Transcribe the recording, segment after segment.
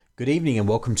Good evening and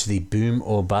welcome to the Boom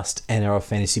or Bust NRL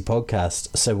Fantasy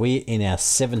Podcast. So we're in our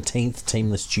 17th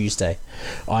Teamless Tuesday.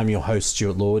 I'm your host,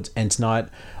 Stuart Lord, and tonight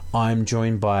I'm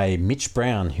joined by Mitch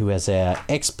Brown, who is our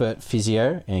expert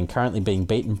physio and currently being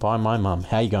beaten by my mum.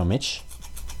 How you going, Mitch?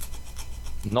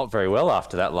 Not very well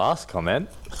after that last comment.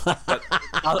 But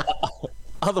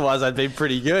otherwise, I'd been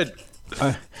pretty good.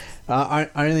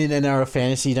 Only in NRL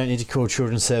Fantasy, you don't need to call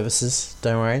Children's Services,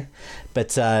 don't worry.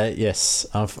 But yes,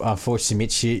 unfortunately,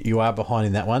 Mitch, you are behind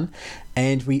in that one.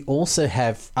 And we also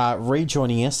have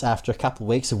rejoining us after a couple of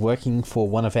weeks of working for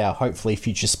one of our hopefully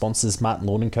future sponsors, Martin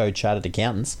Lord & Co. Chartered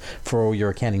Accountants, for all your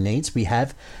accounting needs. We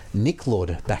have Nick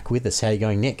Lord back with us. How are you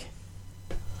going, Nick?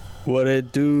 What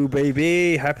it do,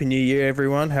 baby? Happy New Year,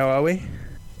 everyone. How are we?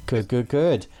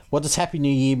 Good. What does Happy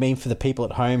New Year mean for the people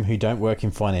at home who don't work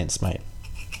in finance, mate?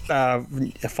 A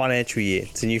financial year.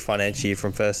 It's a new financial year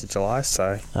from 1st of July,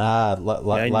 so...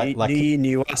 New year,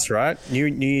 new us, right? New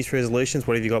Year's resolutions.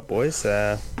 What have you got, boys?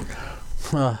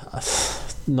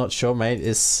 Not sure, mate.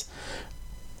 It's...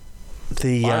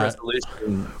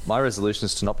 My resolution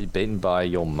is to not be beaten by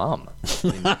your mum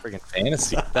in friggin'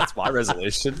 fantasy. That's my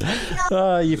resolution.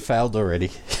 Oh, you failed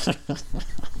already.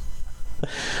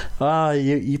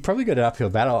 You probably got an uphill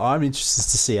battle. I'm interested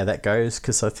to see how that goes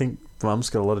because I think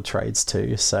Mum's got a lot of trades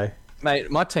too. So,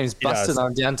 mate, my team's busted.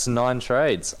 I'm down to 9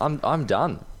 trades. I'm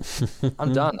done.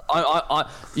 I'm done.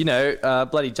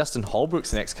 Bloody Justin Holbrook's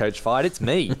the next coach fight. It's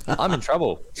me. I'm in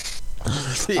trouble.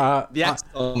 The axe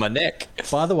on my neck.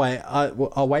 By the way,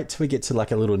 I'll wait till we get to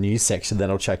like a little news section, then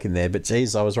I'll chuck in there. But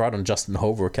geez, I was right on Justin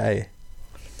Holbrook, eh?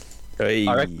 Hey.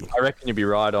 I reckon you'll be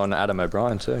right on Adam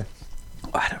O'Brien too.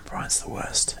 Adam O'Brien's the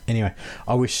worst. Anyway,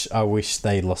 I wish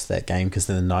they lost that game because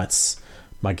then the Knights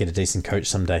might get a decent coach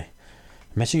someday.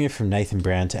 Imagine it from Nathan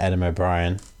Brown to Adam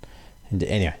O'Brien. And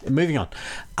anyway, moving on.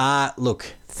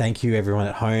 Look, thank you everyone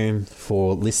at home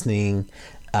for listening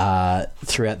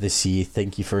throughout this year.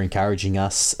 Thank you for encouraging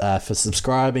us, for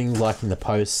subscribing, liking the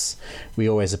posts. We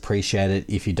always appreciate it.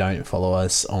 If you don't follow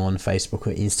us on Facebook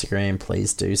or Instagram,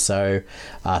 please do so.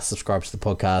 Subscribe to the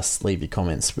podcast, leave your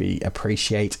comments. We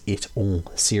appreciate it all.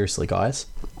 Seriously, guys.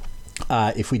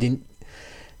 If we didn't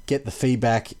get the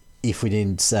feedback, if we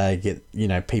didn't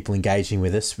get people engaging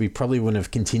with us, we probably wouldn't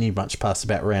have continued much past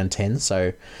about round 10.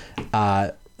 So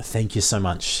thank you so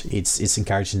much. It's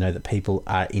encouraging to know that people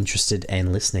are interested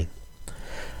and listening.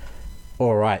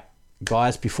 All right,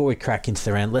 guys, before we crack into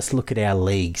the round, let's look at our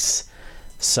leagues.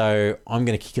 So I'm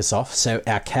going to kick us off. So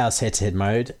our Cows head-to-head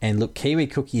mode. And look, Kiwi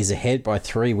Cookie is ahead by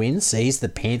 3 wins. So he's the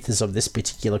Panthers of this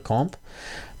particular comp.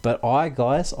 But I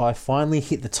finally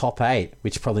hit the top 8,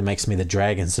 which probably makes me the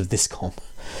Dragons of this comp.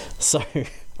 So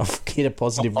I've hit a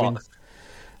positive win.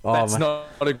 That's not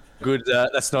a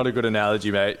good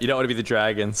analogy, mate. You don't want to be the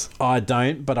Dragons. I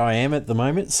don't, but I am at the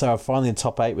moment. So I'm finally in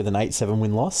top 8 with an 8-7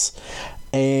 win-loss.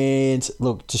 And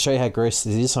look, to show you how gross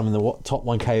this is, I'm in the top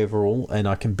 1K overall, and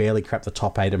I can barely crap the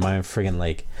top 8 of my own friggin'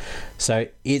 league. So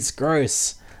it's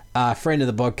gross. Friend of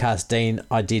the podcast, Dean,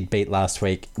 I did beat last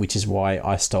week, which is why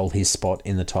I stole his spot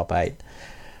in the top 8.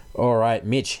 All right,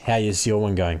 Mitch, how is your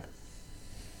one going?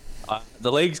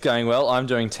 The league's going well. I'm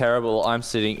doing terrible. I'm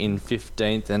sitting in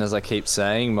 15th, and as I keep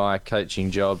saying, my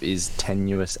coaching job is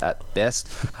tenuous at best.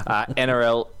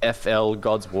 NRL, FL,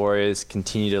 God's Warriors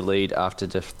continue to lead after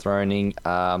dethroning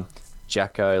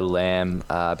Jacko Lamb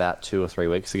about 2 or 3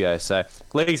 weeks ago. So,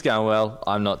 league's going well.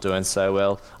 I'm not doing so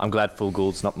well. I'm glad Full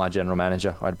Gould's not my general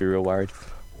manager. I'd be real worried.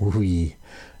 Ooh.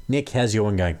 Nick, how's your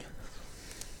one going?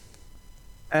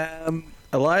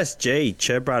 Elias G.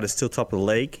 Cherbrad is still top of the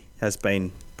league. Has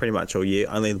been pretty much all year.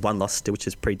 Only 1 loss still, which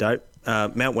is pretty dope.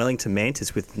 Mount Wellington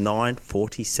Mantis with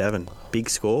 947. Big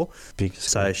score.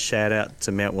 So shout out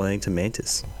to Mount Wellington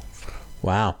Mantis.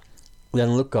 Wow.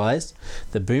 Then look, guys,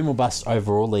 the Boom or Bust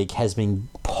overall league has been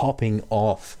popping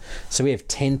off. So we have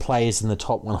 10 players in the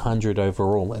top 100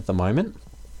 overall at the moment,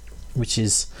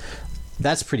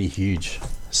 that's pretty huge.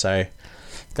 So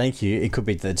thank you. It could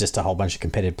be that just a whole bunch of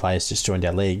competitive players just joined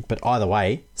our league, but either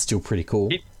way, still pretty cool.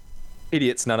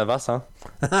 Idiots, none of us, huh?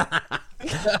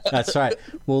 That's right.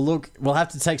 Well, look, we'll have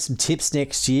to take some tips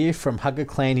next year from Hugger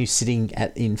Clan, who's sitting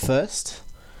in first.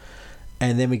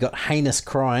 And then we got Heinous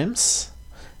Crimes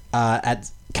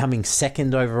coming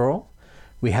second overall.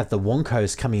 We have the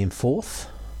Wonkos coming in fourth.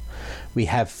 We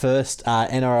have first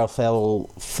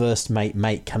NRLFL first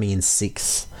mate coming in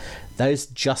sixth. Those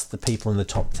just the people in the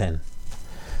top 10.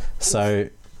 So,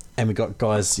 and we got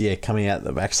guys, coming out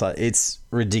the backside. It's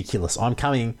ridiculous. I'm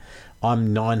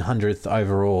 900th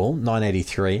overall,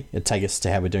 983. It'd take us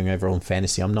to how we're doing overall in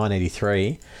fantasy. I'm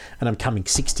 983, and I'm coming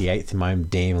 68th in my own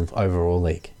damn overall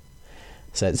league.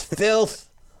 So it's filth.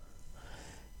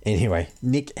 Anyway,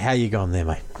 Nick, how you going there,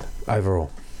 mate?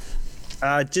 Overall.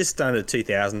 Just under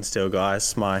 2,000 still,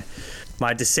 guys. My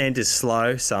descent is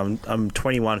slow, so I'm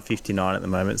 21.59 at the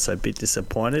moment, so a bit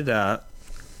disappointed.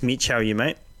 Mitch, how are you,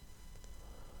 mate?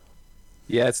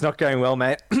 Yeah, it's not going well,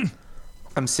 mate.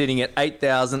 I'm sitting at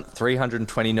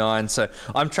 8,329, so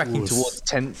I'm tracking towards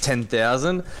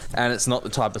 10,000, and it's not the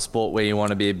type of sport where you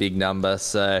want to be a big number,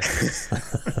 so...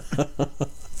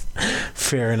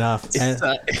 Fair enough.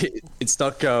 It's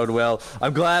not going well.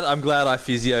 I'm glad I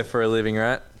physio for a living,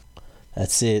 right?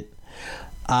 That's it.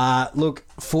 Look,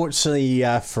 fortunately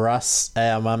for us,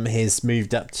 our mum has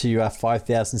moved up to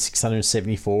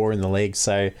 5,674 in the league,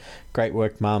 so great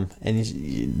work, mum.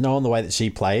 And knowing the way that she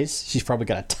plays, she's probably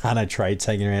got a ton of trades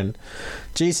hanging around.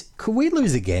 Geez, could we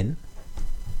lose again?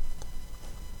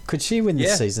 Could she win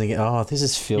this season again? Oh, this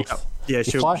is filth. Yeah,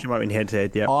 she might win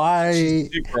head-to-head, yeah.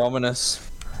 She's super ominous.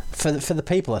 For the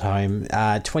people at home,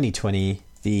 2020,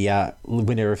 the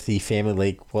winner of the Family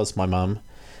League was my mum,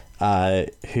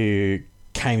 who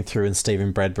came through and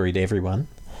Stephen Bradbury'd everyone.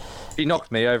 He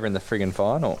knocked me over in the friggin'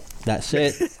 final. That's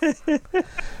it.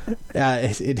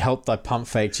 It helped I pump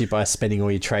faked you by spending all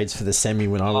your trades for the semi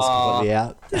when I was completely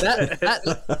out.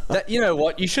 That you know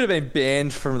what? You should have been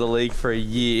banned from the league for a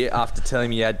year after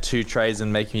telling me you had 2 trades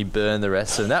and making me burn the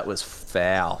rest of them. That was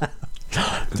foul.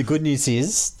 The good news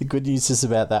is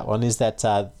about that one is that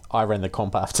I ran the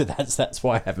comp after that, so that's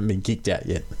why I haven't been kicked out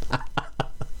yet.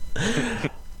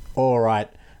 All right,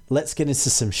 let's get into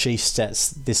some Chiefs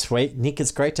stats this week. Nick,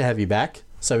 it's great to have you back.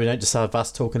 So we don't just have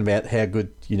us talking about how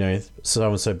good,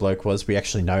 so-and-so bloke was. We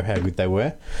actually know how good they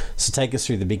were. So take us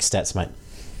through the big stats, mate.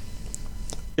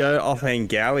 Joe Offhand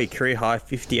Gowie, career high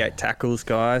 58 tackles,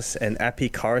 guys, and Api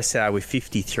Coruscant with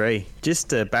 53.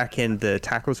 Just to back end the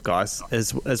tackles, guys,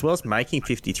 as well as making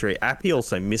 53, Api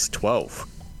also missed 12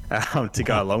 to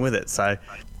go along with it. So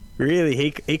really,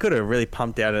 he could have really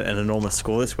pumped out an enormous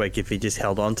score this week if he just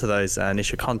held on to those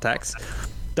initial contacts.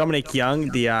 Dominic Young,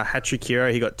 the hat-trick hero,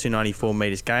 he got 294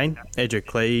 metres gain.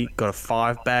 Edric Lee got a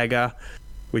 5-bagger,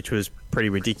 which was pretty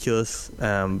ridiculous.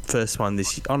 Second one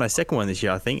this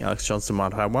year, I think. Alex Johnson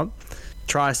might have had one.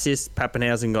 Try assist,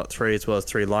 Pappenhausen got 3 as well as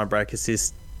 3 line break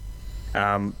assists.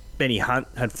 Benny Hunt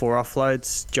had 4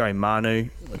 offloads. Joey Manu,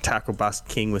 tackle bust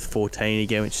king with 14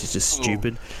 again, which is just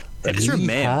stupid. Ezra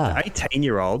Mam,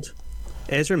 18-year-old.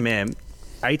 Ezra Mam,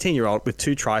 18-year-old with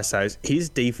 2 try saves. His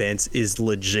defense is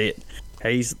legit.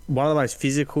 He's one of the most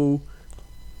physical,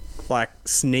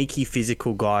 sneaky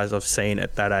physical guys I've seen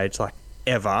at that age,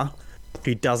 ever.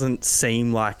 He doesn't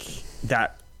seem like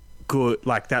that good,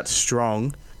 that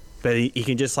strong, but he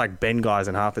can just bend guys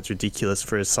in half. It's ridiculous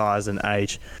for his size and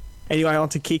age. Anyway, on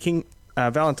to kicking.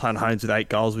 Valentine Holmes with 8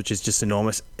 goals, which is just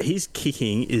enormous. His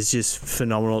kicking is just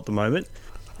phenomenal at the moment.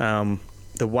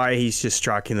 The way he's just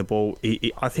striking the ball,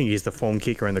 I think he's the form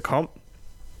kicker in the comp.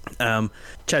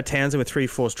 Chad Townsend with 3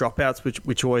 forced dropouts,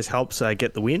 which always helps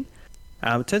get the win.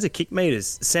 In terms of kick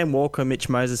meters, Sam Walker, Mitch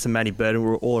Moses, and Matty Burton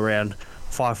were all around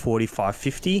 540,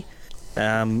 550.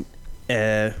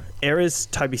 Errors,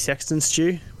 Toby Sexton,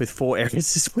 Stu, with 4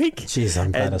 errors this week. Jeez,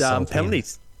 I'm glad I saw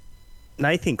penalties.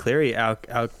 Nathan Cleary, our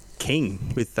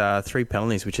king, with 3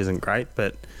 penalties, which isn't great,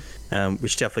 but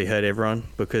which definitely hurt everyone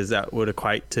because that would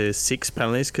equate to 6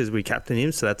 penalties because we captained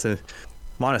him. So that's a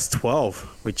minus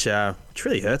 12, which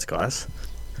really hurts, guys.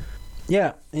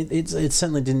 Yeah, it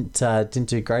certainly didn't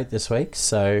do great this week.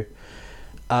 So,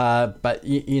 but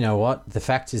you know what? The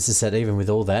fact is that even with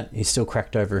all that, he still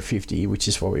cracked over a 50, which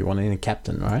is what we want in a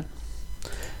captain, right?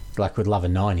 We'd love a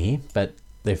 90, but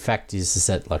the fact is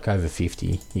that over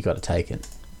 50, you got to take it.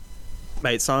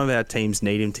 Mate, some of our teams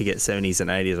need him to get 70s and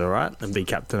 80s, all right, and be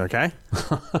captain, okay?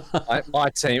 My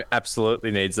team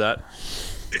absolutely needs that.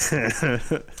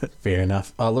 Fair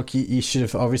enough. Oh, look, you should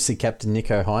have obviously captain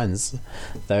Nico Hines,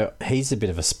 though he's a bit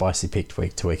of a spicy pick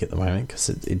week to week at the moment because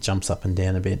it jumps up and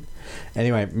down a bit.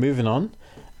 Anyway, moving on.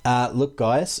 Look,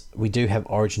 guys, we do have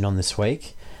Origin on this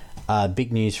week.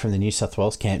 Big news from the New South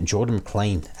Wales camp, Jordan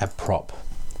McLean at prop.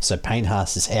 So Payne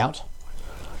Haas is out.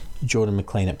 Jordan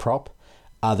McLean at prop.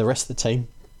 The rest of the team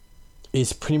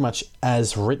is pretty much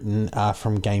as written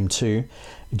from game 2.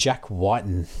 Jack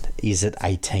Whiten is at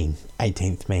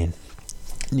 18th man.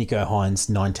 Nico Hines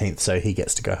 19th, so he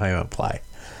gets to go home and play.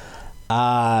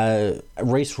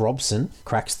 Reece Robson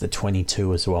cracks the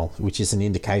 22 as well, which is an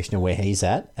indication of where he's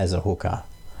at as a hooker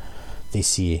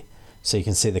this year. So you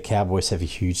can see the Cowboys have a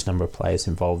huge number of players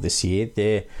involved this year.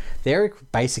 They're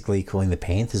basically equaling the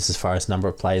Panthers as far as number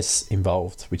of players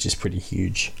involved, which is pretty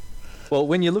huge. Well,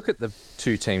 when you look at the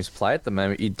 2 teams play at the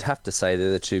moment, you'd have to say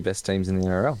they're the 2 best teams in the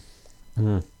NRL.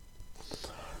 Mm.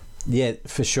 Yeah,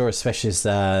 for sure, especially as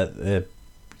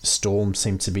Storm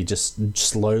seem to be just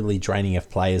slowly draining of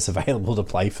players available to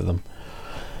play for them.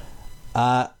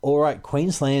 All right,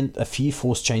 Queensland, a few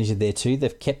forced changes there too.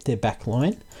 They've kept their back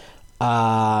line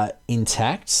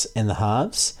intact and the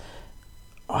halves.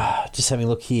 Just having a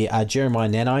look here. Jeremiah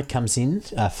Nanai comes in.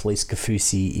 Felice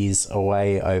Kafusi is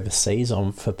away overseas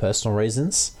for personal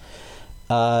reasons.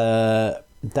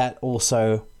 That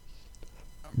also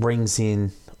brings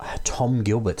in Tom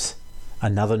Gilbert,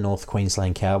 another North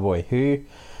Queensland Cowboy, who,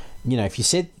 you know, if you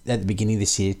said at the beginning of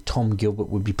this year Tom Gilbert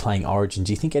would be playing Origin,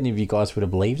 do you think any of you guys would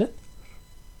have believed it?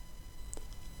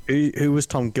 Who was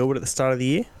Tom Gilbert at the start of the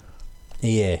year?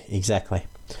 Yeah, exactly.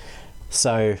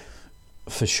 So,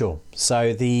 for sure.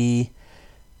 So,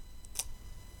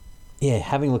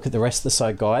 having a look at the rest of the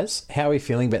side, guys, how are we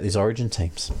feeling about these Origin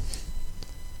teams?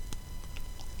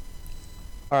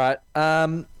 All right.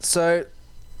 So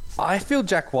I feel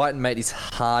Jack Whiten, mate, is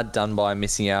hard done by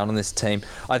missing out on this team.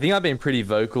 I think I've been pretty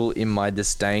vocal in my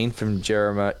disdain for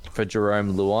Jerome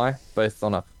Luai, both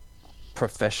on a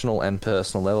professional and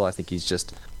personal level. I think he's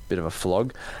just a bit of a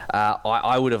flog.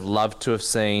 I would have loved to have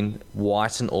seen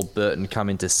Whiten or Burton come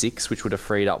into 6, which would have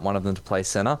freed up one of them to play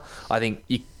centre. I think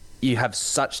you have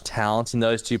such talent in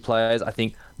those two players. I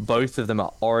think both of them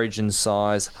are Origin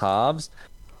size halves.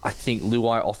 I think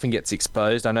Luai often gets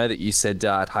exposed. I know that you said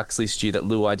at Huxley Stew that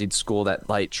Luai did score that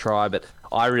late try, but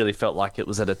I really felt like it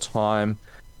was at a time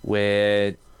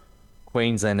where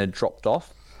Queensland had dropped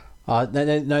off.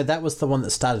 No, that was the one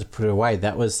that started to put it away.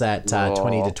 That was that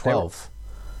 20-12.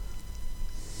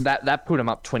 That put him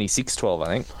up 26-12, I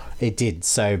think. It did.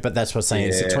 So, but that's what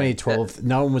I'm saying. So 2012,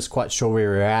 no one was quite sure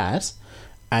where we were at,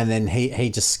 and then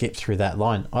he just skipped through that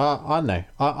line. I know.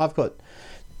 I've got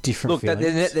different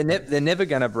feelings. They're never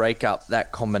going to break up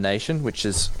that combination, which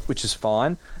is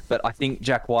fine. But I think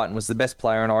Jack Whiten was the best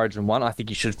player in Origin 1. I think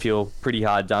he should feel pretty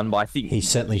hard done by. I think he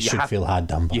certainly should feel hard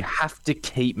done by. You have to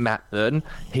keep Matt Burton.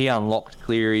 He unlocked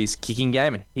Cleary's kicking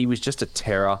game, and he was just a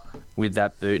terror with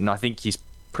that boot. And I think he's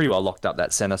pretty well locked up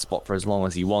that centre spot for as long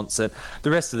as he wants it.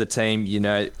 The rest of the team, you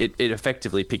know, it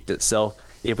effectively picked itself.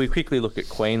 If we quickly look at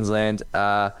Queensland,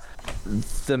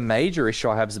 the major issue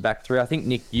I have is the back three. I think,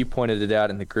 Nick, you pointed it out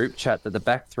in the group chat that the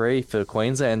back three for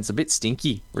Queensland's a bit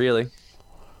stinky, really.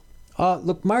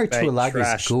 Look, Murray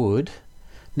Tuilagi is good.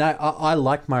 No, I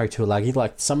like Murray Tuilagi.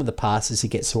 Like some of the passes he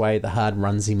gets away, the hard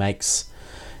runs he makes.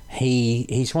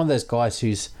 He's one of those guys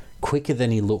who's quicker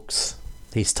than he looks.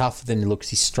 He's tougher than he looks.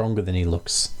 He's stronger than he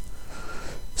looks.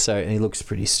 So, and he looks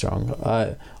pretty strong.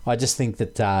 I just think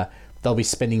that they'll be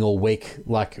spending all week,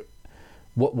 like,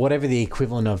 whatever the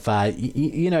equivalent of,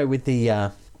 with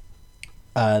the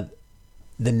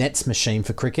nets machine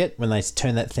for cricket, when they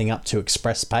turn that thing up to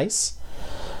express pace.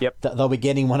 Yep. They'll be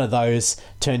getting one of those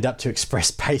turned up to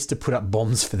express pace to put up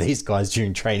bombs for these guys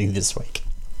during training this week.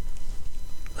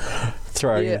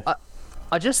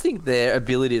 I just think their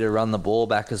ability to run the ball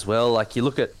back as well. Like, you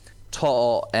look at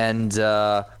To'o and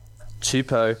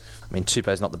Tupou. I mean,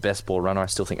 Tupou's not the best ball runner. I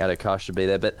still think Adokar should be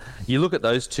there. But you look at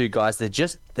those two guys, they're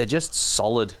just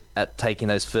solid at taking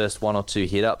those first one or two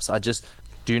hit-ups. I just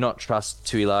do not trust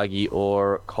Tuilagi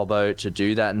or Cobbo to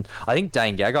do that. And I think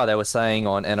Dane Gagai, they were saying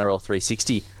on NRL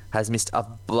 360, has missed a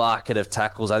bucket of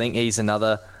tackles. I think he's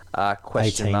another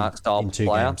question mark style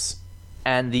player. Games.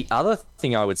 And the other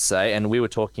thing I would say, and we were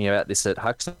talking about this at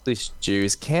Huxley Stew,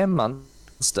 is Cam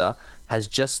Munster has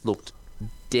just looked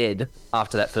dead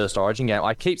after that first Origin game.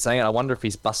 I keep saying it. I wonder if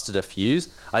he's busted a fuse.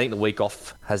 I think the week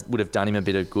off would have done him a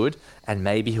bit of good, and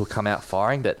maybe he'll come out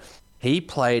firing. But he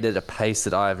played at a pace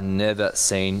that I have never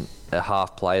seen a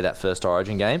half play that first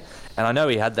Origin game. And I know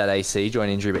he had that AC joint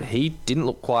injury, but he didn't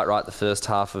look quite right the first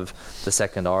half of the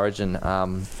second Origin.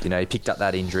 He picked up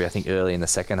that injury, I think, early in the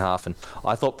second half. And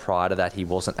I thought prior to that, he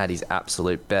wasn't at his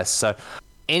absolute best. So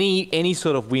any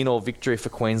sort of win or victory for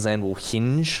Queensland will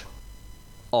hinge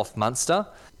off Munster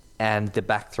and the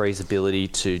back three's ability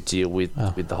to deal with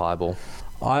the high ball.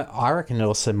 I reckon it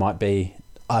also might be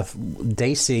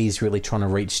DC's really trying to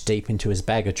reach deep into his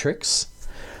bag of tricks.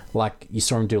 Like, you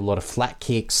saw him do a lot of flat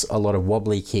kicks, a lot of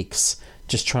wobbly kicks,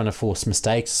 just trying to force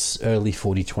mistakes, early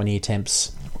 40-20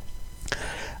 attempts.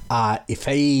 If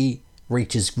he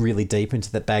reaches really deep into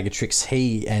that bag of tricks,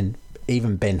 he and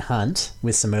even Ben Hunt,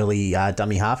 with some early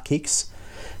dummy half kicks,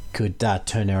 could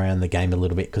turn around the game a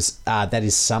little bit, because that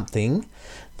is something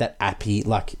that Appy,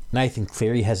 like Nathan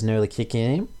Cleary has an early kick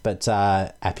in him, but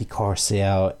Appy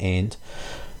Coruscant and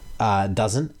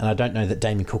doesn't, and I don't know that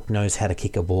Damien Cook knows how to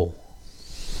kick a ball.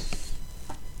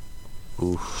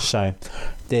 Oof. So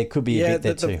there could be a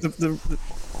bit there too.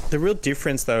 The real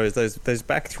difference, though, is those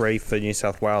back three for New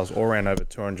South Wales all ran over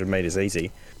 200 metres easy.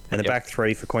 and the back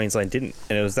three for Queensland didn't.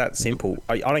 And it was that simple.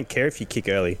 I don't care if you kick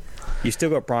early. You've still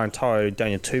got Brian Toe,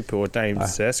 Daniel Tupou, or Daniel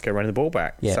Tedesco running the ball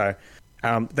back. Yeah. So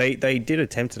they did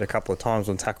attempt it a couple of times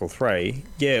on tackle 3.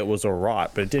 Yeah, it was all right,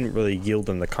 but it didn't really yield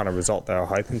them the kind of result they were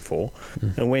hoping for.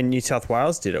 And when New South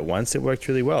Wales did it once, it worked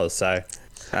really well. So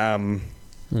I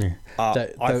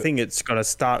think it's got to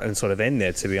start and sort of end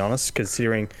there, to be honest,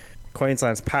 considering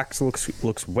Queensland's packs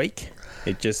looks weak.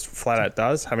 It just flat out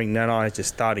does. Having Nanai as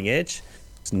just starting edge,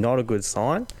 it's not a good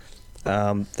sign.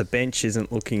 The bench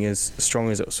isn't looking as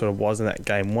strong as it sort of was in that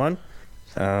game 1.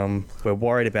 We're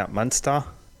worried about Munster.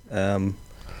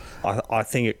 I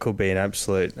think it could be an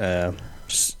absolute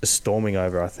storming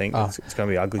over. I think it's going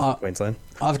to be ugly for Queensland.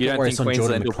 You don't think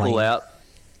Queensland will pull out?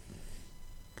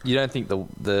 You don't think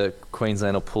the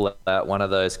Queensland will pull out one of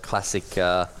those classic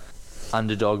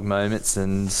underdog moments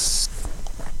and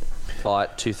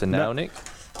fight tooth and nail, Nick?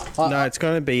 No, it's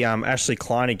going to be Ashley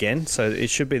Klein again, so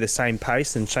it should be the same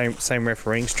pace and same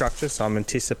refereeing structure. So I'm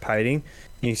anticipating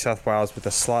New South Wales with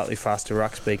a slightly faster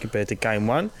ruck speed compared to game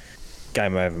 1.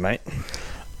 Game over, mate.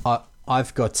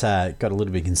 I've got a little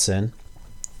bit of concern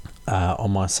on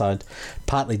my side,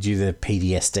 partly due to the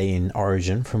PTSD in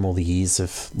Origin from all the years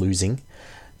of losing.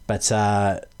 But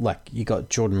you got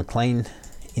Jordan McLean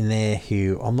in there,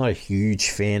 who I'm not a huge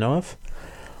fan of.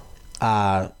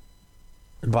 But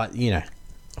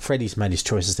Freddie's made his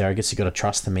choices there. I guess you got to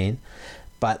trust the man.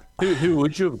 But who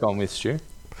would you have gone with, Stu?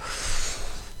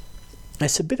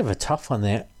 It's a bit of a tough one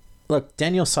there. Look,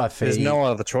 Daniel Saifidi... There's no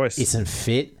other choice. ...isn't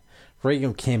fit.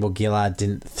 Regan Campbell-Gillard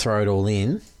didn't throw it all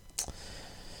in.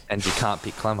 And you can't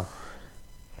pick Clemmer.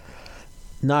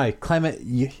 No, Clemmer...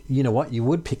 You know what? You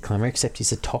would pick Clemmer, except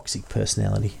he's a toxic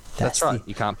personality. That's right.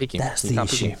 You can't pick him. That's the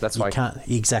issue. Pick him. That's why you can't...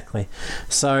 Exactly.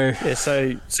 So... Yeah,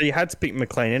 so you had to pick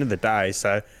McLean end of the day,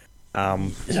 so...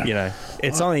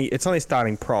 it's only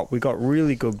starting prop. We got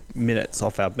really good minutes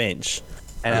off our bench,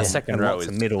 and our second row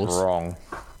is middles. Wrong.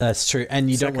 That's true,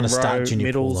 and you don't want to start junior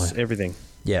middles, Paulo. Everything.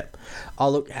 Yeah. Oh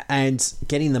look, and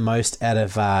getting the most out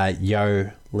of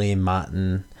Liam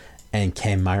Martin, and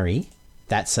Cam Murray.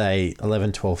 That's a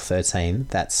 11, 12, 13.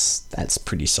 That's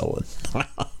pretty solid.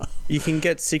 You can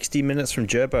get 60 minutes from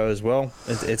Gerbo as well.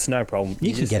 It's no problem.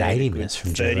 You can get 80 minutes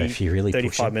from Gerbo if you really 35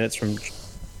 push it. minutes from...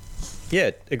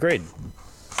 Yeah, agreed.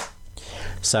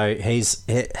 So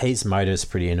his motor's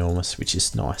pretty enormous, which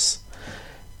is nice.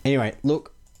 Anyway,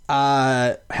 look,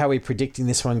 how are we predicting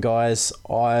this one, guys?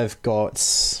 I've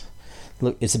got...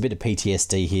 Look, it's a bit of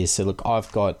PTSD here. So, look,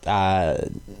 I've got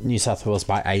New South Wales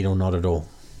by 8 or not at all.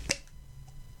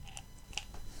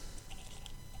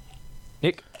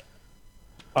 Nick?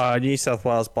 New South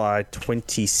Wales by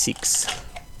 26.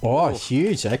 Oh,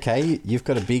 huge. Okay, you've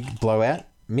got a big blowout.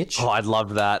 Mitch? Oh, I'd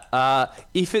love that.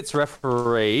 If it's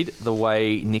refereed the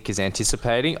way Nick is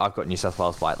anticipating, I've got New South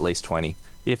Wales by at least 20.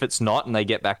 If it's not, and they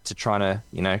get back to trying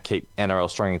to, keep NRL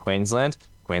strong in Queensland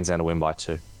will win by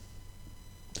 2.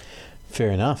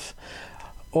 Fair enough.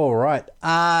 All right.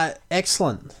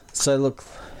 Excellent. So, look,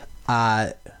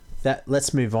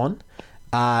 let's move on.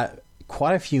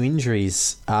 Quite a few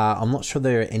injuries. I'm not sure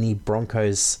there are any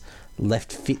Broncos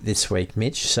left fit this week,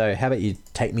 Mitch. So how about you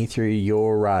take me through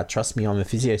your Trust Me, I'm a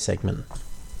Physio segment?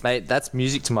 Mate, that's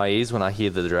music to my ears when I hear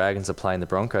the Dragons are playing the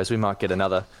Broncos. We might get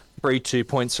another 3-2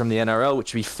 points from the NRL,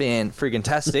 which would be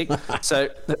fan-friggin-tastic. So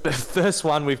the first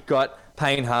one, we've got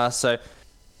Payne Haas. So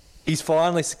he's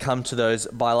finally succumbed to those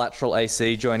bilateral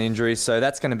AC joint injuries, so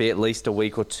that's going to be at least a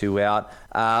week or 2 out.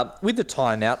 With the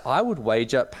time out, I would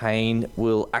wager Payne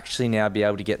will actually now be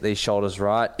able to get these shoulders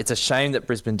right. It's a shame that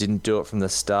Brisbane didn't do it from the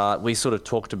start. We sort of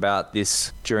talked about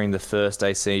this during the first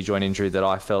AC joint injury, that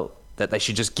I felt that they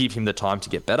should just give him the time to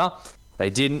get better. They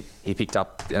didn't. He picked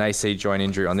up an AC joint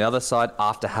injury on the other side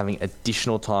after having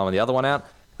additional time on the other one out.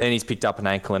 Then he's picked up an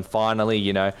ankle, and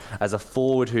finally, as a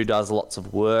forward who does lots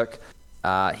of work,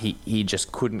 he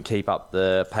just couldn't keep up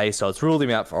the pace, so it's ruled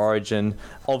him out for Origin.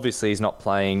 Obviously, he's not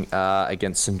playing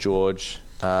against St George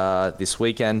this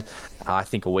weekend. I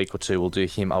think a week or 2 will do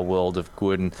him a world of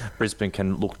good, and Brisbane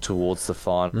can look towards the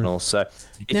final. So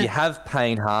if you have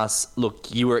Payne Haas, look,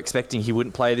 you were expecting he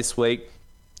wouldn't play this week.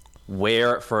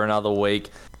 Wear it for another week.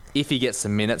 If he gets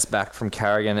some minutes back from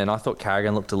Carrigan, and I thought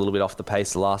Carrigan looked a little bit off the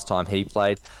pace the last time he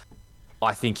played,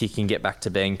 I think he can get back to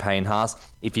being Payne Haas.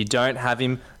 If you don't have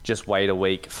him, just wait a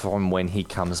week from when he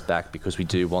comes back, because we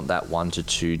do want that 1 to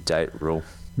 2 date rule.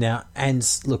 Now, and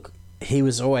look, he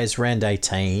was always round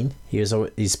 18.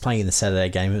 He's playing in the Saturday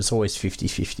game. It was always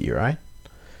 50-50, right?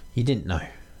 You didn't know.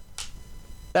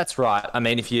 That's right. I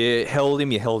mean, if you held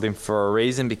him for a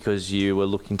reason, because you were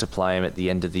looking to play him at the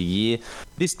end of the year.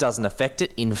 This doesn't affect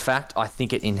it. In fact, I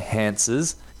think it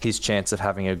enhances his chance of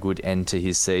having a good end to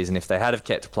his season. If they had have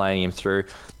kept playing him through,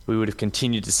 we would have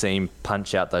continued to see him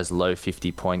punch out those low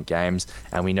 50-point games,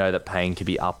 and we know that Payne could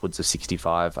be upwards of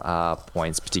 65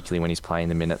 points, particularly when he's playing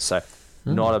the minutes. So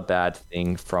not a bad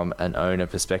thing from an owner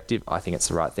perspective. I think it's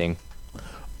the right thing.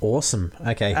 Awesome.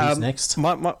 Okay, who's next?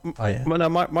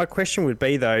 My question would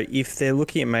be, though, if they're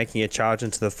looking at making a charge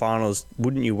into the finals,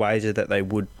 wouldn't you wager that they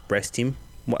would rest him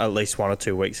at least 1 or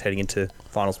 2 weeks heading into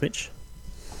finals, Mitch?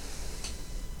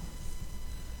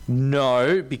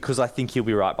 No, because I think he'll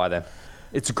be right by then.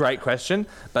 It's a great question,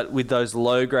 but with those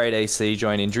low-grade AC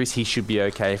joint injuries, he should be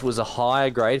okay. If it was a higher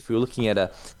grade, if we were looking at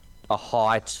a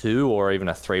high 2 or even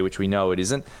a 3, which we know it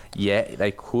isn't, yeah,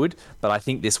 they could. But I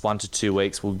think this 1 to 2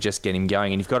 weeks will just get him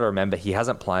going. And you've got to remember, he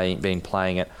hasn't been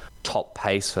playing at top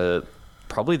pace for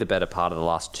probably the better part of the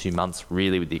last 2 months,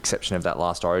 really, with the exception of that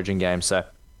last Origin game. So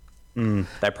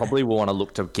they probably will want to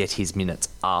look to get his minutes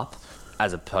up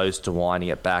as opposed to winding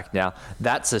it back. Now,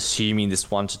 that's assuming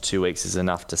this 1 to 2 weeks is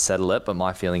enough to settle it, but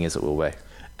my feeling is it will be.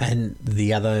 And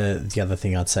the other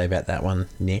thing I'd say about that one,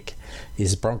 Nick,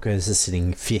 is Broncos are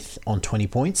sitting 5th on 20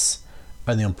 points,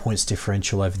 only on points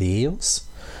differential over the Eels.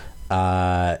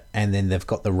 And then they've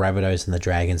got the Rabbitohs and the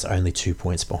Dragons only 2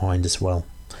 points behind as well.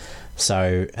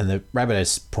 So, and the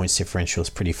Rabbitohs points differential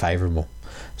is pretty favourable.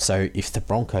 So if the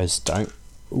Broncos don't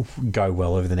go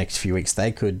well over the next few weeks,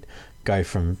 they could go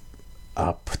from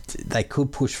they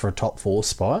could push for a top 4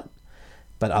 spot,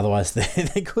 but otherwise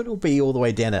they could all be all the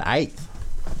way down at 8th.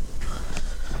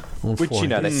 Which, you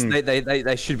know,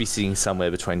 they should be sitting somewhere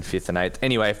between 5th and 8th.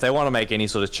 Anyway, if they want to make any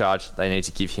sort of charge, they need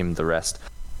to give him the rest.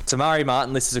 Tamari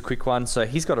Martin, this is a quick one. So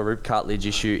he's got a rib cartilage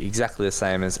issue, exactly the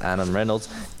same as Adam Reynolds.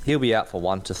 He'll be out for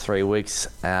 1 to 3 weeks.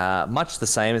 Much the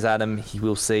same as Adam, he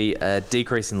will see a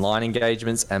decrease in line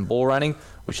engagements and ball running,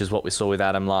 which is what we saw with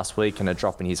Adam last week, and a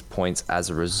drop in his points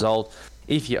as a result.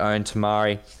 If you own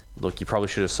Tamari, look, you probably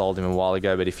should have sold him a while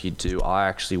ago, but if you do, I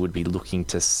actually would be looking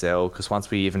to sell, because once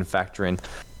we even factor in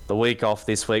the week off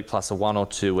this week plus a 1 or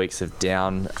 2 weeks of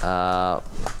down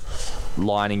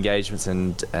line engagements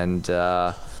and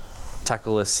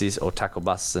tackle assists or tackle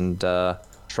busts and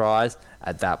tries,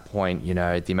 at that point, you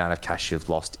know, the amount of cash you've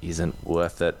lost isn't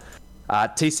worth it.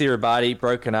 TC Rabadi,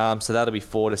 broken arm, so that'll be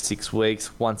 4 to 6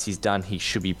 weeks. Once he's done, he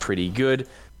should be pretty good.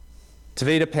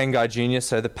 Tavita Pengai Jr.,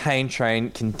 so the pain train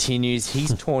continues.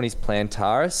 He's torn his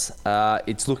plantaris.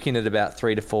 It's looking at about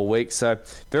 3 to 4 weeks, so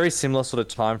very similar sort of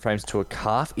timeframes to a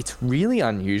calf. It's really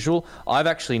unusual. I've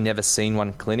actually never seen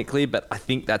one clinically, but I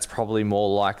think that's probably more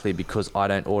likely because I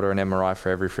don't order an MRI for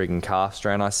every frigging calf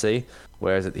strain I see,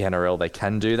 whereas at the NRL they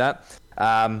can do that.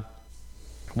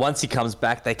 Once he comes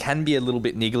back, they can be a little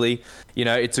bit niggly. You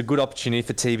know, it's a good opportunity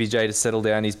for TVJ to settle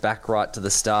down. He's back right to the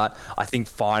start. I think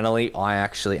finally I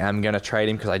actually am going to trade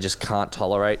him because I just can't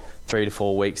tolerate 3 to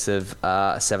 4 weeks of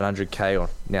a 700k or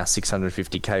now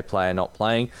 650k player not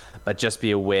playing. But just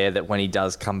be aware that when he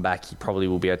does come back, he probably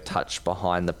will be a touch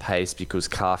behind the pace because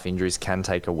calf injuries can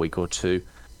take a week or two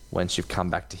once you've come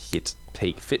back to hit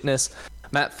peak fitness.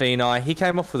 Matt Feeney, he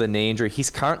came off with a knee injury. He's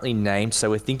currently named, so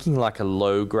we're thinking like a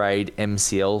low-grade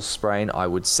MCL sprain, I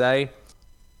would say.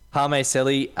 Hame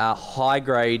Seli, a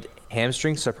high-grade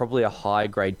hamstring, so probably a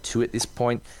high-grade 2 at this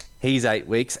point. He's 8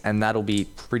 weeks, and that'll be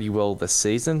pretty well this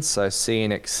season. So see you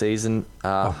next season,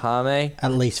 Hame.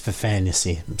 At least for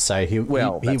fantasy. So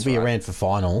he'll be around for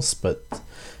finals, but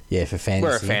yeah, for fantasy.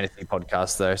 We're a fantasy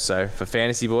podcast, though, so for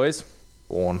fantasy boys,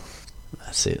 born.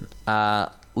 That's it.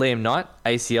 Liam Knight,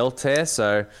 ACL tear,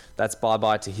 so that's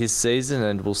bye-bye to his season,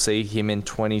 and we'll see him in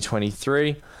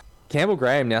 2023. Campbell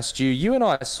Graham, now Stu, you and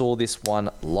I saw this one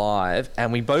live,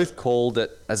 and we both called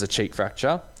it as a cheek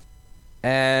fracture,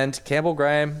 and Campbell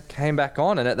Graham came back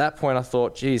on, and at that point I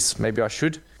thought, geez, maybe I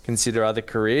should consider other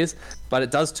careers, but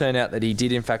it does turn out that he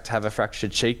did in fact have a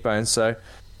fractured cheekbone, so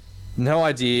no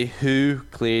idea who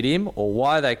cleared him or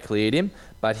why they cleared him,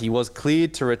 but he was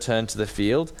cleared to return to the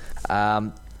field.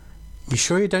 You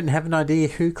sure you don't have an idea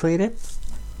who cleared it?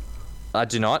 I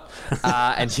do not.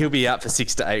 And he'll be out for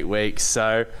 6 to 8 weeks.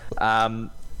 So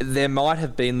there might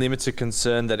have been limited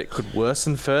concern that it could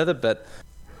worsen further, but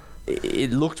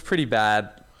it looked pretty bad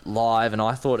live, and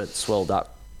I thought it swelled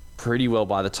up pretty well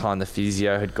by the time the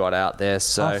physio had got out there.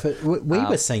 So we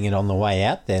were seeing it on the way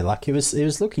out there. Like it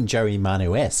was looking Joey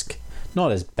Manu-esque.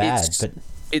 Not as bad, but...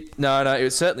 No,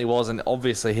 it certainly wasn't.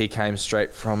 Obviously, he came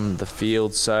straight from the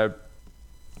field, so...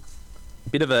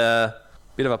 Bit of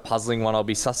a puzzling one. I'll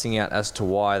be sussing out as to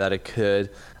why that occurred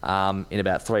in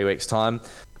about 3 weeks' time.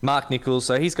 Mark Nichols,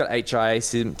 so he's got HIA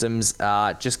symptoms.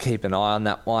 Just keep an eye on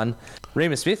that one.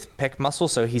 Remus Smith, pec muscle,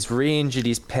 so he's re-injured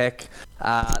his pec.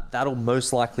 That'll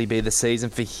most likely be the season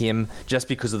for him just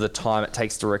because of the time it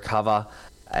takes to recover.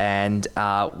 And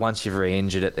once you've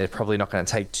re-injured it, they're probably not going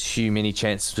to take too many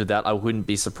chances with that. I wouldn't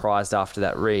be surprised after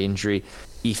that re-injury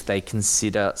if they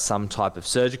consider some type of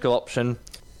surgical option.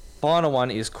 Final one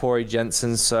is Corey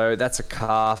Jensen. So that's a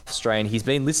calf strain. He's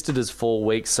been listed as 4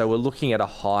 weeks, so we're looking at a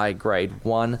high grade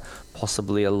 1,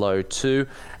 possibly a low 2,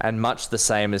 and much the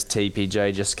same as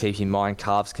TPJ. Just keep in mind,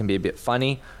 calves can be a bit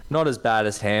funny. Not as bad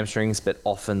as hamstrings, but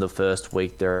often the first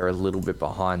week they're a little bit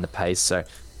behind the pace. So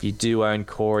if you do own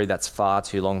Corey, that's far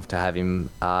too long to have him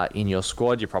in your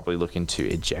squad. You're probably looking to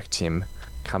eject him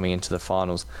coming into the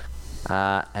finals.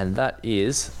 And that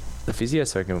is the physio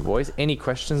segment, boys. Any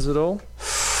questions at all?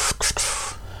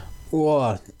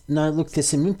 Oh, no, look, there's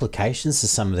some implications to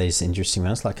some of these interesting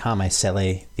ones, like Hame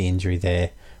Sele, the injury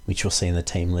there, which we'll see in the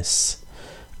team lists.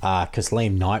 Because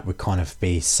Liam Knight would kind of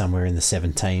be somewhere in the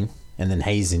 17, and then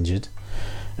he's injured.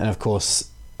 And, of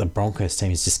course, the Broncos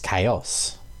team is just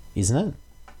chaos, isn't it?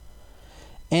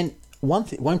 And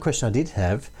one question I did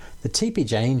have, the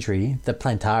TPJ injury, the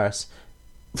plantaris,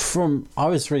 I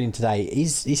was reading today,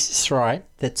 is this right,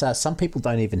 that some people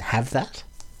don't even have that?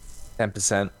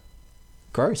 10%.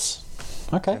 Gross.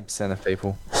 Okay. 10% of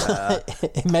people.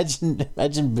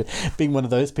 Imagine being one of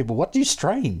those people. What do you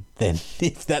strain then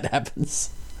if that happens?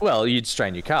 Well, you'd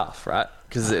strain your calf, right?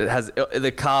 Because it has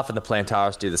the calf and the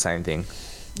plantaris do the same thing.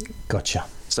 Gotcha.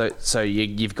 So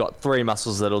you've got 3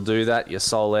 muscles that'll do that: your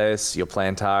soleus, your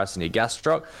plantaris, and your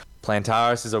gastroc.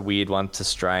 Plantaris is a weird one to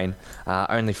strain.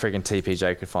 Only friggin'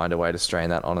 TPJ could find a way to strain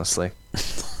that, honestly.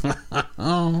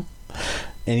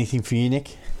 Anything for you,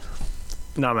 Nick?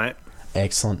 No, mate.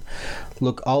 Excellent.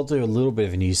 Look, I'll do a little bit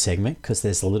of a news segment because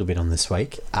there's a little bit on this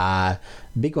week.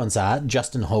 Big ones are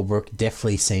Justin Holbrook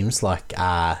definitely seems like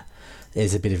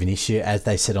there's a bit of an issue. As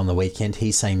they said on the weekend,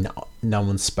 he's saying no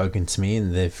one's spoken to me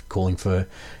and they're calling for,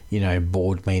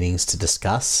 board meetings to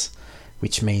discuss,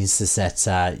 which means is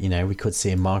that, we could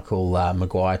see a Michael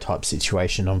Maguire type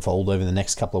situation unfold over the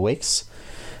next couple of weeks.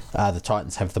 The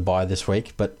Titans have the bye this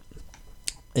week, but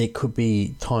it could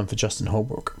be time for Justin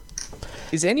Holbrook.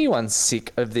 Is anyone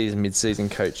sick of these mid-season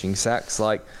coaching sacks?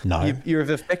 Like, no. You've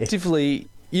effectively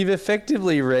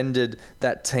rendered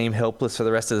that team helpless for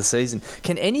the rest of the season.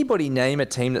 Can anybody name a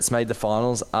team that's made the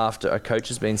finals after a coach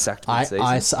has been sacked mid-season?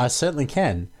 I certainly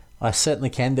can.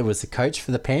 There was a coach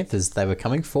for the Panthers. They were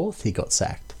coming fourth. He got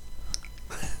sacked.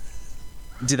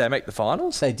 Did they make the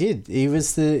finals? They did.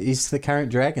 He's the current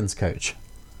Dragons coach.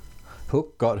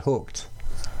 Hook got hooked.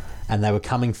 And they were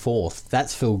coming fourth.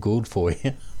 That's Phil Gould for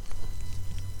you.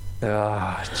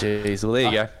 Oh, jeez. Well, there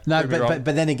you go. No, but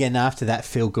then again, after that,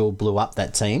 Phil Gould blew up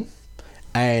that team.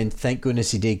 And thank goodness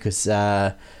he did, because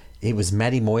it was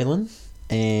Matty Moylan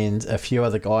and a few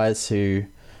other guys who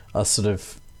are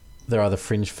they're either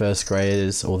fringe first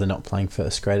graders or they're not playing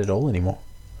first grade at all anymore.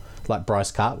 Like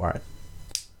Bryce Cartwright.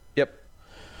 Yep.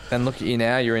 And look at you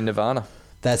now, you're in Nirvana.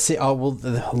 That's it. Oh, well,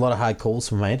 a lot of hard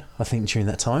calls were made, I think, during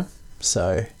that time.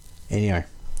 So, anyway,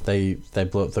 they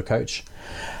blew up the coach.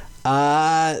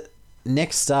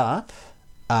 Next up,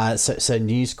 so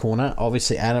News Corner.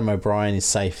 Obviously, Adam O'Brien is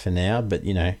safe for now, but,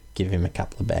 give him a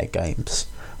couple of bad games.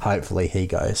 Hopefully he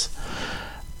goes.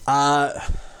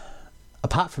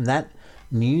 Apart from that,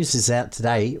 news is out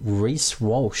today. Reece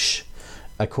Walsh,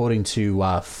 according to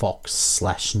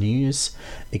Fox/News,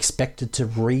 expected to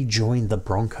rejoin the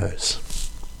Broncos.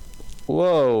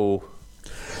 Whoa.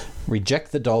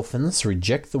 Reject the Dolphins,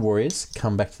 reject the Warriors,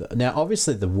 come back to now,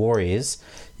 obviously, the Warriors,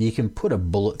 you can put a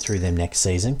bullet through them next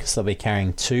season because they'll be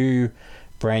carrying 2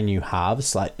 brand new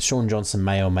halves. Like Sean Johnson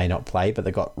may or may not play, but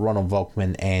they've got Ronald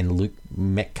Volkman and Luke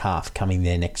Metcalf coming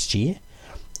there next year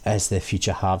as their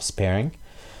future halves pairing.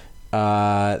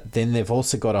 Then they've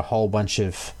also got a whole bunch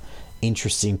of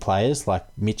interesting players like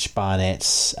Mitch Barnett.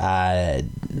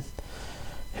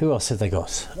 Who else have they got?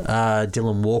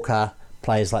 Dylan Walker,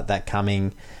 players like that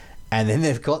coming. And then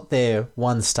they've got their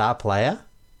 1 star player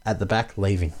at the back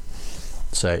leaving.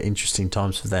 So, interesting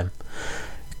times for them.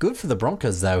 Good for the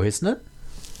Broncos, though, isn't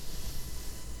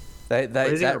it?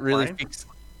 That really fixed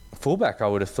fullback, I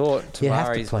would have thought.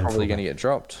 Tamari's probably going to get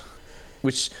dropped.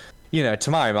 Which,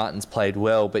 Tamari Martin's played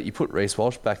well, but you put Reece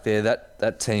Walsh back there,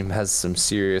 that team has some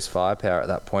serious firepower at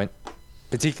that point.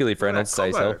 Particularly if Reynolds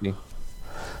stays healthy.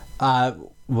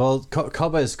 Well,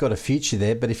 Cobbo's got a future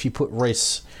there, but if you put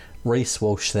Reece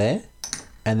Walsh there,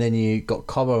 and then you got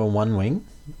Cobbo on one wing,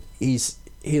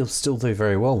 he'll still do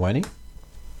very well, won't he?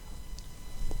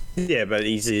 Yeah, but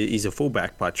he's a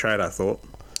fullback by trade, I thought.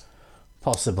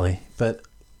 Possibly, but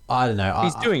I don't know.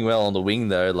 He's doing well on the wing,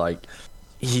 though. Like,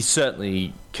 he's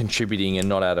certainly contributing and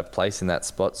not out of place in that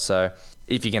spot. So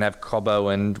if you can have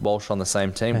Cobbo and Walsh on the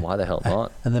same team, why the hell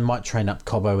not? And they might train up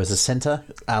Cobbo as a centre,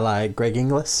 a la Greg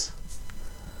Inglis.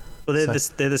 Well,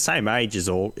 they're the same age as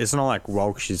all. It's not like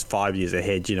Walsh is 5 years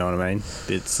ahead, you know what I mean?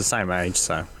 It's the same age,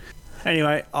 so.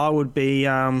 Anyway, I would be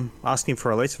asking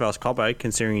for a release of Cobbo,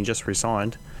 considering he just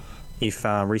resigned, if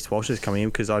Reece Walsh is coming in,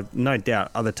 because I've no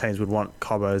doubt other teams would want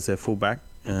Cobbo as their fullback,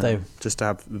 just to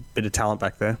have a bit of talent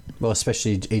back there. Well,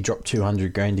 especially he dropped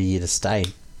 $200,000 a year to stay.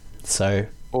 So,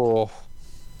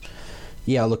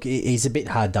 yeah, look, he's a bit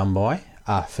hard done by,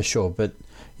 for sure. But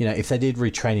if they did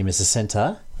retrain him as a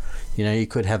centre, you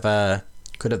could have the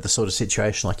sort of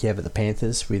situation like you have at the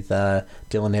Panthers with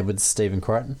Dylan Edwards, Stephen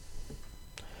Crichton.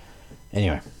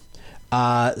 Anyway,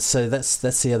 so that's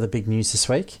the other big news this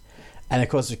week. And of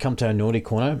course, we come to our naughty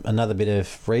corner. Another bit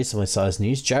of reasonably sized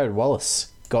news. Jared Wallace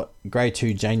got grade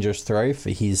 2 dangerous throw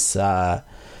for his high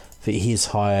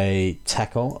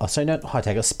tackle. Oh, sorry, not high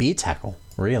tackle, spear tackle,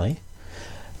 really.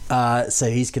 So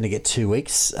he's going to get 2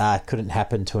 weeks. Couldn't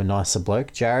happen to a nicer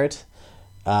bloke, Jared.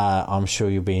 I'm sure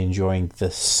you'll be enjoying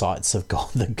the sights of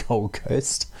the Gold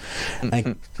Coast.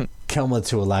 And Kelma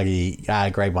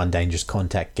Tuolagi, grade 1 dangerous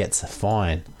contact, gets a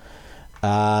fine.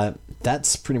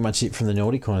 That's pretty much it from the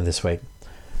naughty corner this week.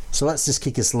 So let's just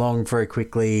kick us along very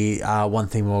quickly. One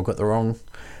thing we all got the wrong.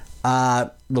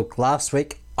 Look, last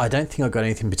week, I don't think I got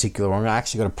anything particular wrong. I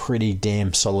actually got a pretty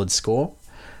damn solid score.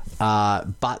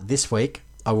 But this week,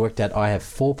 I worked out I have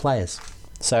 4 players.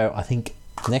 So I think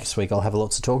next week I'll have a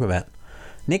lot to talk about.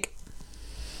 Nick?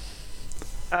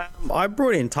 I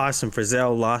brought in Tyson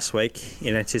Frizzell last week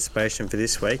in anticipation for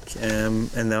this week, and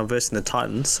they were versing the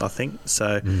Titans, I think.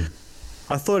 So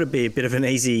I thought it'd be a bit of an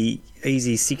easy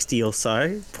 60 or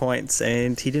so points,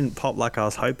 and he didn't pop like I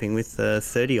was hoping with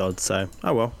 30 odd. So,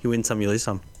 oh well, you win some, you lose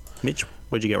some. Mitch,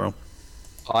 what'd you get wrong?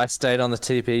 I stayed on the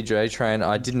TPJ train.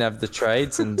 I didn't have the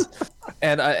trades, and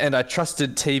I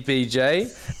trusted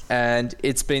TPJ, and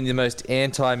it's been the most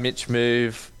anti-Mitch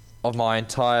move of my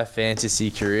entire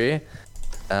fantasy career.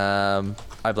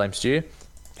 I blame Stu,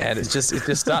 and it just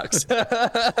sucks.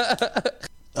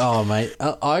 Oh, mate,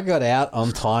 I got out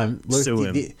on time. Look,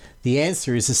 the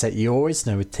answer is that you always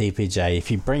know with TPJ,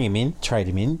 if you bring him in, trade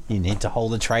him in, you need to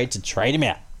hold a trade to trade him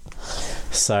out.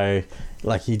 So,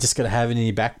 you just got to have it in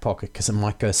your back pocket because it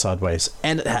might go sideways,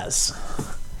 and it has.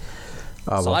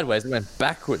 Oh, sideways? It went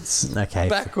backwards. Okay.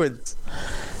 Backwards.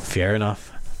 Fair enough.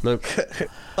 Look.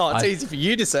 It's easy for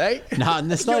you to say. No,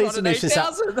 it's not easy for me.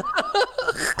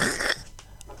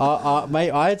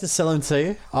 Mate, I had to sell him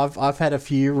too. I've had a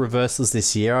few reversals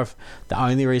this year. The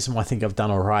only reason why I think I've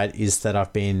done all right is that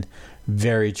I've been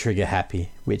very trigger happy,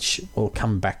 which will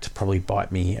come back to probably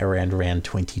bite me around round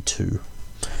 22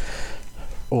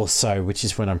 or so, which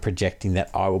is when I'm projecting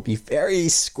that I will be very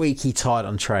squeaky tight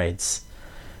on trades.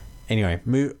 Anyway,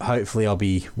 hopefully I'll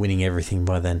be winning everything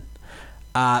by then.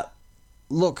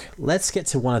 Look, let's get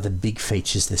to one of the big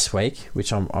features this week,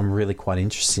 which I'm really quite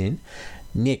interested in.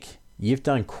 Nick, you've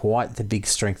done quite the big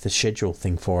strength of schedule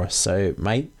thing for us. So,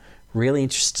 mate, really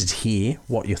interested to hear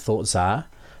what your thoughts are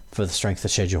for the strength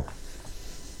of schedule.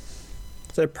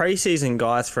 So, pre-season,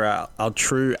 guys, for our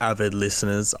true avid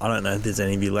listeners, I don't know if there's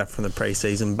any of you left from the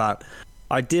pre-season, but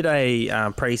I did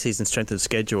a pre-season strength of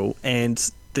schedule,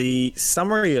 and the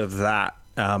summary of that,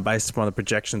 based upon the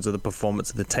projections of the performance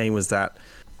of the team, was that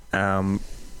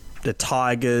the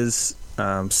Tigers,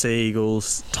 Sea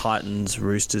Eagles, Titans,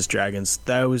 Roosters, Dragons,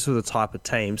 those were the type of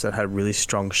teams that had really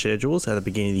strong schedules at the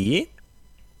beginning of the year.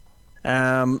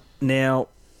 Now,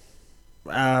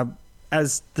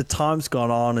 as the time's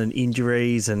gone on and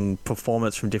injuries and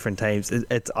performance from different teams,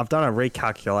 I've done a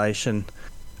recalculation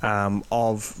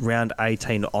of round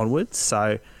 18 onwards.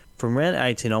 So from round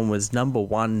 18 onwards, number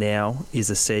 1 now is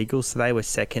the Sea Eagles. So they were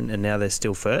second and now they're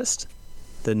still first.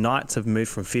 The Knights have moved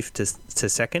from 5th to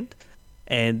second.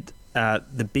 And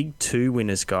the big 2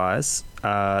 winners, guys,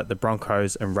 are the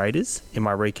Broncos and Raiders in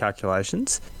my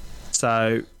recalculations.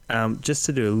 So just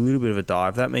to do a little bit of a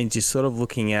dive, that means you're sort of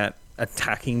looking at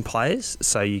attacking players.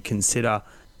 So you consider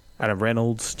Adam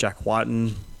Reynolds, Jack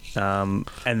Whiten, and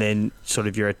then sort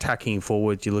of your attacking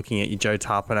forward, you're looking at your Joe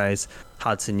Tarpanay's,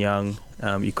 Hudson Young.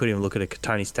 You could even look at a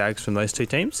Tony Staggs from those 2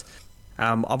 teams.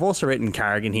 I've also written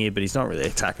Carrigan here, but he's not really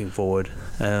attacking forward.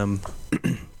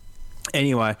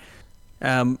 Anyway,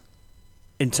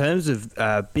 in terms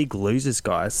of big losers,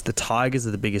 guys, the Tigers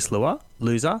are the biggest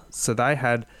loser. So they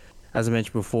had, as I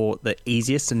mentioned before, the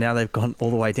easiest, and now they've gone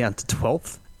all the way down to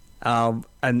 12th.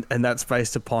 And that's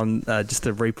based upon just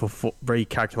the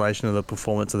recalculation of the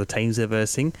performance of the teams they're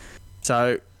versing.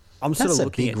 So I'm sort of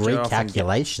looking at... That's a big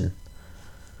recalculation.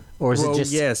 Or is it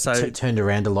just turned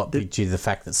around a lot due to the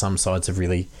fact that some sides have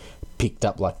really picked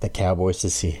up, like the Cowboys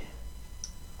this year?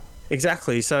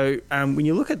 Exactly. So when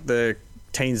you look at the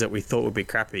teams that we thought would be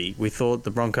crappy, we thought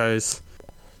the Broncos,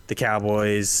 the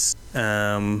Cowboys,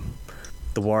 the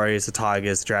Warriors, the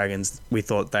Tigers, Dragons, we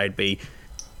thought they'd be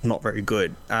not very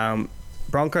good.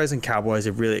 Broncos and Cowboys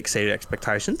have really exceeded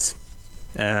expectations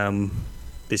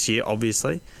this year,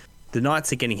 obviously. The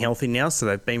Knights are getting healthy now, so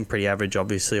they've been pretty average,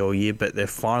 obviously, all year, but they're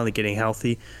finally getting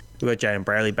healthy. We've got Jaden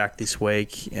Brayley back this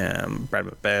week, Brad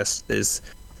McBest. There's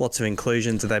lots of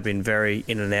inclusions, and they've been very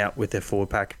in and out with their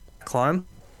forward pack climb,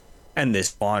 and their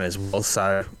spine as well.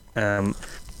 So,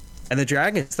 and the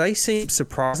Dragons, they seem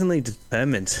surprisingly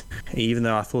determined, even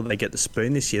though I thought they'd get the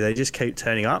spoon this year. They just keep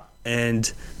turning up,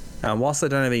 and whilst they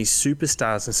don't have any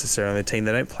superstars necessarily on their team,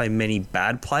 they don't play many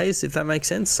bad players, if that makes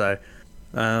sense. So,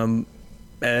 so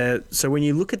when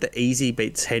you look at the easy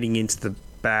beats heading into the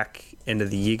back end of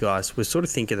the year, guys, we're sort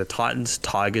of thinking the Titans,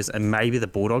 Tigers, and maybe the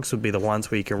Bulldogs would be the ones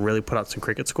where you can really put up some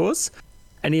cricket scores.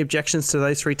 Any objections to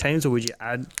those three teams, or would you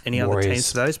add any other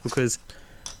teams to those? Because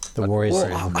the Warriors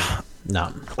are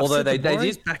none. Although they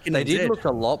did look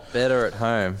a lot better at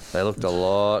home. They looked a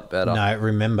lot better. No,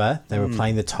 remember, they were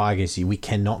playing the Tigers. We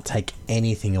cannot take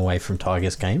anything away from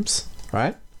Tigers games,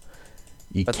 right?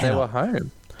 But they were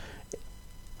home.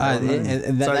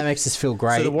 And that makes us feel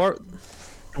great. So the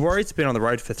Warriors have been on the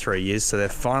road for 3 years, so they're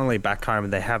finally back home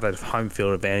and they have a home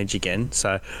field advantage again.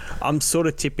 So I'm sort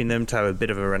of tipping them to have a bit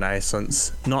of a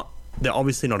renaissance. They're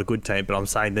obviously not a good team, but I'm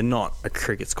saying they're not a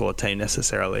cricket score team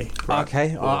necessarily. Right?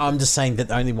 Okay, I'm just saying that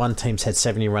only one team's had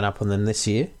 70 run up on them this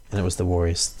year, and it was the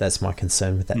Warriors. That's my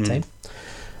concern with that team.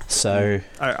 So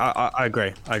I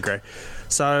agree.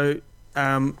 So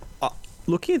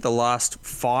looking at the last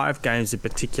 5 games in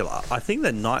particular, I think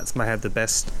the Knights may have the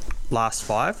best last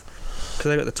 5 because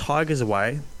they've got the Tigers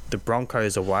away, the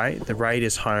Broncos away, the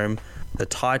Raiders home, the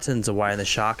Titans away, and the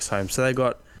Sharks home. So they've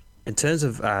got, in terms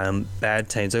of bad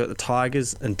teams, they've got the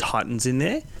Tigers and Titans in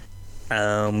there.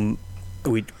 And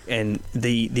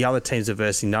the other teams are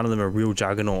versing, none of them are real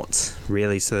juggernauts,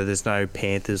 really. So there's no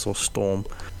Panthers or Storm.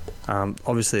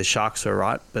 Obviously, the Sharks are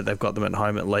right, but they've got them at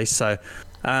home at least. So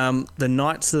the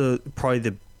Knights are probably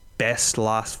the best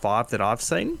last 5 that I've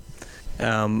seen,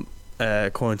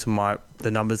 according to the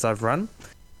numbers I've run.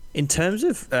 In terms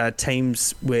of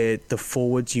teams where the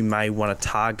forwards you may want to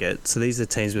target, so these are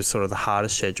teams with sort of the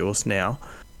hardest schedules now.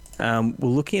 We're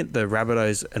looking at the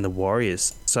Rabbitohs and the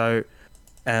Warriors. So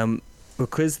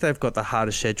because they've got the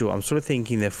hardest schedule, I'm sort of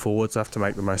thinking their forwards have to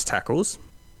make the most tackles.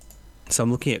 So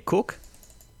I'm looking at Cook,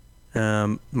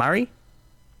 Murray,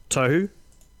 Tohu,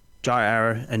 Jai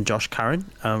Arrow, and Josh Curran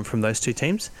from those 2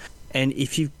 teams. And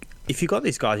if you've got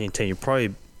these guys in your team, you're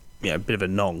probably a bit of a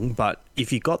nong, but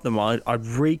if you got them, I'd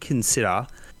reconsider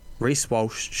Reece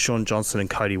Walsh, Sean Johnson, and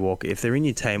Cody Walker. If they're in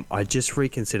your team, I just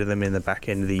reconsider them in the back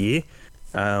end of the year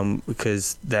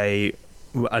because they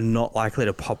are not likely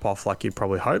to pop off like you'd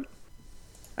probably hope.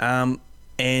 And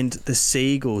the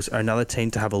Seagulls are another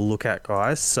team to have a look at,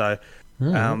 guys. So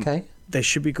okay. They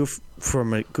should be good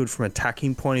from an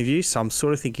attacking point of view. So I'm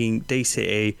sort of thinking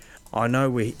DCE. I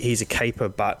know he's a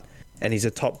keeper, and he's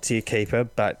a top tier keeper,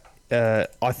 but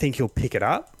I think he'll pick it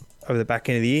up over the back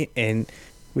end of the year. And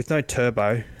with no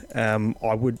Turbo,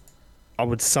 I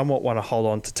would somewhat want to hold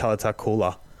on to Talata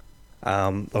Koula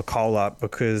or Kola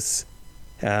because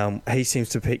he seems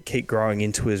to keep growing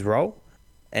into his role,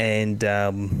 and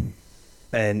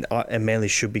Manly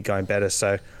should be going better.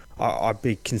 So I'd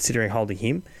be considering holding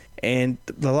him. And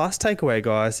the last takeaway,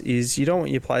 guys, is you don't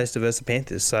want your players to verse the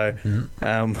Panthers. So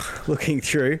looking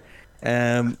through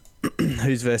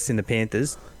who's versing the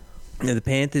Panthers, the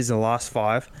Panthers in the last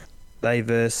 5, they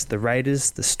verse the Raiders,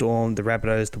 the Storm, the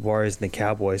Rabbitohs, the Warriors, and the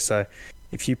Cowboys. So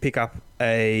if you pick up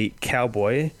a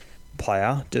Cowboy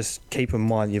player, just keep in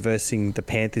mind you're versing the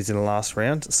Panthers in the last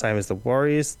round, same as the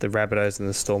Warriors, the Rabbitohs, and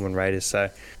the Storm and Raiders. So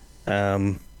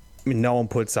no one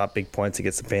puts up big points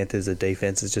against the Panthers. The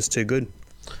defense is just too good.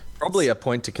 Probably a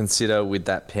point to consider with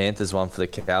that Panthers one for the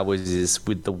Cowboys is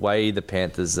with the way the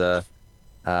Panthers are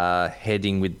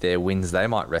heading with their wins, they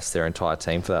might rest their entire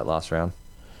team for that last round.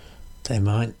 They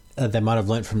might. They might have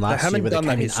learnt from last year where they came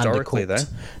in historically,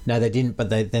 undercooked. No, they didn't. But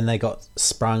then they got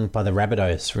sprung by the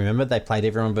Rabbitohs. Remember, they played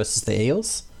everyone versus the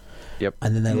Eels. Yep.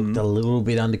 And then they looked a little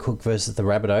bit undercooked versus the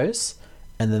Rabbitohs,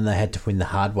 and then they had to win the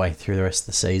hard way through the rest of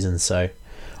the season. So,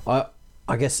 I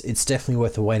guess it's definitely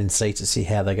worth a wait and see to see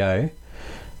how they go.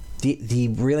 The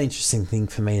really interesting thing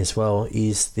for me as well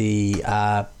is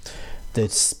a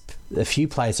few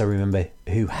players I remember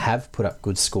who have put up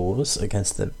good scores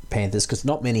against the Panthers, because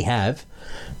not many have,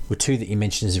 were 2 that you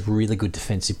mentioned as really good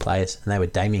defensive players, and they were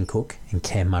Damien Cook and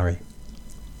Cam Murray.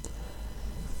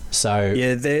 So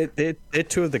yeah, they're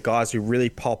 2 of the guys who really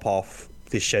pop off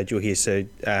this schedule here. So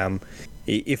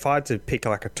if I had to pick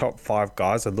like a top 5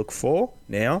 guys I'd look for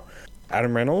now,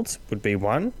 Adam Reynolds would be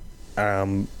one.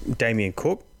 Damien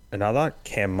Cook, another,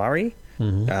 Cam Murray,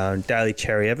 Daly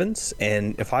Cherry Evans,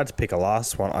 and if I had to pick a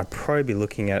last one, I'd probably be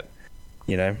looking at,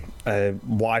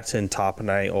 Whiten,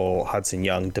 Tarpanay, or Hudson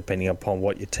Young, depending upon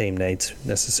what your team needs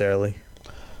necessarily.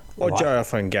 Or Joe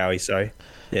Ofahengaue, sorry.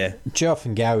 Yeah. Joe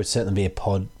Ofahengaue would certainly be a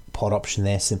pod option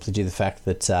there, simply due to the fact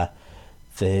that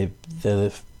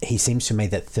he seems to have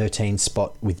made that 13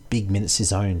 spot with big minutes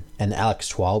his own, and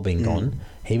Alex Twile being gone,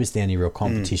 he was the only real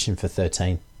competition for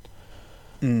 13.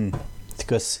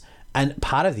 Because, and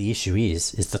part of the issue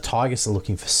is the Tigers are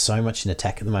looking for so much in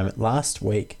attack at the moment. Last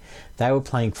week, they were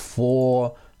playing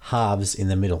 4 halves in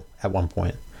the middle at one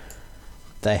point.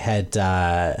 They had,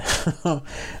 I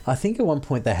think at one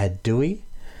point they had Dewey,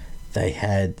 they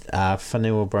had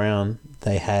Fanua Brown,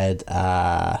 they had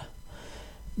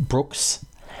Brooks,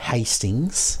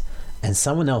 Hastings, and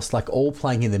someone else, like all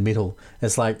playing in the middle.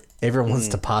 It's like everyone wants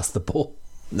to pass the ball.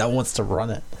 No one wants to run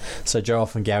it. So Joe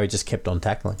Ofahengaue just kept on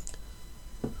tackling.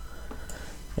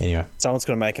 Anyway. Someone's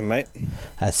going to make him, mate.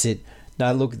 That's it.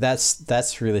 No, look,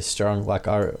 that's really strong. Like,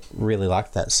 I really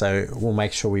like that. So we'll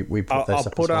make sure we put those up.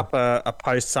 I'll put up a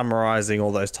post summarising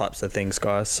all those types of things,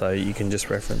 guys, so you can just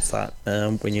reference that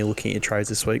when you're looking at your trades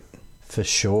this week. For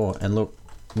sure. And look,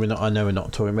 I know we're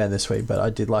not talking about this week, but I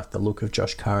did like the look of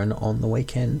Josh Curran on the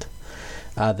weekend.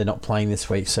 They're not playing this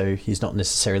week, so he's not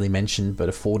necessarily mentioned, but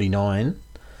a 49,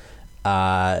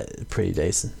 pretty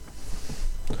decent.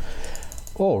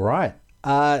 All right.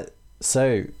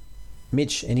 So,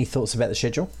 Mitch, any thoughts about the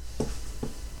schedule?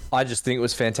 I just think it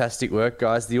was fantastic work,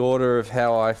 guys. The order of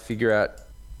how I figure out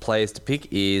players to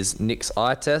pick is Nick's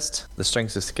eye test, the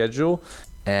strengths of schedule,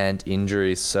 and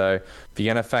injuries. So if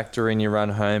you're going to factor in your run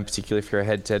home, particularly if you're a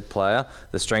head-to-head player,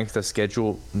 the strength of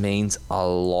schedule means a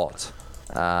lot.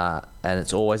 And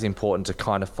it's always important to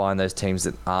kind of find those teams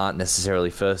that aren't necessarily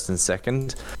first and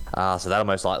second. So that'll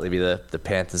most likely be the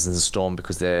Panthers and the Storm,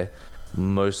 because they're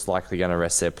most likely going to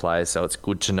rest their players. So it's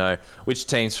good to know which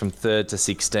teams from 3rd to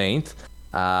 16th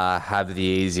have the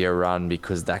easier run,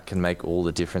 because that can make all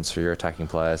the difference for your attacking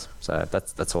players. So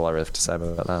that's all I really have to say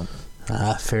about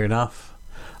that. Fair enough.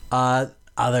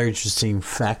 Other interesting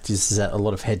fact is that a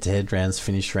lot of head-to-head rounds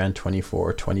finish around 24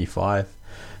 or 25.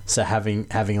 So having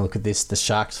a look at this, the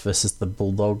Sharks versus the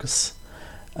Bulldogs.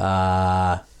 Who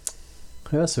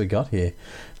else have we got here?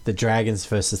 The Dragons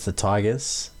versus the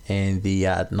Tigers, and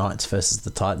the Knights versus the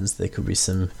Titans. There could be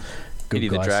some good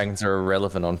guys. The Dragons are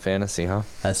irrelevant on fantasy, huh?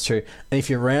 That's true. And if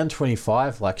you're around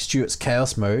 25, like Stuart's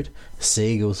Chaos Mode,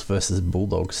 Seagulls versus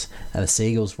Bulldogs. And the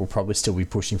Seagulls will probably still be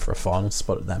pushing for a final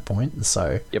spot at that point.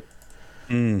 So, yep.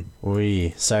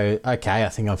 So, okay, I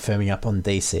think I'm firming up on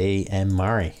DC and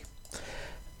Murray.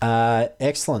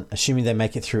 Excellent. Assuming they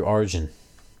make it through Origin.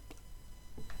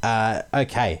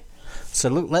 Okay. So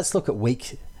let's look at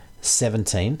week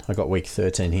 17. I got week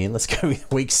 13 here. Let's go with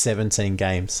week 17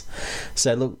 games.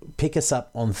 So look, pick us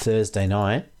up on Thursday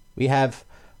night. We have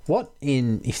I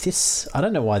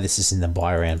don't know why this is in the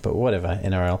bye round, but whatever,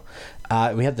 NRL.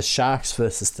 We have the Sharks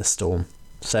versus the Storm.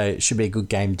 So it should be a good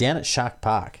game down at Shark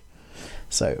Park.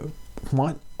 So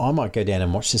I might go down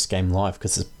and watch this game live,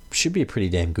 because it should be a pretty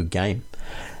damn good game.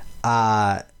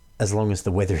 As long as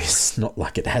the weather is not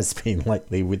like it has been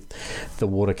lately, with the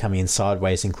water coming in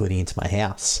sideways, including into my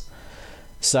house.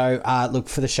 So, look,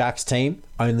 for the Sharks team,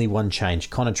 only one change.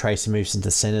 Connor Tracy moves into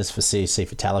centres for CSC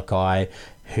for Talakai,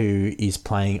 who is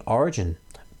playing Origin.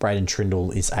 Braden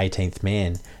Trindle is 18th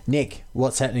man. Nick,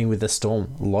 what's happening with the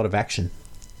Storm? A lot of action.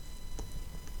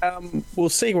 We'll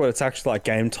see what it's actually like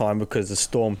game time, because the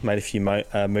Storm made a few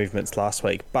movements last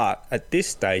week. But at this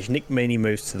stage, Nick Meaney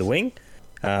moves to the wing.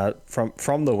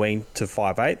 From the wing to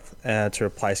 5'8", to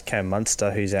replace Cam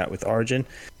Munster, who's out with Origin.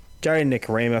 Jerry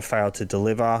Nicarima failed to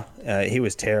deliver. He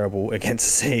was terrible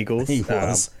against the Seagulls. He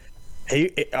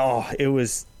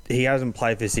was. He hasn't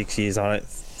played for 6 years. I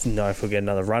don't know if we'll get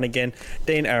another run again.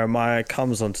 Dean Aramaya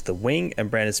comes onto the wing, and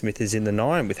Brandon Smith is in the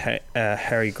 9, with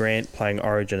Harry Grant playing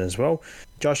Origin as well.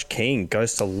 Josh King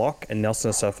goes to lock, and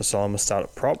Nelson Asafa-Solomon start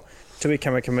at prop. Tui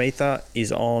Kamikamitha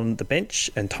is on the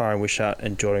bench, and Tyron Wishart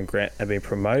and Jordan Grant have been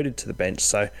promoted to the bench.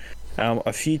 So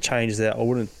a few changes there. I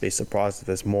wouldn't be surprised if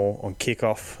there's more on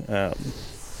kickoff,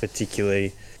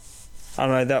 particularly, I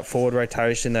don't know, that forward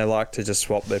rotation. They like to just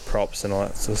swap their props and all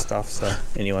that sort of stuff. So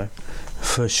anyway.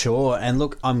 For sure. And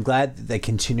look, I'm glad that they're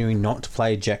continuing not to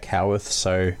play Jack Howarth.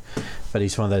 But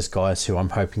he's one of those guys who I'm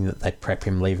hoping that they prep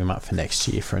him, leave him up for next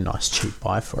year for a nice cheap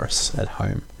buy for us at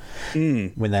home.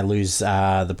 When they lose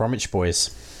the Bromwich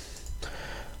boys.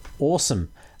 Awesome.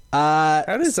 How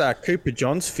does Cooper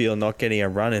Johns feel not getting a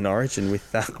run in Origin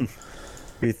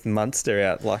with Munster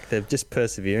out? Like, they're just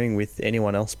persevering with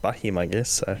anyone else but him, I guess.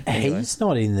 So anyway. He's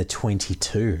not in the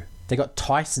 22. They got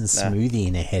Tyson Smoothie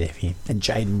in ahead of him and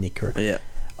Jaden Nicker. Yeah.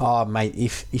 Oh, mate,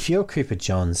 if you're Cooper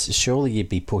Johns, surely you'd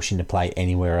be pushing to play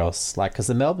anywhere else. Like, because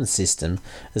the Melbourne system,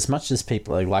 as much as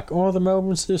people are like, oh, the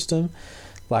Melbourne system,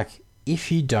 like,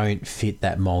 if you don't fit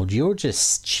that mould, you're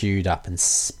just chewed up and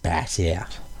spat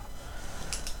out.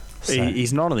 So,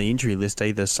 He's not on the injury list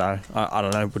either, so I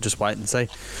don't know. We'll just wait and see.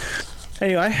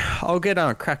 Anyway, I'll get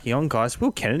cracking on, guys.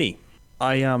 Will Kennedy.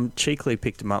 I cheekily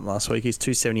picked him up last week. He's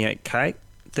 278k,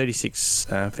 36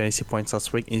 fantasy points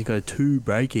last week, and he's got a 2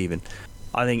 break even.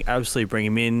 I think absolutely bring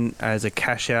him in as a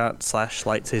cash out /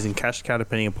 late season cash cow,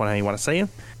 depending upon how you want to see him.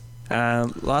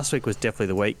 Last week was definitely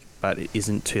the week, but it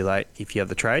isn't too late if you have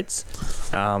the trades.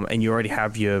 And you already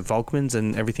have your Volkmans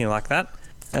and everything like that.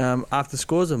 After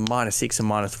scores of -6 and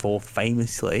 -4,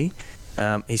 famously,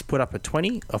 he's put up a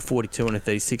 20, a 42 and a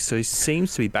 36, so he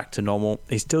seems to be back to normal.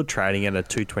 He's still trading at a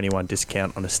 221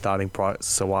 discount on a starting price,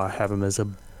 so I have him as a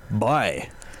buy.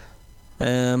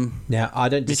 now, I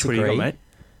don't disagree. Mitch, what do you got, mate?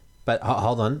 But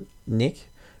hold on, Nick.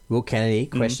 Will Kennedy,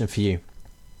 question for you.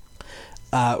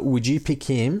 Would you pick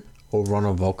him or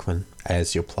Ronald Volkman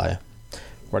as your player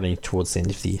running towards the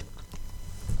end of the year?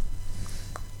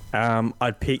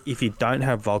 I'd pick, if you don't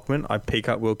have Volkman, I'd pick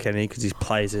up Will Kennedy because he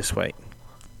plays this week.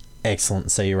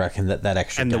 Excellent. So you reckon that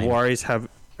extra and game... the Warriors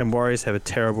have a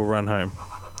terrible run home.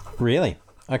 Really?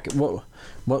 Okay,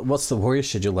 what's the Warriors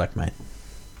schedule like, mate?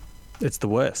 It's the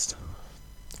worst.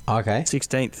 Okay.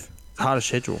 16th. Hardest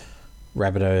schedule.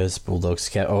 Rabbitohs, Bulldogs,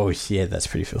 Cat. Oh, yeah, that's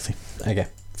pretty filthy. Okay,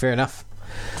 fair enough.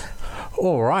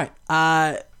 All right.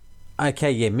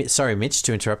 Okay, yeah. Sorry, Mitch,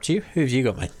 to interrupt you. Who have you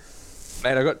got, mate?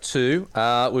 Mate, I got 2.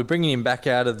 We're bringing him back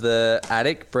out of the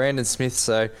attic, Brandon Smith.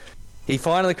 So he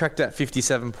finally cracked out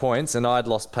 57 points, and I'd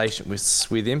lost patience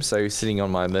with him, so he's sitting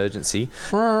on my emergency.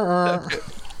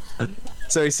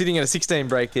 So he's sitting at a 16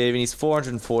 break even. He's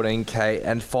 414k,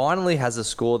 and finally has a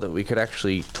score that we could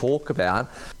actually talk about.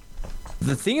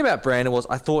 The thing about Brandon was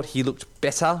I thought he looked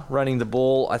better running the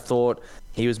ball. I thought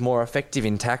he was more effective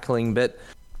in tackling, but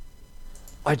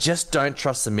I just don't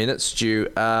trust the minutes, Stu.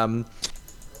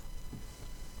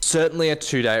 Certainly a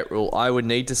 2-day rule. I would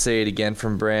need to see it again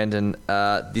from Brandon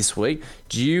this week.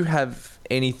 Do you have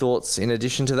any thoughts in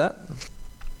addition to that?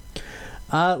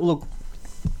 Look,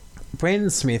 Brandon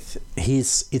Smith,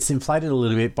 it's inflated a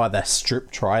little bit by that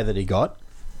strip try that he got.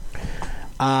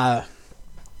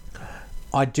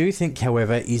 I do think,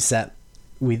 however, is that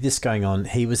with this going on,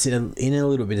 he was in a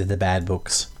little bit of the bad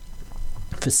books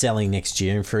for selling next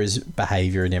year and for his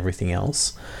behaviour and everything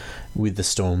else with the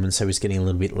Storm, and so he's getting a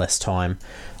little bit less time.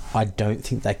 I don't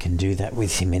think they can do that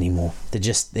with him anymore.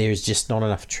 There's just not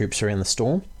enough troops around the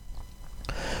Storm.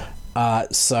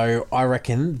 So I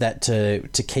reckon that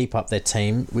to keep up their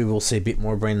team, we will see a bit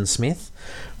more Brandon Smith.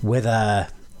 Whether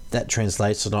that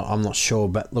translates or not, I'm not sure.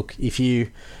 But look, if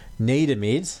you need a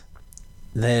mid,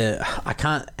 I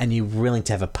can't, and you're willing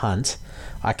to have a punt,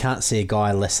 I can't see a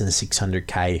guy less than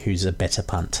 600k who's a better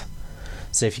punt.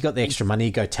 So if you got the extra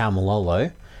money, go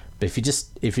Taumalolo. But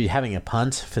if you're having a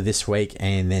punt for this week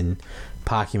and then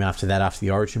park him after that, after the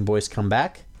Origin boys come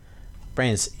back,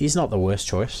 he's not the worst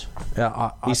choice.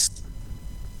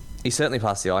 He certainly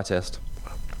passed the eye test.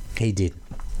 He did.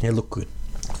 He looked good.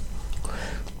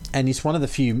 And he's one of the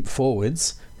few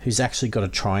forwards who's actually got a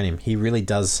try in him. He really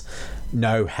does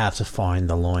know how to find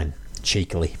the line,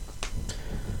 cheekily.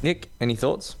 Nick, any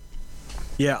thoughts?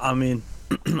 Yeah, I mean,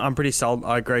 I'm pretty sold.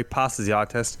 I agree. Passes the eye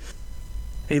test.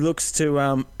 He looks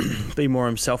to be more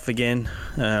himself again.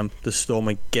 The Storm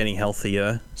are getting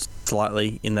healthier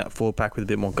slightly in that forward pack with a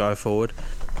bit more go forward.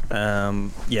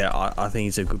 I think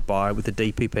he's a good buy with the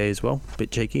DPP as well. A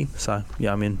bit cheeky. So,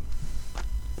 yeah, I'm in.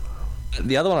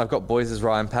 The other one I've got, boys, is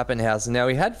Ryan Pappenhausen. Now,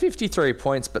 he had 53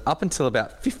 points, but up until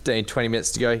about 15, 20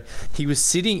 minutes to go, he was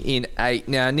sitting in 8.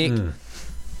 Now, Nick,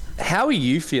 how are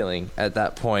you feeling at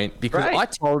that point? Because Great. I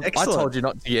told you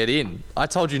not to get in. I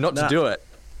told you not to do it.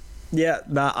 Yeah,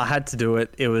 I had to do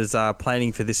it. It was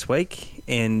planning for this week,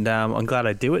 and I'm glad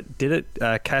I did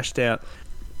it. Cashed out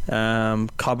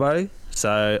Cobbo.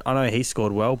 So I know he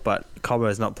scored well, but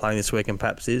Cobbo's not playing this week and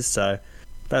Paps is, so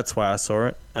that's why I saw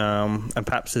it. And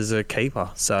Paps is a keeper.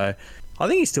 So I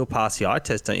think he still passed the eye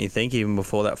test, don't you think, even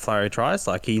before that flurry of tries?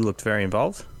 Like, he looked very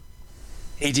involved.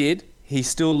 He did. He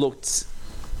still looked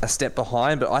a step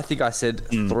behind, but I think I said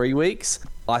 3 weeks.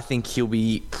 I think he'll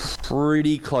be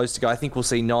pretty close to go. I think we'll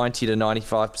see 90 to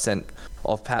 95%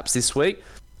 of Paps this week,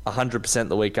 100%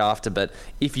 the week after. But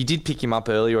if you did pick him up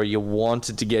earlier or you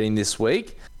wanted to get him this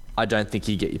week, I don't think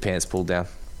you get your pants pulled down.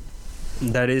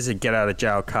 That is a get out of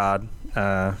jail card,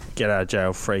 get out of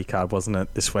jail free card, wasn't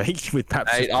it, this week with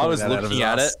Paps? Mate, I was looking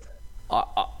at it.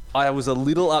 I was a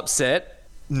little upset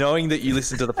knowing that you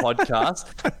listened to the podcast,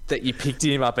 that you picked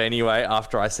him up anyway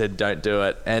after I said don't do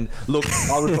it. And look,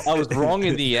 I was wrong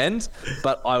in the end,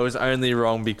 but I was only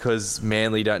wrong because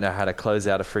Manly don't know how to close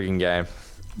out a frigging game.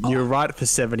 You were right for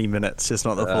 70 minutes, just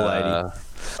not the full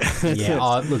 80.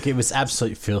 Yeah, look, it was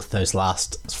absolute filth those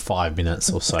last 5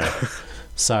 minutes or so.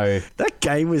 So that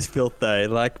game was filth though.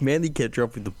 Like Manly kept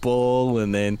dropping the ball,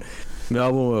 and then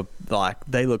Melbourne were like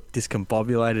they looked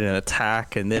discombobulated in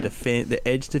attack, and their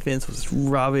edge defense was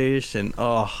rubbish. And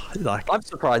I'm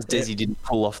surprised Desi didn't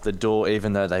pull off the door,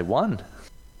 even though they won.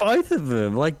 Both of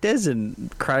them, like Des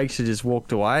and Craig, should just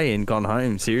walked away and gone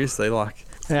home. Seriously, like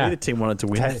neither team wanted to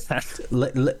win.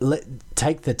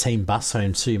 Take the team bus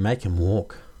home too. Make them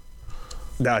walk.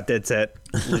 No, dead set.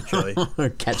 Literally.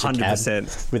 Catch 100% a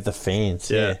cab with the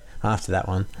fans. Yeah. After that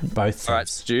one. Both teams. All right,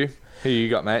 Stu, who you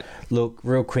got, mate? Look,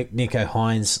 real quick, Nicho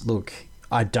Hines. Look,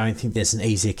 I don't think there's an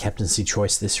easier captaincy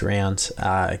choice this round.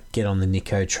 Get on the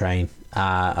Nicho train.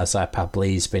 Isaiah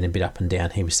Pabli's been a bit up and down.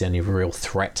 He was the only real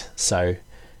threat. So,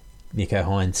 Nicho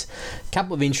Hines. A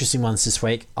couple of interesting ones this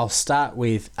week. I'll start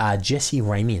with Jesse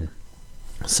Ramian.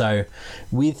 So,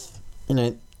 with,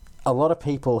 a lot of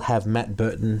people have Matt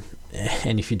Burton,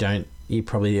 and if you don't, you're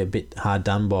probably a bit hard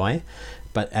done by,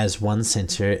 but as one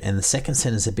centre, and the second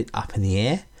centre's a bit up in the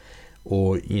air,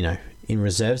 or, in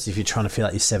reserves, if you're trying to feel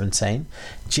like you're 17.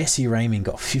 Jesse Ramian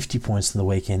got 50 points on the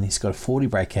weekend. He's got a 40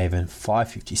 break even,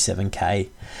 557k.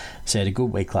 So he had a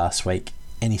good week last week,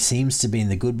 and he seems to be in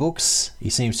the good books.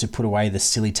 He seems to put away the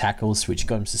silly tackles, which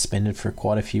got him suspended for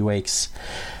quite a few weeks.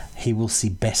 He will see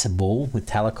better ball with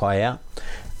Talakai out,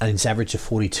 and his average of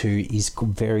 42 is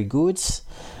very good.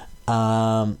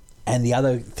 And the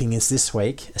other thing is this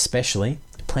week, especially,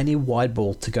 plenty of wide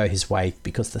ball to go his way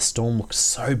because the Storm looks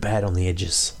so bad on the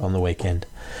edges on the weekend.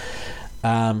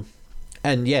 And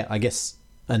yeah, I guess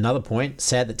another point,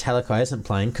 sad that Talakai isn't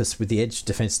playing because with the edge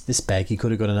defence this bag, he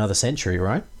could have got another century,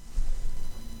 right?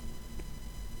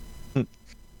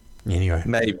 Anyway.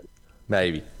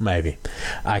 Maybe.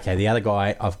 Okay, the other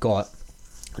guy I've got,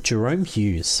 Jerome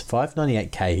Hughes,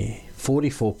 598k,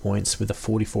 44 points with a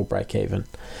 44 break even.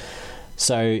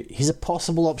 So he's a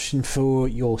possible option for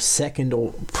your second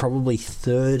or probably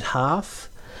third half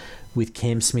with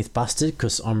Cam Smith busted,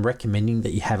 because I'm recommending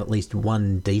that you have at least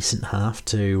one decent half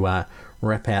to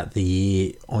wrap out the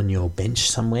year on your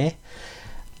bench somewhere.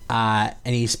 And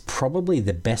he's probably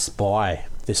the best buy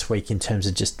this week in terms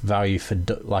of just value for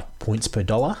points per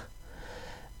dollar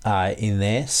in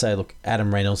there. So look,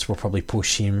 Adam Reynolds will probably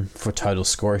push him for total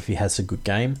score if he has a good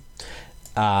game.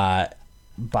 But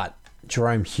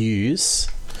Jerome Hughes,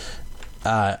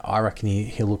 I reckon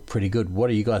he'll look pretty good. What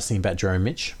do you guys think about Jerome,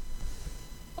 Mitch?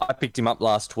 I picked him up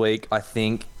last week. I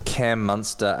think Cam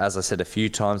Munster, as I said a few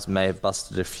times, may have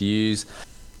busted a fuse.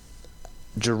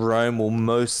 Jerome will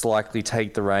most likely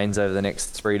take the reins over the next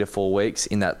 3 to 4 weeks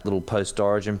in that little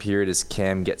post-origin period as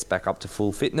Cam gets back up to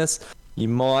full fitness. You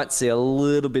might see a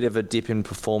little bit of a dip in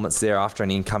performance there after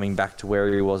an coming back to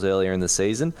where he was earlier in the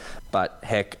season. But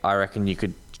heck, I reckon you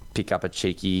could pick up a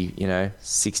cheeky,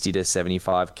 60 to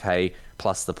 75k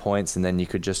plus the points, and then you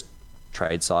could just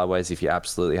trade sideways if you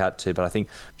absolutely had to. But I think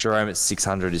Jerome at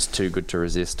 600 is too good to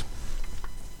resist.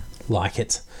 Like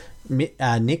it.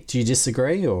 Nick, do you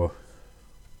disagree or?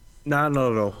 No,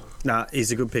 not at all. No,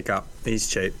 he's a good pickup. He's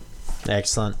cheap.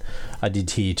 Excellent. I did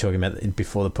hear you talking about it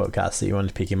before the podcast that you wanted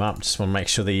to pick him up. Just want to make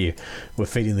sure that you were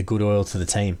feeding the good oil to the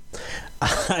team.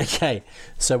 Okay,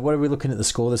 so what are we looking at the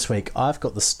score this week? I've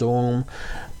got the Storm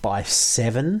by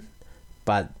 7,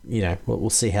 but,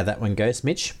 we'll see how that one goes.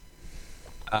 Mitch?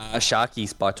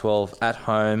 Sharkies by 12 at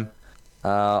home,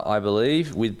 I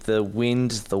believe. With the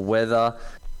wind, the weather,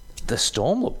 the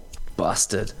Storm look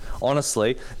busted.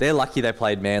 Honestly, they're lucky they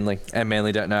played Manly, and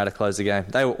Manly don't know how to close the game.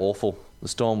 They were awful. The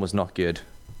Storm was not good.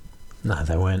 No,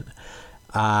 they weren't.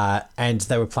 And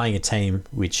they were playing a team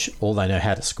which all they know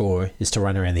how to score is to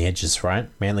run around the edges, right?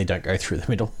 Manly don't go through the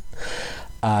middle,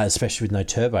 especially with no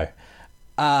turbo.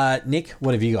 Nick,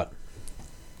 what have you got?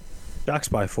 Sharks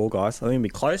by 4, guys. I think it'll be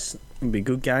close. It'll be a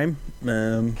good game.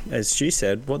 As Stu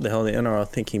said, what the hell are the NRL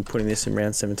thinking putting this in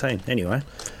round 17? Anyway.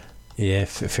 Yeah,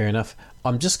 fair enough.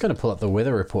 I'm just going to pull up the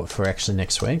weather report for actually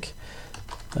next week.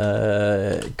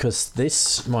 Because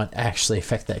this might actually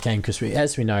affect that game. Because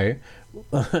as we know,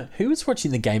 who was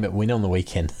watching the game at Win on the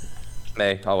weekend?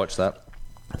 Me, I watched that.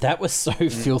 That was so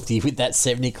filthy with that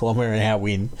 70km/h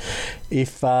win.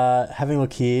 If having a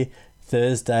look here,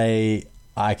 Thursday,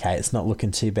 okay, it's not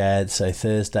looking too bad. So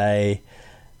Thursday,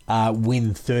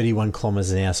 Win 31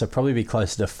 km/h, so probably be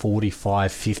closer to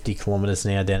 45, 50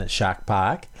 km/h down at Shark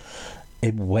Park.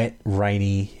 Wet,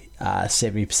 rainy.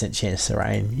 70% chance of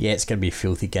rain. Yeah, it's going to be a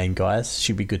filthy game, guys.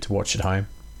 Should be good to watch at home.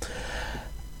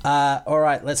 All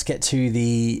right, let's get to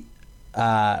the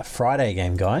Friday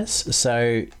game, guys.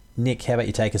 So, Nick, how about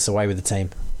you take us away with the team?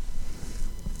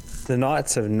 The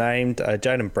Knights have named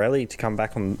Jaden Brelly to come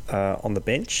back on the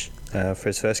bench for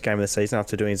his first game of the season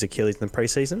after doing his Achilles in the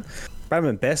preseason.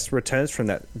 Bradman Best returns from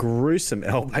that gruesome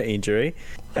elbow injury,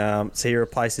 so he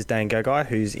replaces Dan Gagai,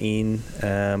 who's in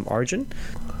Origin.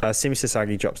 Simi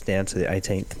Sasagi drops down to the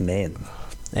 18th man.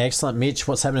 Excellent. Mitch,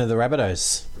 what's happening to the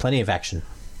Rabbitohs? Plenty of action.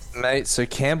 Mate, so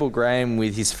Campbell Graham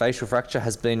with his facial fracture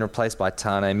has been replaced by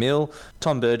Tane Mill.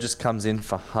 Tom Burgess comes in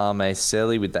for Hame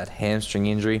Seli with that hamstring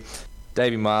injury.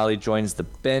 Davey Miley joins the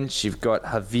bench. You've got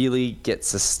Havili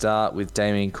gets a start with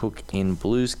Damien Cook in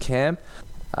Blues camp,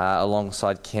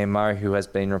 alongside Cam Murray, who has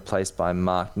been replaced by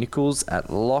Mark Nichols at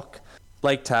lock.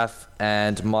 Blake Taff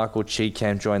and Michael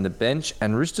Cheekham join the bench,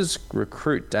 and Roosters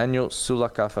recruit Daniel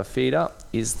Sulakafafida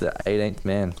is the 18th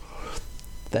man.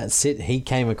 That's it. He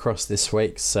came across this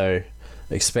week, so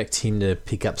expect him to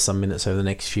pick up some minutes over the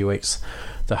next few weeks.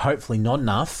 Though hopefully not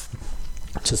enough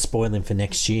to spoil him for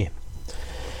next year.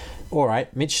 All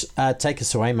right, Mitch, take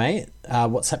us away, mate.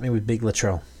 What's happening with Big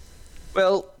Latrell?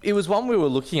 Well, it was one we were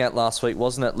looking at last week,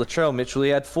 wasn't it? Latrell Mitchell, he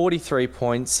had 43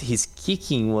 points. His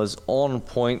kicking was on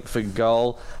point for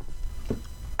goal.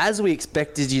 As we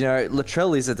expected,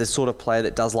 Latrell is the sort of player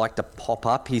that does like to pop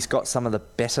up. He's got some of the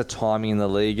better timing in the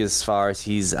league as far as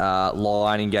his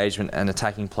line engagement and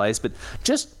attacking plays, but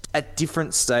just at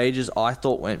different stages I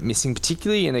thought went missing,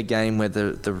 particularly in a game where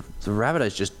the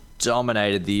Rabbitohs just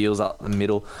dominated the Eels up the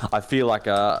middle. I feel like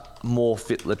a more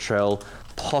fit Latrell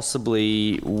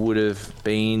possibly would have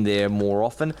been there more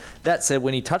often. That said,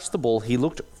 when he touched the ball, he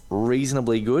looked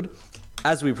reasonably good.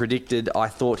 As we predicted, I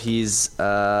thought his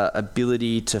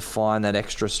ability to find that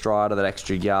extra stride or that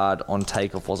extra yard on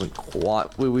takeoff wasn't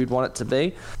quite where we'd want it to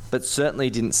be, but certainly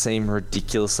didn't seem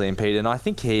ridiculously impeded. And I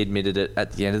think he admitted it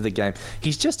at the end of the game.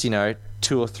 He's just, 2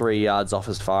 or 3 yards off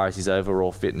as far as his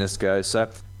overall fitness goes. So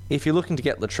if you're looking to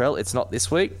get Latrell, it's not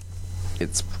this week.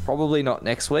 It's probably not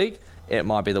next week. It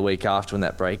might be the week after when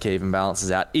that break-even balances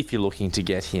out, if you're looking to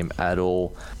get him at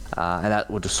all. And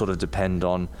that would just sort of depend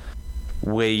on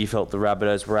where you felt the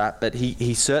Rabbitohs were at. But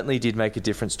he certainly did make a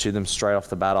difference to them straight off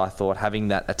the bat, I thought. Having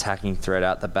that attacking threat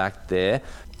out the back there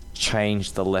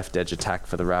changed the left edge attack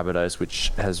for the Rabbitohs,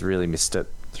 which has really missed it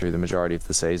through the majority of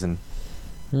the season.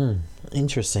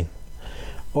 Interesting.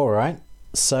 All right.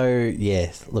 So,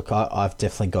 yeah, look, I've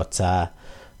definitely got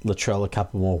Latrell a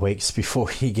couple more weeks before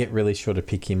you get really sure to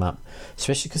pick him up,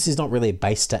 especially because he's not really a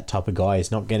base stat type of guy. He's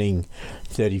not getting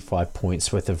 35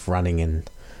 points worth of running and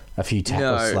a few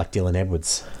tackles like Dylan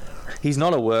Edwards. He's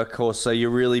not a workhorse, so you're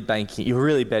really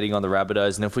betting on the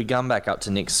Rabbitohs. And if we come back up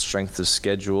to Nick's strength of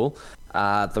schedule,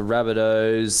 the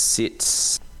Rabbitohs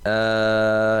sit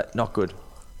not good.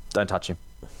 Don't touch him.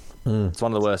 It's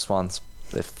one of the worst ones.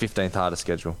 Their 15th hardest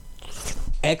schedule.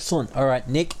 Excellent. All right,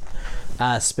 Nick.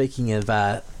 Speaking of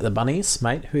the Bunnies,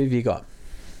 mate, who have you got?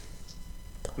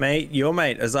 Mate, your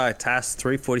mate, Isaiah Tass,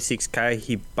 346k.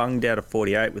 He bunged out a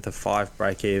 48 with a 5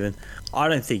 break even. I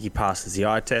don't think he passes the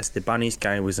eye test. The Bunnies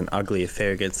game was an ugly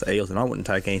affair against the Eels, and I wouldn't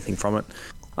take anything from it.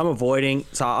 I'm avoiding.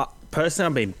 Personally,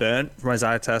 I've been burnt from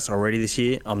Isaiah Tass already this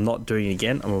year. I'm not doing it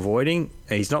again. I'm avoiding.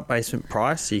 He's not basement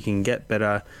price, so you can get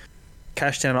better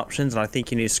cash down options, and I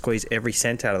think you need to squeeze every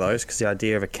cent out of those, because the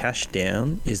idea of a cash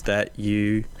down is that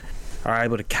you are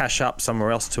able to cash up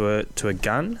somewhere else to a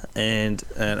gun and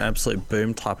an absolute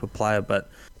boom type of player. But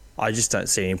I just don't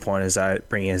see any point in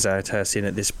bringing Isaiah Tass in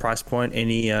at this price point.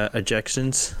 Any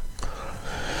objections?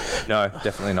 No,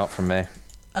 definitely not from me.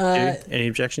 Any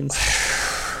objections?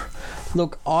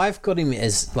 Look, I've got him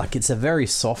as it's a very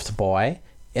soft buy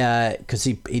because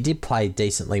he did play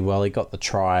decently well. He got the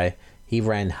try. He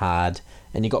ran hard,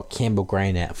 and you got Campbell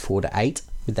Green out 4 to 8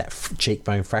 with that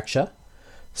cheekbone fracture.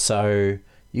 So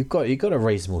you've got a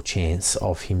reasonable chance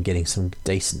of him getting some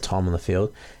decent time on the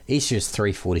field. Each is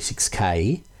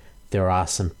 346k. There are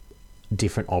some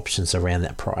different options around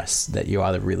that price that you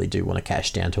either really do want to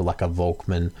cash down to, like a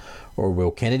Volkman or a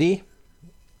Will Kennedy,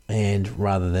 and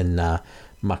rather than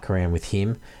muck around with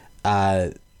him,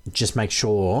 just make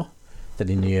sure that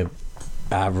in your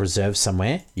reserve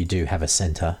somewhere you do have a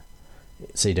centre,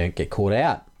 so you don't get caught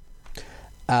out.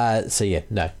 So yeah,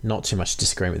 no, not too much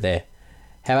disagreement there.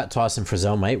 How about Tyson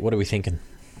Frizzell, mate? What are we thinking?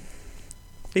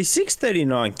 He's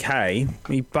 639k.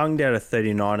 He bunged out a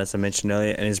 39, as I mentioned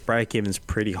earlier, and his break-even's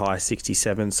pretty high,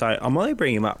 67. So I'm only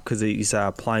bringing him up because he's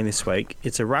playing this week.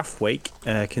 It's a rough week,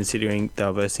 considering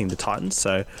they're versing the Titans.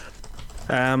 So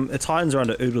the Titans are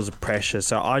under oodles of pressure.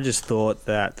 So I just thought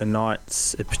that the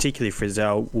Knights, particularly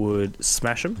Frizzell, would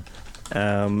smash him.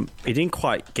 He didn't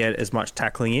quite get as much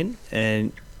tackling in,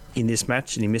 and in this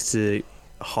match, and he missed a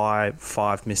high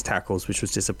 5 missed tackles, which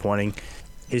was disappointing.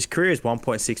 His career is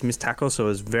 1.6 missed tackles, so it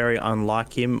was very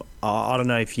unlike him. I don't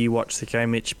know if you watched the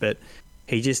game, Mitch, but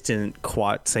he just didn't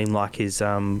quite seem like his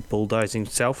bulldozing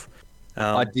self.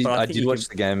 I did watch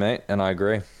the game, mate, and I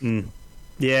agree.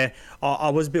 Yeah, I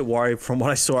was a bit worried from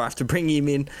what I saw after bringing him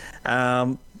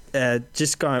in.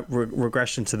 Just going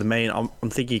regression to the mean, I'm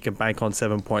thinking he can bank on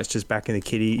 7 points just back in the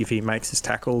kitty if he makes his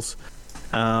tackles.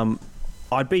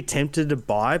 I'd be tempted to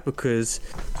buy because,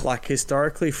 like,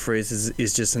 historically, Frizz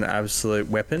is just an absolute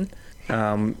weapon.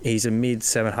 He's a mid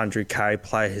 700k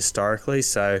player historically,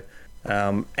 so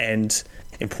and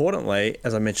importantly,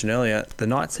 as I mentioned earlier, the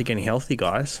Knights are getting healthy,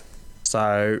 guys.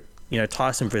 So,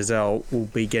 Tyson Frizzell will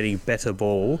be getting better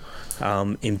ball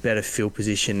in better field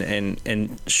position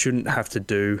and shouldn't have to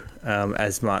do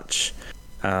as much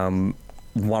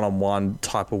one-on-one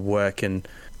type of work and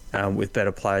with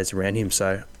better players around him.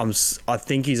 So I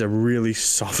think he's a really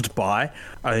soft buy,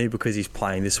 only because he's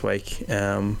playing this week.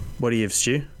 What do you have,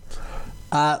 Stu?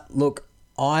 Look,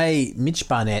 Mitch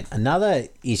Barnett, another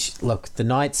issue. Look, the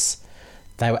Knights,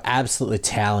 they were absolutely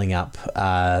toweling up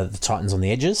the Titans on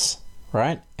the edges,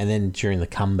 right? And then during the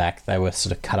comeback, they were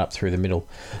sort of cut up through the middle.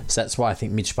 So that's why I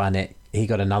think Mitch Barnett, he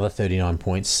got another 39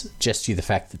 points, just due to the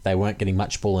fact that they weren't getting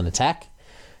much ball in attack,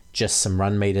 just some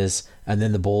run meters, and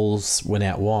then the balls went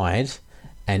out wide,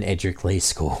 and Edric Lee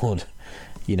scored,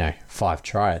 5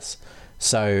 tries.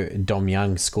 So Dom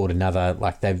Young scored another.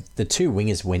 Like, the two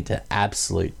wingers went to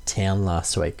absolute town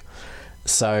last week.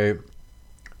 So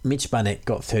Mitch Barnett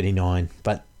got 39,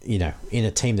 but in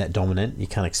a team that dominant, you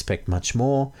can't expect much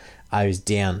more. I was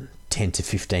down 10 to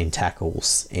 15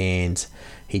 tackles, and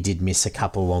he did miss a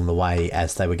couple along the way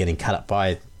as they were getting cut up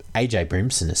by AJ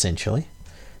Brimson, essentially,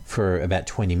 for about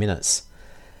 20 minutes.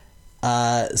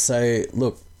 So,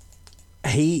 look,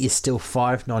 he is still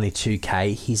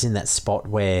 592k. He's in that spot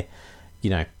where,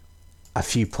 a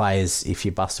few players, if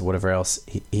you bust or whatever else,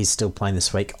 he's still playing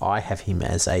this week. I have him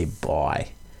as a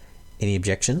buy. Any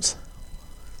objections?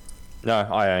 No,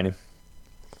 I own him.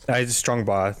 He's a strong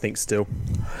buy, I think, still.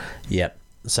 Yep.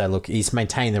 So, look, he's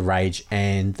maintained the rage,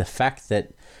 and the fact that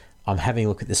I'm having a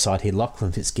look at the side here,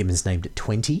 Lachlan Fitzgibbon's named at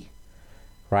 20,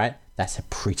 right? That's a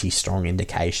pretty strong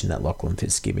indication that Lachlan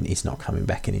Fitzgibbon is not coming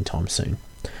back anytime soon.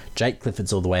 Jake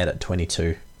Clifford's all the way out at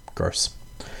 22. Gross.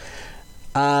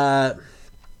 And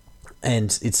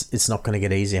it's not going to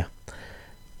get easier.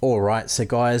 All right, so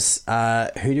guys,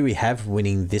 who do we have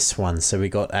winning this one? So we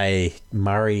got a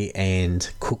Murray and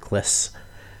Cookless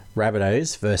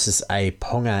Rabbitohs versus a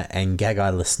Ponga and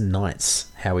Gagai-less Knights.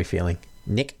 How are we feeling?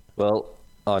 Nick? Well,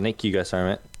 Nick, you go,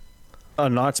 sorry,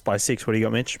 mate. Knights by 6. What do you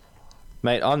got, Mitch?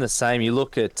 Mate, I'm the same. You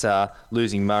look at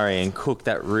losing Murray and Cook,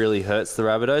 that really hurts the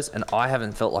Rabbitohs, and I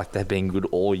haven't felt like they've been good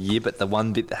all year, but the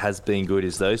one bit that has been good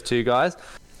is those two guys,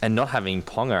 and not having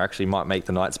Ponga actually might make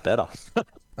the Knights better.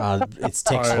 It's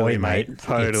Tex Hoy, mate.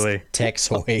 Totally. It's Tex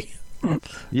Hoy.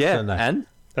 Yeah, No. and?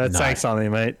 That's saying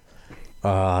something, mate.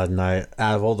 Oh, no.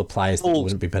 Out of all the players, that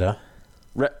wouldn't be better.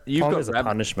 You've Ponga's got a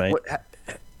punish, mate.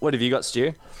 What have you got,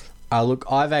 Stu?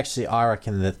 Look, I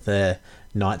reckon that the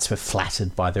Knights were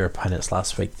flattered by their opponents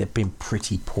last week. They've been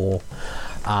pretty poor.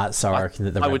 So I reckon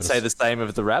that the I would say the same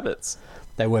of the Rabbits.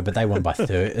 They were, but they won by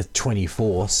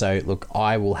 24. So, look,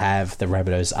 I will have the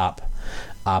Rabbitohs up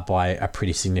by a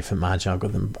pretty significant margin. I've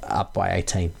got them up by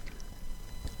 18.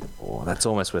 Oh, that's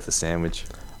almost worth a sandwich.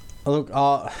 Look,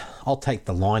 I'll take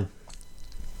the line.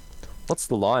 What's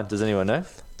the line? Does anyone know?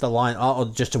 The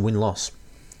line, just a win-loss.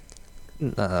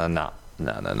 No.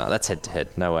 That's head-to-head.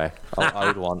 No way.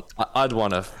 I'd want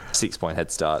a 6-point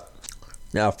head start.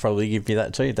 Yeah, I'll probably give you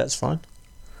that too. That's fine.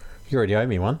 You already owe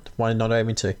me one. Why not owe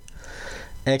me two?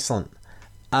 Excellent.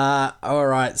 All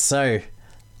right, so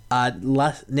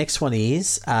next one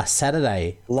is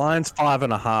Saturday. Lions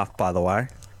 5.5, by the way.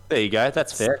 There you go.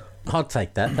 That's fair. I'll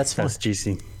take that. That's fine. That's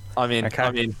juicy. I'm in.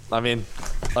 Okay. I'm in.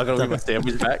 I gotta win my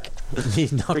sandwich back.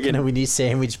 You're not going to win your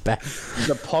sandwich back.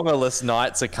 The Ponga-less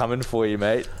Knights are coming for you,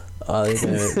 mate. Oh, they're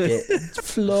going to get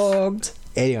flogged.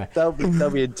 Anyway. They'll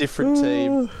be a different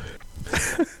team.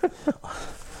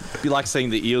 Be like seeing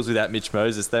the Eels without Mitch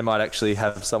Moses. They might actually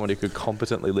have someone who could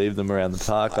competently leave them around the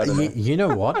park. I don't know. You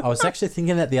know what? I was actually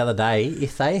thinking that the other day.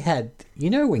 If they had...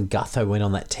 when Gutho went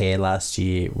on that tear last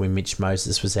year when Mitch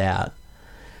Moses was out,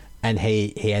 and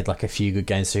he had like a few good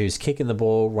games, so he was kicking the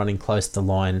ball, running close to the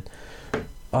line.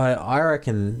 I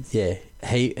reckon, yeah,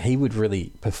 he would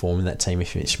really perform in that team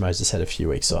if Mitch Moses had a few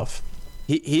weeks off.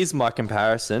 Here's my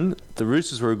comparison. The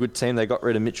Roosters were a good team. They got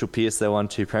rid of Mitchell Pearce. They won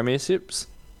 2 premierships.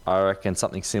 I reckon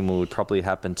something similar would probably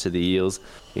happen to the Eels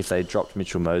if they dropped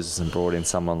Mitchell Moses and brought in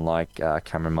someone like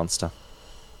Cameron Munster.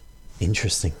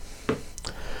 Interesting.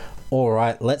 All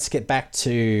right, let's get back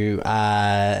to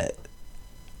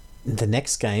the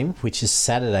next game, which is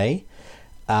Saturday.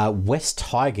 West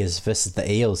Tigers versus the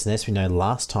Eels. And as we know,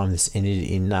 last time this ended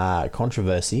in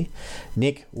controversy.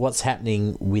 Nick, what's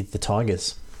happening with the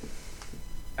Tigers?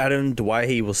 Adam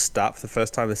Dwyer will start for the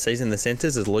first time this season in the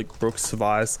centres as Luke Brooks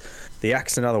survives the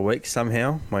axe another week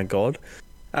somehow. My God.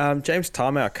 James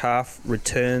Time, our calf,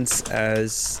 returns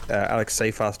as Alex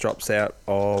Seafast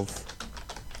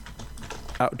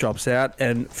drops out,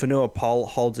 and Fanua Pol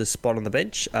holds his spot on the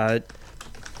bench. I've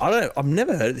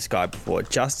never heard of this guy before.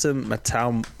 Justin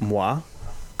Matamua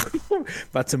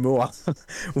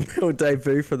will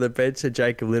debut for the bench, and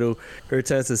Jacob Little, who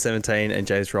returns to 17, and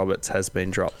James Roberts has been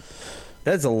dropped.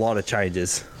 There's a lot of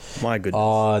changes. My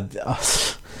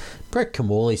goodness. Brett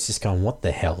Kamali's just going, what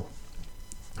the hell?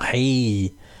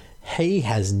 He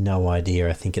has no idea,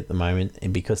 I think, at the moment,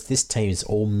 and because this team is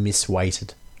all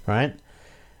misweighted, right?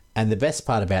 And the best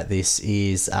part about this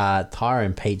is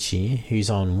Tyrone Peachy,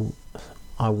 who's on,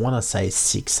 I want to say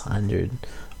 600.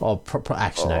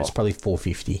 Actually, no, it's probably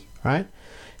 450, right?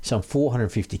 So on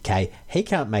 450k, he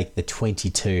can't make the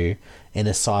 22 in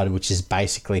a side which is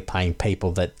basically paying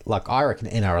people that, like, I reckon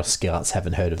NRL scouts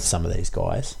haven't heard of some of these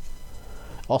guys.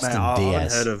 Austin Diaz. I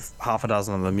haven't heard of half a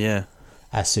dozen of them, yeah.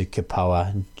 Asu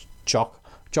Kapoa,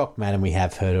 Jock Madden we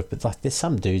have heard of, but like there's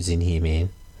some dudes in here, man.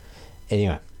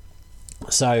 Anyway,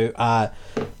 so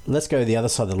let's go to the other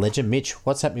side of the ledger. Mitch,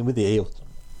 what's happening with the Eels?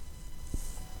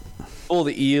 For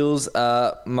the Eels,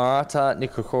 Marata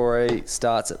Nikokore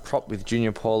starts at prop with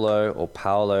Junior Paulo, or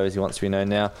Paolo as he wants to be known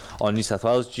now, on New South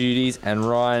Wales duties, and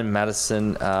Ryan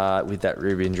Madison with that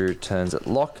rib injury returns at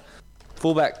lock.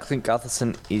 Fullback Clint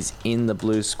Gutherson is in the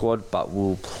Blues squad, but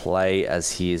will play as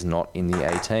he is not in the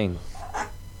 18.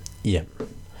 Yep.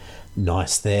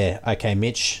 Nice there. Okay,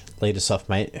 Mitch, lead us off,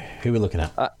 mate. Who are we looking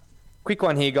at? Quick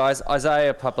one here, guys.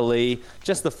 Isaiah Papali,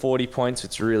 just the 40 points,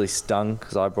 which really stung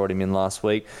because I brought him in last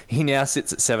week. He now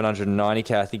sits at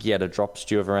 790k. I think he had a drop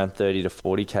stew of around 30 to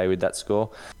 40k with that score.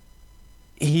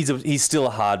 He's still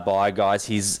a hard buy, guys.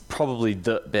 He's probably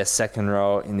the best second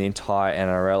rower in the entire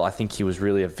NRL. I think he was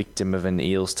really a victim of an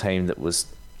Eels team that was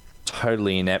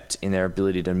totally inept in their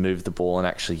ability to move the ball and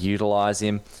actually utilise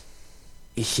him.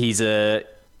 As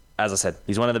I said,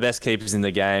 he's one of the best keepers in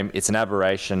the game. It's an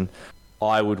aberration.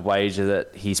 I would wager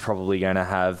that he's probably going to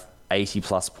have 80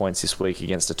 plus points this week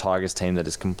against a Tigers team that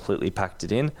has completely packed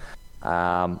it in.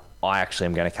 I actually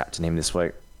am going to captain him this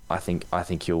week. I think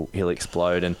he'll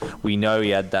explode, and we know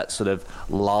he had that sort of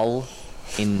lull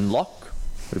in lock.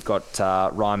 We've got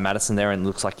Ryan Madison there, and it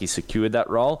looks like he secured that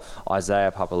role.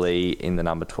 Isaiah Papali in the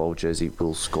number 12 jersey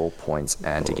will score points,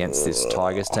 and against this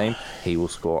Tigers team, he will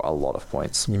score a lot of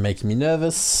points. You're making me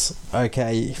nervous.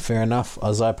 Okay, fair enough.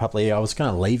 Isaiah Papali, I was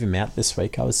going to leave him out this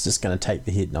week. I was just going to take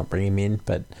the hit, not bring him in,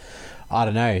 but I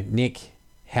don't know. Nick,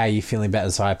 how are you feeling about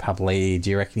Isaiah Papali? Do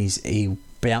you reckon he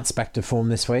bounced back to form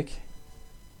this week?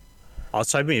 I was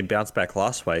hoping he'd bounce back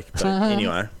last week, but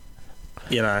anyway,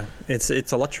 it's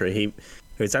a lottery. He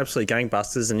was absolutely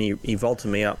gangbusters, and he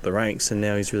vaulted me up the ranks, and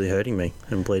now he's really hurting me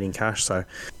and bleeding cash. So,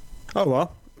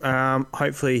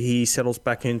 hopefully he settles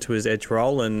back into his edge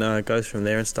role and goes from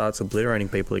there and starts obliterating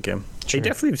people again. True. He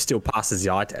definitely still passes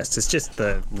the eye test. It's just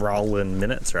the role in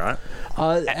minutes, right?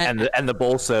 And the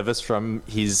ball service from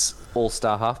his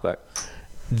all-star halfback.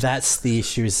 That's the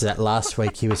issue. Is that last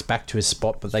week he was back to his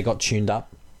spot, but they got tuned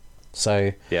up.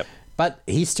 So, yep. But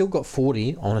he still got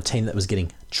 40 on a team that was getting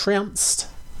trounced.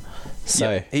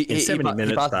 So in 70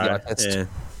 minutes, though.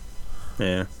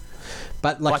 Yeah.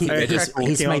 But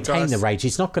he's maintained the rage.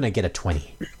 He's not going to get a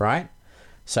 20, right?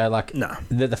 So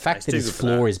the fact that his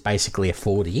floor is basically a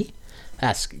 40,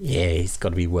 he's got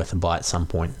to be worth a buy at some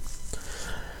point.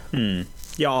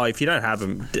 Yeah, if you don't have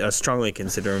him, I strongly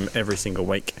consider him every single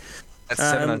week. That's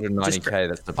 790k.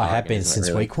 That's the bargain, I have been since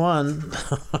week one.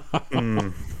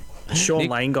 Sean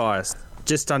Lane, guys,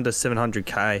 just under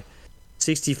 700k.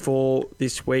 64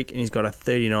 this week, and he's got a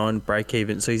 39 break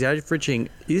even. So he's averaging,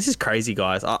 this is crazy,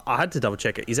 guys. I had to double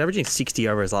check it. He's averaging 60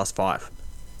 over his last 5.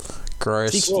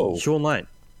 Gross. 60, Sean Lane.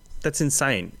 That's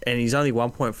insane. And he's only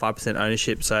 1.5%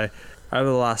 ownership. So over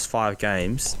the last 5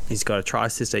 games, he's got a try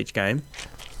assist each game,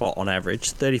 on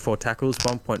average. 34 tackles,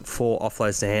 1.4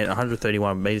 offloads to hand,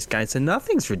 131 metres gained. So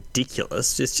nothing's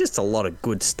ridiculous. It's just a lot of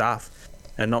good stuff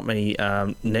and not many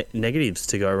negatives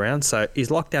to go around. So he's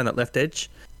locked down that left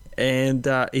edge. And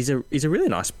he's a really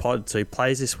nice pod. So he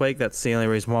plays this week. That's the only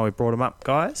reason why we brought him up,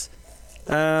 guys.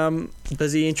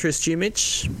 Does he interest you,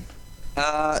 Mitch?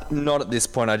 Not at this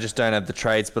point. I just don't have the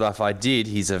trades. But if I did,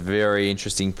 he's a very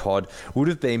interesting pod. Would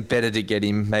have been better to get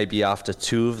him maybe after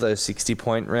 2 of those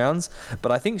 60-point rounds.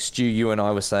 But I think, Stu, you and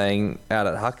I were saying out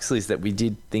at Huxley's that we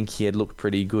did think he had looked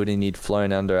pretty good and he'd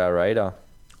flown under our radar.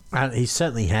 He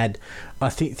certainly had. I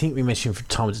think we mentioned from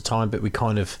time to time, but we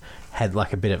kind of had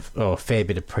like a fair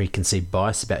bit of preconceived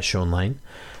bias about Sean Lane.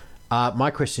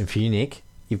 My question for you, Nick,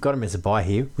 you've got him as a buy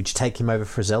here. Would you take him over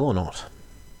Frizzell or not?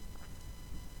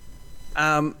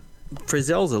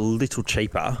 Frizzell's a little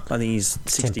cheaper. I think he's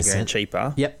 60 grand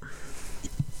cheaper. Yep.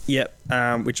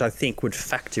 Which I think would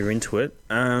factor into it.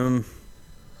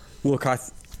 Look,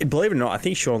 believe it or not, I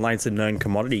think Sean Lane's a known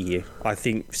commodity here. I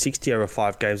think 60 over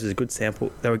 5 games is a good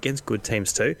sample. They're against good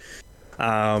teams too.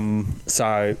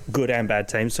 So good and bad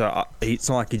teams. So it's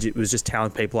not like he was just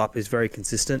tallying people up. He's very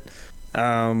consistent.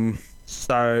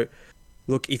 So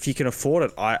look, if you can afford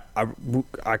it, I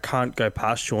can't go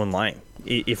past Sean Lane.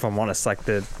 If I'm honest,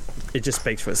 it just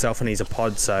speaks for itself, and he's a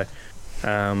pod. So, but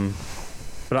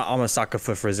I'm a sucker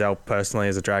for Frizzell personally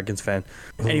as a Dragons fan.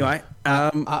 Anyway,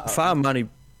 far money.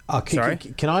 Sorry,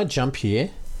 can I jump here?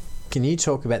 Can you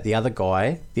talk about the other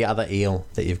guy, the other eel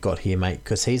that you've got here, mate?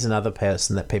 Because he's another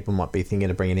person that people might be thinking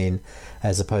of bringing in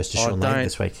as opposed to Sean Lane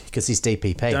this week because he's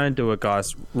DPP. Don't do it,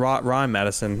 guys. Ryan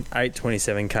Madison,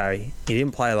 827k. He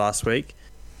didn't play last week.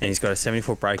 And he's got a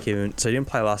 74 break even. So he didn't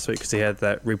play last week because he had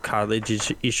that rib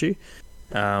cartilage issue,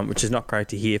 which is not great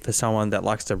to hear for someone that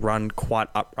likes to run quite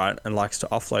upright and likes to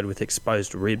offload with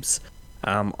exposed ribs.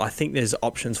 I think there's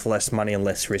options for less money and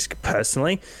less risk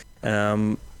personally.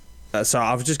 So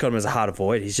I've just got him as a hard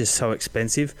avoid. He's just so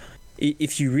expensive.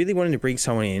 If you really wanted to bring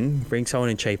someone in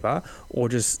cheaper, or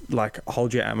just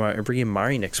hold your ammo and bring in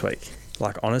Murray next week.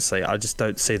 Honestly, I just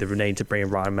don't see the need to bring in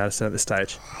Ryan Madison at this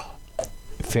stage.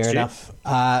 Fair enough.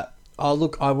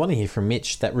 Look, I want to hear from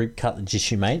Mitch, that rib cartilage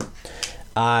issue, mate.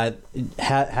 How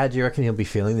do you reckon he'll be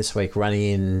feeling this week running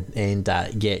in and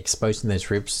exposing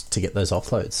those ribs to get those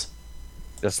offloads?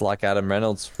 Just like Adam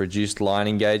Reynolds, reduced line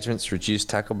engagements, reduced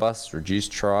tackle busts,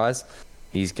 reduced tries.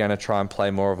 He's going to try and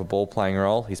play more of a ball-playing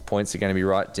role. His points are going to be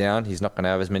right down. He's not going to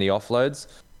have as many offloads.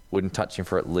 Wouldn't touch him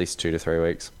for at least 2 to 3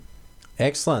 weeks.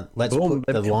 Excellent. Let's put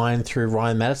the line through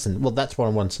Ryan Madison. Well, that's what I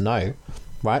want to know,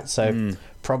 right? So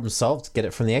problem solved. Get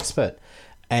it from the expert.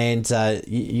 And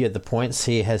you had the points.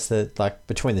 He has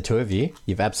between the two of you,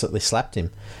 you've absolutely slapped him.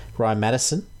 Ryan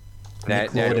Madison,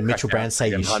 Nick Lloyd and Mitchell Brown say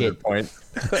you shit.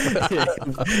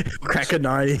 Crack a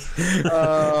 90.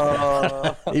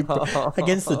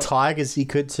 Against the Tigers, he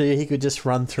could too. He could just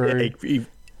run through. Yeah, he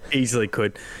easily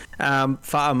could.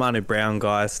 Far Money Brown,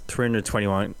 guys,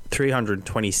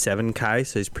 327k,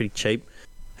 so he's pretty cheap.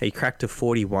 He cracked a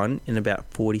 41 in about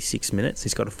 46 minutes.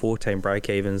 He's got a 14 break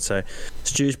even. So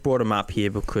Stu's brought him up here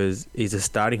because he's a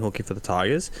starting hooker for the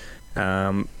Tigers.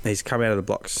 He's come out of the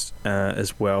blocks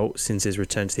as well since his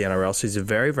return to the NRL. So he's a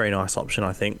very, very nice option,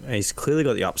 I think. He's clearly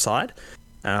got the upside.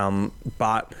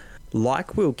 But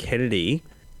like Will Kennedy,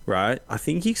 right, I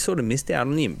think you sort of missed out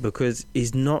on him because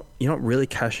you're not really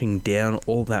cashing down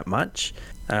all that much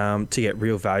to get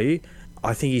real value.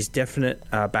 I think he's definite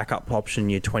backup option in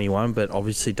year 21, but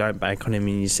obviously don't bank on him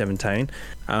in year 17.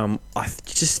 I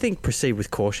just think proceed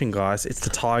with caution, guys. It's the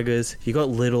Tigers. You got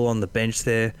Little on the bench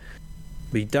there.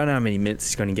 We don't know how many minutes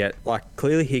he's going to get.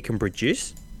 Clearly he can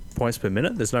produce points per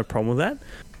minute. There's no problem with that.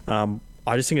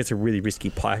 I just think it's a really risky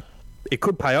play. It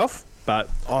could pay off, but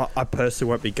I personally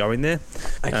won't be going there.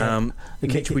 Okay.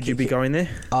 Mitch, would you be going there?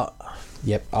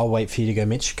 Yep. I'll wait for you to go,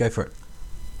 Mitch. Go for it.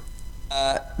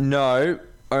 No.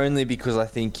 Only because I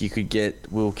think you could get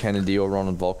Will Kennedy or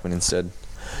Ronald Volkman instead.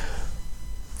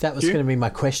 That was going to be my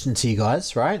question to you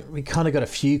guys, right? We kind of got a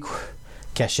few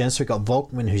cash downs. So we got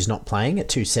Volkman, who's not playing, at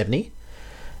 270.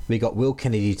 We got Will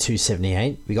Kennedy,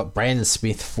 278. We got Brandon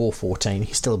Smith, 414.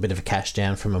 He's still a bit of a cash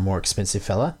down from a more expensive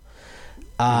fella.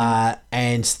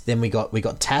 And then we got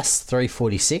Tass,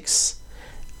 346.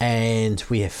 And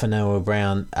we have Fanoa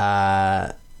Brown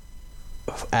at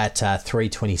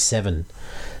 327.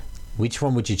 Which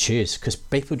one would you choose? Because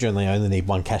people generally only need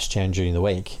one cash down during the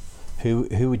week. Who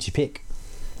would you pick?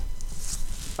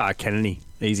 Kennedy.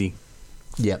 Easy.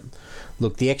 Yep.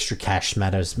 Look, the extra cash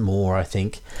matters more, I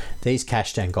think. These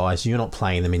cash down guys, you're not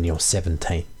playing them in your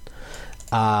 17.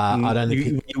 I don't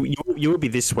think... You would be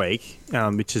this week,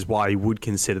 which is why you would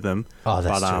consider them. Oh,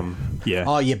 that's true. Yeah.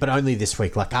 Oh, yeah, but only this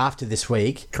week. After this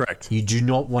week... Correct. You do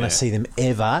not want to see them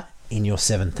ever... in your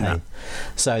 17. No.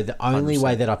 So the only 100%.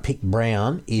 Way that I pick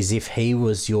Brown is if he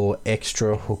was your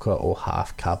extra hooker or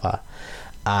half cover.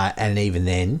 And even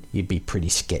then, you'd be pretty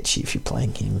sketchy if you're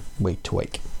playing him week to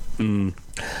week.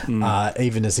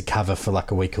 Even as a cover for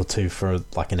a week or two for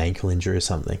an ankle injury or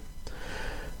something.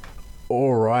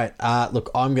 All right. Look,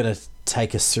 I'm going to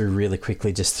take us through really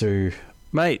quickly, just through...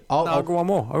 Mate, I'll go one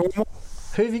more.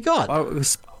 Who have you got?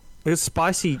 It's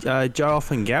spicy Joe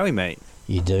Offengawi, mate.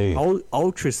 You do.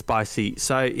 Ultra spicy.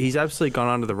 So he's absolutely gone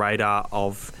under the radar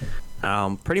of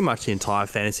pretty much the entire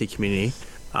fantasy community.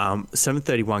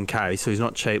 731k, so he's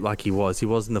not cheap like he was. He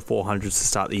was in the 400s to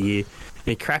start the year. And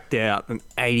he cracked out an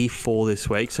 84 this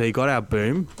week, so he got our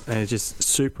boom, and it's just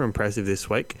super impressive this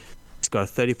week. He's got a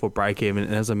 34 break even,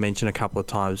 and as I mentioned a couple of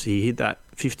times, he hit that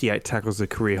 58 tackles, a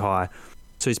career high.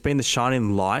 So he's been the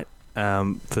shining light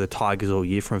for the Tigers all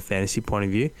year from a fantasy point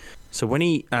of view. So when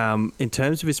he, in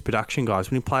terms of his production,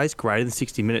 guys, when he plays greater than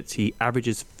 60 minutes, he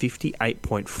averages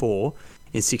 58.4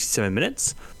 in 67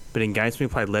 minutes. But in games when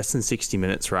he played less than 60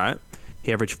 minutes, right,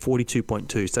 he averaged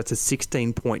 42.2. So that's a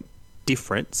 16-point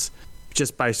difference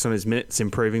just based on his minutes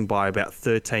improving by about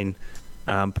 13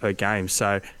 per game.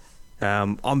 So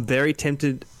I'm very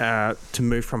tempted to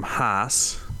move from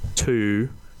Haas to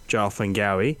Joe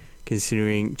Offengawi,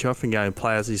 considering Joe Offengawi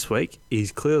players this week.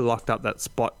 He's clearly locked up that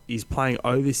spot. He's playing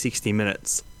over 60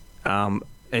 minutes and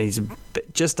he's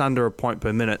just under a point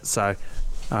per minute. So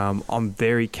I'm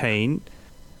very keen.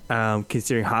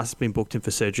 Considering Haas has been booked in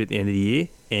for surgery at the end of the year,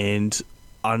 and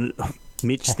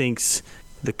Mitch thinks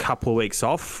the couple of weeks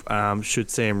off should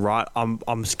see him right.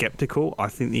 I'm skeptical. I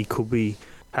think he could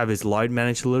have his load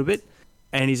managed a little bit,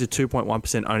 and he's a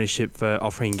 2.1% ownership for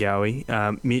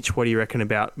Offengawi. Mitch, what do you reckon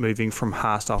about moving from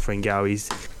Haas to Offengawi?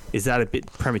 Is that a bit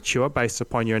premature based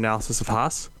upon your analysis of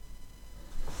Haas?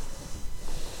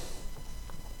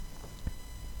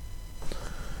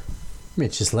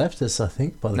 Mitch has left us, I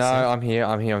think. No, I'm here.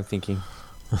 I'm thinking.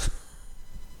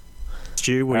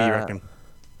 Stu, what do you reckon?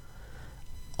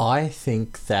 I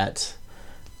think that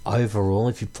overall,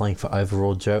 if you're playing for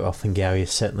overall, Joe Offengawi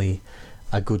is certainly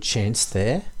a good chance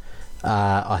there.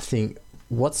 I think,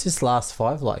 what's his last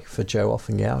 5 like for Joe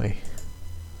Offengawi?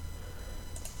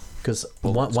 Because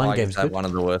one game's good. One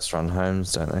of the worst run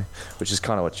homes, don't they? Which is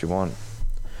kind of what you want.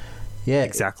 Yeah,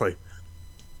 exactly.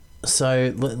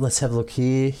 So let's have a look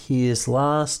here. His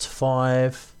last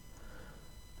 5.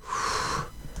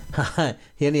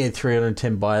 He only had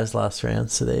 310 buys last round,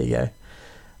 so there you go.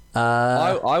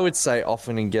 I would say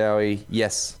Offengawi,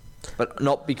 yes, but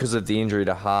not because of the injury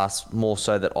to Haas. More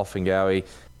so that Offengawi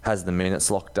has the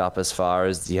minutes locked up as far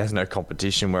as he has no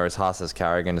competition, whereas Haas has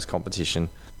Carrigan as competition.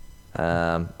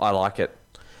 I like it.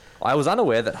 I was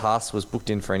unaware that Haas was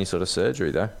booked in for any sort of surgery,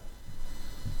 though.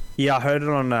 Yeah, I heard it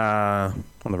on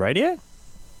the radio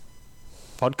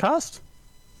podcast.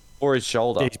 Or his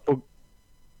shoulder.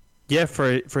 Yeah,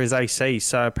 for his AC.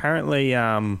 So apparently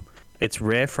it's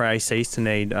rare for ACs to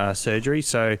need surgery.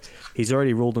 So he's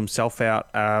already ruled himself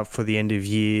out for the end of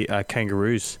year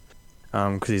Kangaroos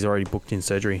because he's already booked in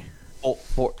surgery.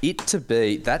 For it to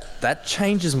be, that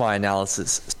changes my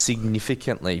analysis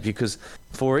significantly, because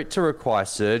for it to require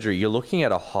surgery, you're looking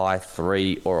at a high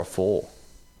 3 or a 4.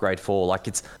 Grade 4, like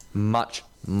it's much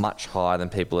higher than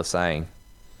people are saying.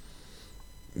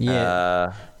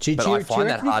 Yeah, do you reckon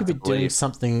that he hard could be doing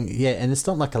something? Yeah, and it's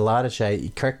not like a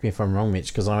Latarjet. Correct me if I'm wrong, Mitch,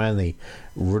 because I'm only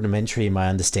rudimentary in my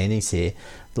understandings here.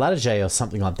 Latarjet or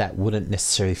something like that wouldn't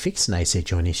necessarily fix an AC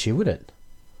joint issue, would it?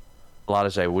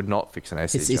 Latarjet would not fix an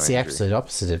AC joint. It's the absolute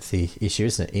opposite of the issue,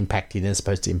 isn't it? Impacting as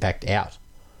opposed to impact out.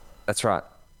 That's right.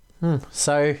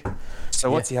 So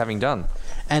what's he having done?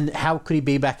 And how could he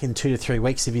be back in 2 to 3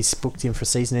 weeks if he's booked in for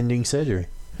season-ending surgery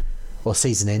or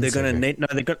season-end? They're going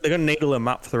to needle him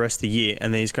up for the rest of the year,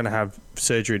 and then he's going to have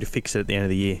surgery to fix it at the end of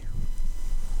the year.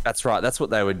 That's right. That's what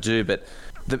they would do, but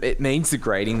it means the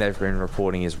grading they've been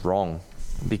reporting is wrong,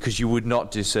 because you would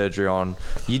not do surgery on.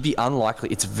 You'd be unlikely.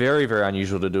 It's very, very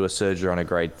unusual to do a surgery on a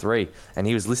grade 3, and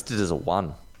he was listed as a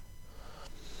 1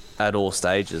 at all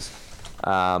stages.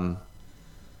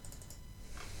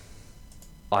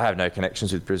 I have no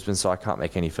connections with Brisbane, so I can't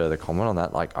make any further comment on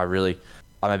that. Like, I'm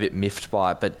a bit miffed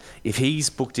by it. But if he's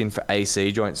booked in for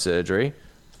AC joint surgery,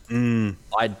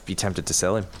 I'd be tempted to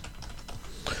sell him.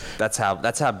 That's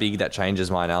how big that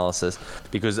changes my analysis,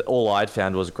 because all I'd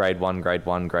found was grade 1, grade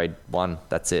 1, grade 1.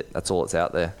 That's it. That's all that's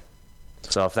out there.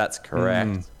 So if that's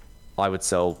correct, I would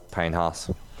sell Payne Haas.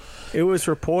 It was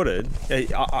reported.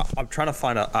 I'm trying to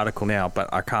find an article now,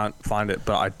 but I can't find it.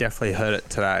 But I definitely heard it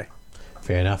today.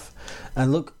 Fair enough.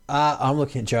 And look, I'm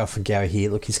looking at Joe Offengawi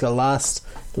here. Look, he's got last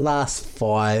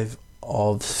 5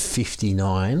 of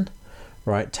 59,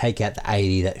 right? Take out the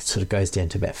 80, that sort of goes down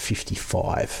to about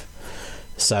 55.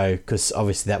 So, because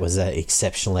obviously that was an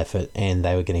exceptional effort, and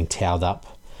they were getting towed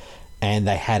up, and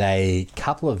they had a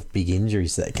couple of big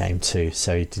injuries that game too.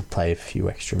 So he did play a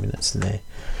few extra minutes in there.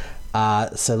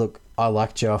 So look, I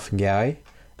like Joe Offengawi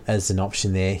as an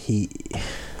option there.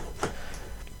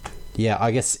 Yeah,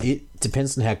 I guess it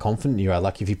depends on how confident you are.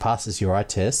 Like, if he passes your eye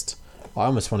test, I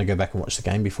almost want to go back and watch the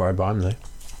game before I buy him, though.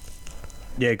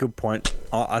 Yeah, good point.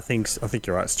 I think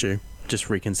you're right, Stu. Just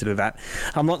reconsider that.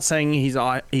 I'm not saying he's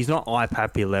not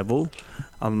iPappy level.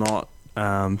 I'm not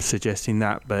suggesting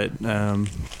that, but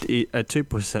at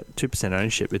 2%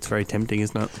 ownership, it's very tempting,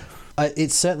 isn't it?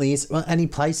 It certainly is. Well, and he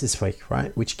plays this week,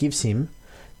 right? Which gives him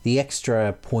the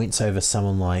extra points over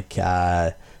someone like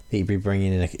that he'd be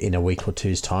bringing in a week or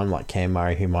two's time, like Cam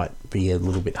Murray, who might be a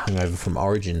little bit hungover from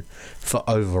Origin for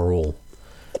overall.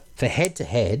 For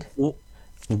head-to-head,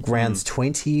 rounds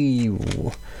 20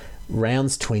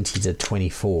 to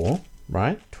 24,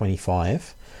 right?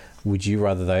 25. Would you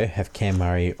rather, though, have Cam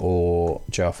Murray or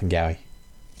Joe Offengowie?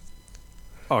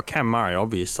 Oh, Cam Murray,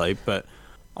 obviously, but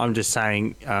I'm just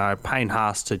saying paying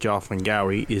Haas to Joe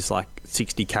Offengowie is like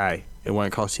 60k. It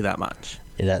won't cost you that much.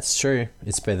 Yeah, that's true.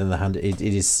 It's better than the 100. It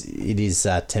is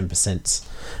 10%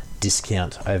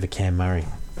 discount over Cam Murray.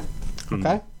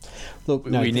 Okay. Look,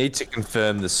 we need to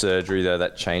confirm the surgery, though.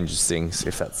 That changes things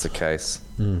if that's the case.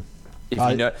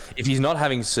 If he's not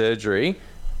having surgery,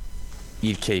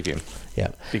 you'd keep him.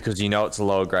 Yeah. Because it's a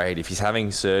lower grade. If he's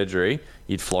having surgery,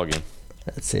 you'd flog him.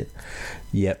 That's it.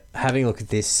 Yep. Having a look at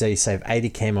this, so you save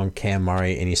 80k on Cam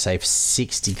Murray and you save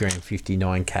 60 grand,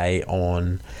 59k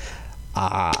on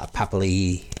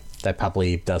Papali. Though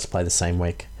Papali does play the same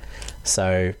week.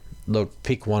 So, look,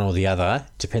 pick one or the other.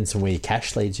 Depends on where your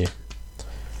cash leads you.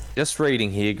 Just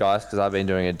reading here, guys, because I've been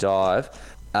doing a dive.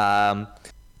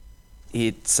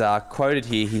 It's quoted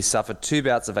here, he suffered 2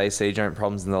 bouts of AC joint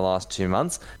problems in the last 2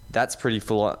 months. That's pretty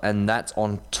full, and that's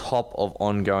on top of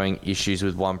ongoing issues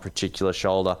with one particular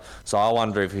shoulder. So I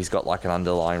wonder if he's got like an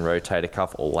underlying rotator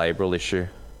cuff or labral issue,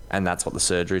 and that's what the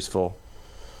surgery's for.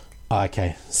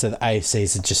 Okay, so the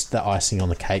ACs are just the icing on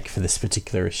the cake for this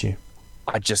particular issue.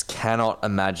 I just cannot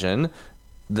imagine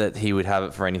that he would have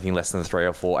it for anything less than 3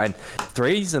 or 4. And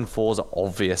 3s and 4s are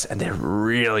obvious, and they're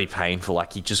really painful.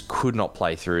 Like, he just could not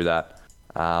play through that.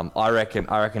 I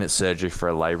reckon it's surgery for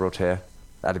a labral tear.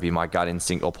 That'd be my gut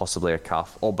instinct, or possibly a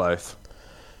cuff, or both.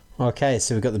 Okay,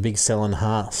 so we've got the big sell on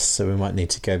Haas, so we might need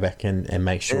to go back and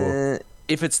make sure.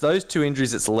 If it's those 2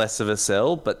 injuries, it's less of a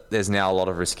sell, but there's now a lot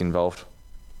of risk involved.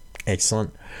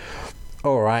 Excellent.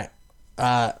 All right.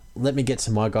 Let me get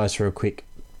to my guys real quick.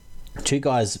 2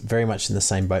 guys very much in the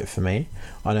same boat for me.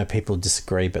 I know people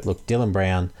disagree, but look, Dylan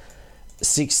Brown,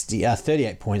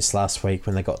 38 points last week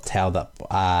when they got towed up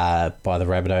by the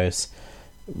Rabbitohs.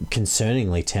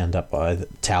 Concerningly towed up by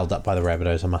the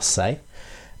Rabbitohs, I must say.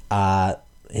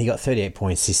 He got 38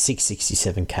 points. He's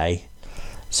 667k.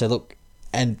 So look,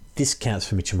 and this counts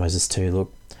for Mitchell Moses too.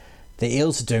 Look, the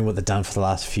Eels are doing what they've done for the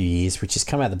last few years, which is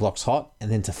come out of the blocks hot and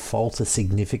then to falter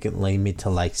significantly mid to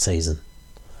late season.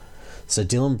 So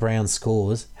Dylan Brown's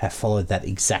scores have followed that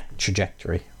exact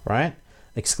trajectory, right?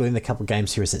 Excluding the couple of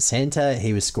games he was at centre,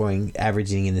 he was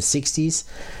averaging in the 60s,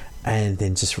 and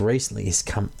then just recently he's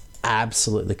come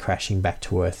absolutely crashing back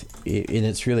to earth. And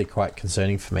it's really quite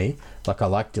concerning for me. Like, I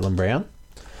like Dylan Brown,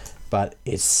 but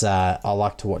it's I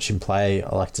like to watch him play.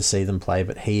 I like to see them play,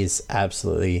 but he is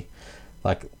absolutely,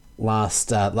 like, last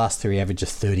 3 average of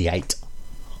 38.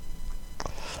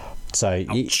 So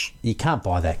you can't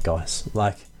buy that, guys.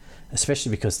 Like,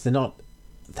 especially because they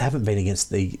haven't been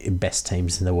against the best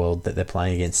teams in the world that they're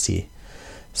playing against here.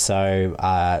 So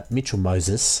Mitchell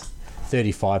Moses,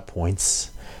 35 points,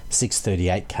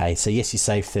 638k. So yes, you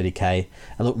save 30k.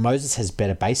 And look, Moses has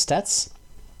better base stats.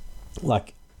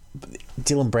 Like,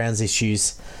 Dylan Brown's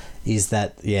issues is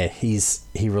that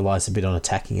he relies a bit on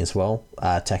attacking as well,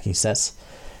 attacking stats.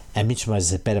 And Mitchell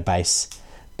Moses has better base,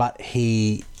 but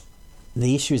the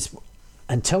issue is,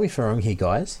 and tell me if I'm wrong here,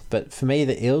 guys, but for me,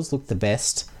 the Eels looked the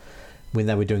best when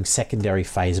they were doing secondary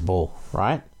phase ball,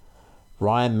 right?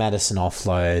 Ryan Madison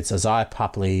offloads, Isaiah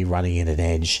Pupley running in an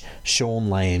edge, Sean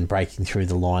Lane breaking through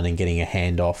the line and getting a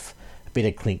handoff, a bit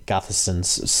of Clint Gutherson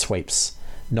sweeps,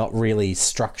 not really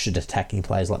structured attacking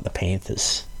plays like the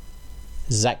Panthers.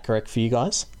 Is that correct for you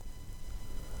guys?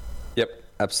 Yep,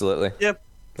 absolutely. Yep.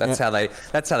 That's how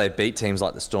they beat teams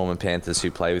like the Storm and Panthers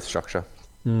who play with structure.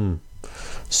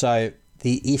 So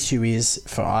the issue is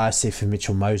for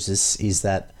Mitchell Moses is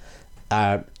that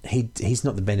he's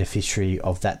not the beneficiary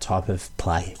of that type of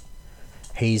play.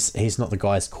 He's not the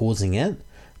guy who's causing it.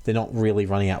 They're not really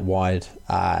running out wide,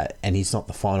 and he's not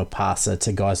the final passer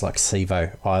to guys like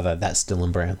Sivo either. That's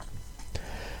Dylan Brown,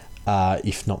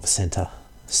 if not the centre.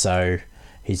 So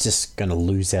he's just going to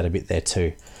lose out a bit there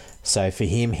too. So for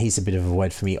him, he's a bit of a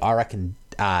void for me. I reckon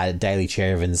Daly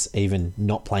Chervins, even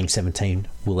not playing 17,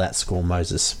 will outscore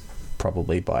Moses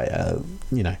probably by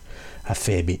a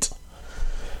fair bit.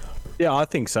 Yeah, I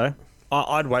think so.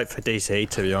 I'd wait for DC,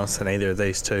 to be honest, than either of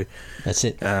these two. That's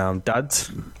it.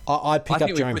 Duds. I'd pick I up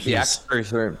think we Jerome put the axe Hughes.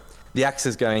 through. The axe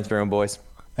is going through them, boys.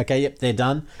 Okay, yep, they're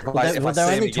done. Well, Guys, if I they're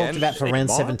see only them talked again, about for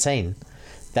round 17.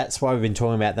 That's why we've been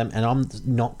talking about them, and I'm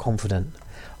not confident.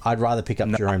 I'd rather pick up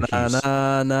Jerome Hughes.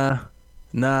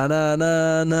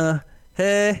 Na.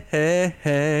 Hey, hey,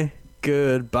 hey.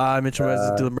 Goodbye, Mitchell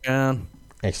versus Dylan Brown.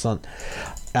 Excellent.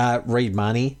 Reed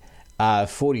Marnie,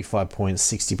 45 points,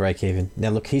 60 break even. Now,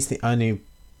 look, he's the only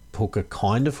hooker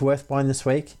kind of worth buying this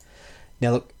week.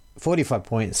 Now, look, 45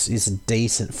 points is a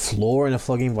decent floor in a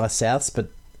flogging by Souths, but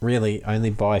really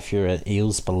only buy if you're an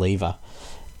Eels believer.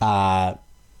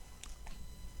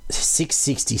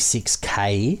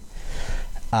 666k.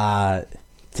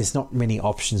 There's not many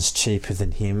options cheaper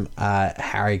than him.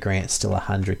 Harry Grant's still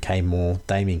 100k more.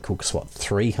 Damien Cook's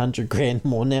 300 grand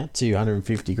more now,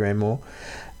 250 grand more,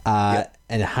 and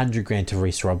 100 grand to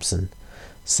Reece Robson.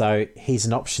 So he's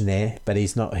an option there, but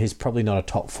he's not. He's probably not a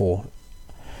top 4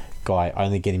 guy.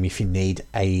 Only get him if you need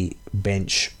a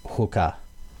bench hooker,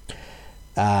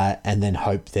 and then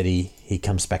hope that he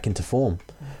comes back into form.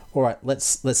 All right,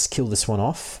 let's kill this one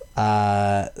off.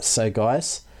 So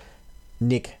guys,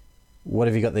 Nick, what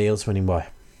have you got the Eels winning by?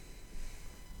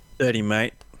 30,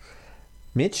 mate.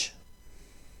 Mitch?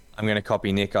 I'm going to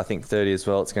copy Nick. I think 30 as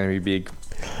well. It's going to be big.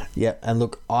 Yeah, and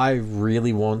look, I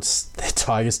really want the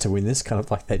Tigers to win this, kind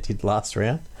of like they did last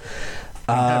round.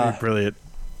 That'd be brilliant.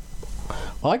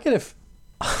 I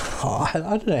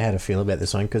don't know how to feel about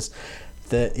this one, because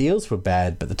the Eels were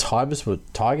bad, but the Tigers were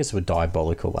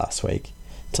diabolical last week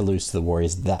to lose to the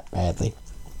Warriors that badly.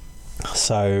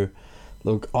 So,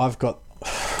 look, I've got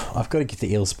to give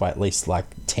the Eels by at least like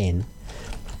 10.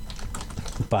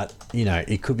 But, you know,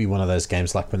 it could be one of those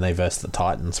games like when they versed the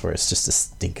Titans where it's just a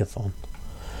stinkathon.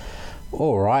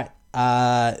 All right.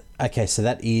 Okay, so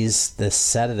that is the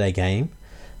Saturday game.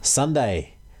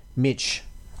 Sunday, Mitch,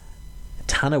 a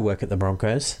ton of work at the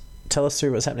Broncos. Tell us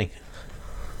through what's happening.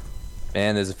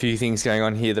 And there's a few things going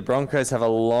on here. The Broncos have a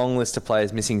long list of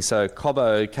players missing. So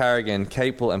Cobbo, Carrigan,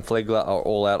 Capel and Flegler are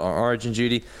all out on origin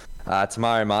duty.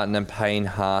 Tamari Martin and Payne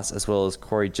Haas, as well as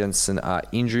Corey Jensen, are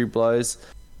injury blows.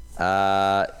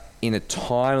 In a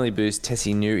timely boost,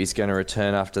 Tessie New is going to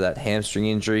return after that hamstring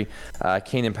injury.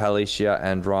 Keenan Palicia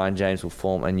and Ryan James will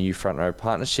form a new front row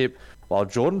partnership, while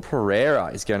Jordan Pereira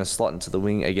is going to slot into the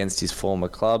wing against his former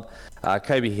club.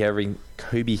 Kobe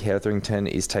Hetherington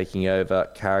is taking over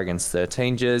Carrigan's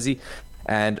 13 jersey,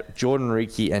 and Jordan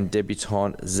Riki and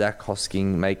debutant Zach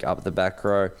Hosking make up the back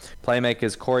row.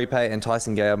 Playmakers Corey Pay and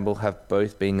Tyson Gamble have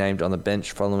both been named on the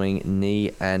bench following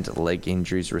knee and leg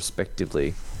injuries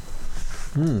respectively.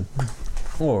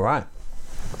 All right.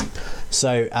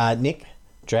 So, Nick,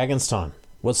 Dragons time.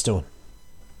 What's doing?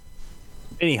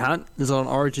 Benny Hunt is on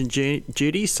origin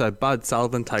duty, so Bud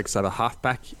Sullivan takes over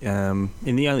halfback. In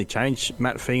the only change,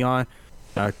 Matt Fingai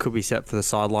could be set for the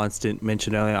sidelines, didn't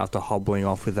mention earlier, after hobbling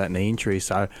off with that knee injury.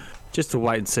 So just to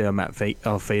wait and see on Matt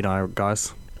Fingai,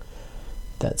 guys.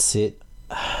 That's it.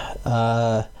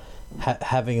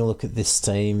 Having a look at this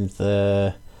team,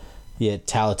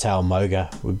 Talatau Moga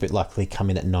would likely come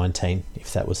in at 19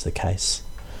 if that was the case.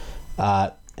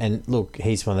 And look,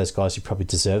 he's one of those guys who probably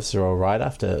deserves the all right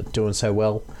after doing so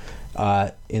well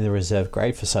in the reserve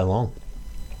grade for so long.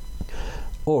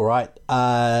 All right,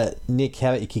 Nick, how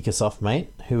about you kick us off, mate?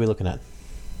 Who are we looking at?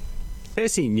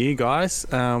 Tessie New, guys.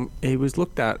 He was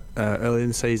looked at early in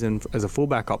the season as a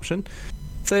fullback option.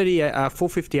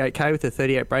 458k with a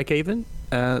 38 break even.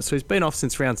 So he's been off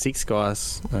since round 6,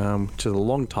 guys, which is a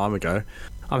long time ago.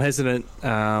 I'm hesitant,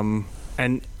 and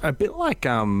a bit like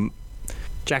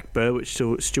Jack Bird, which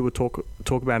Stu will talk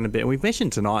about in a bit, and we've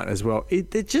mentioned tonight as well.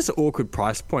 They're just awkward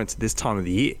price points at this time of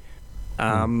the year.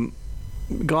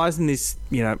 Guys in this,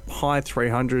 high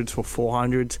 300s or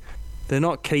 400s, they're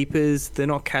not keepers, they're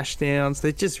not cash downs,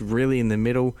 they're just really in the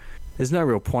middle. There's no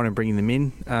real point in bringing them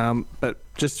in, but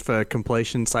just for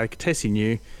completion's sake, Tessie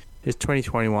New, his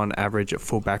 2021 average at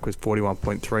fullback was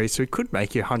 41.3, so he could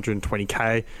make you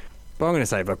 120k, but I'm going to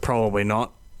say, but probably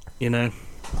not.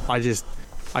 I just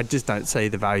don't see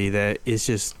the value there. It's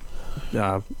just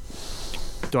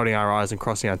dotting our I's and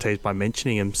crossing our T's by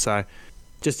mentioning him. So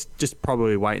just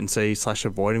probably wait and see /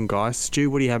 avoid him, guys. Stu,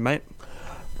 what do you have, mate?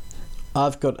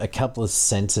 I've got a couple of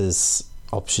centres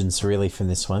options really from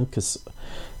this one, because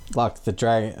like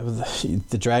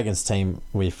the Dragons team,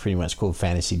 we've pretty much called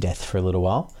fantasy death for a little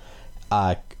while,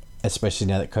 especially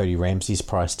now that Cody Ramsey's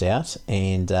priced out,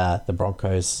 and the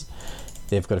Broncos,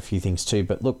 they've got a few things too.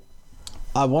 But look,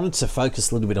 I wanted to focus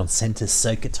a little bit on centres,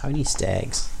 so Tony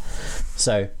Staggs.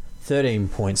 So 13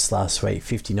 points last week,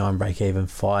 59 break even,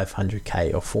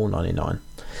 500k or 499.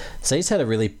 So he's had a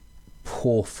really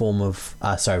poor run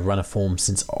of form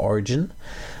since Origin.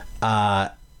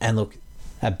 And look,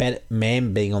 a better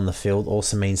man being on the field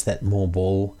also means that more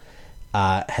ball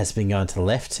has been going to the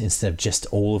left instead of just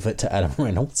all of it to Adam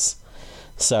Reynolds.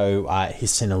 So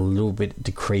he's seen a little bit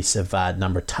decrease of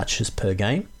number of touches per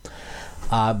game.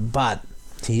 But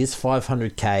he is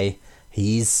 500k.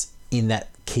 He is in that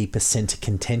keeper centre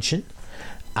contention.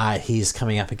 He is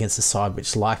coming up against a side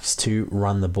which likes to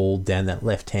run the ball down that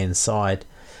left-hand side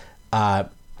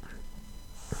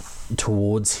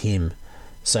towards him.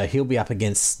 So he'll be up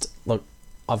against... Look,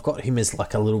 I've got him as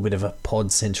like a little bit of a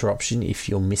pod centre option if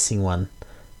you're missing one.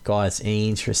 Guys, any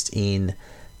interest in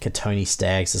Katoni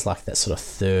Staggs as like that sort of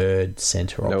third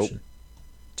centre option?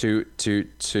 Nope.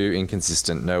 Too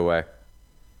inconsistent. No way.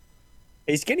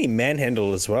 He's getting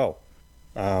manhandled as well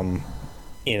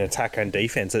in attack and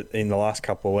defence in the last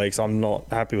couple of weeks. I'm not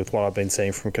happy with what I've been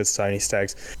seeing from Katoni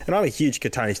Staggs. And I'm a huge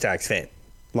Katoni Staggs fan.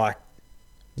 Like,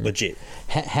 legit.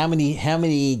 How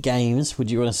many games would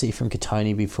you want to see from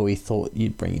Katoni before you thought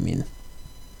you'd bring him in?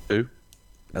 2,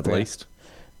 at least.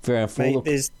 Very Mate,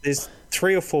 there's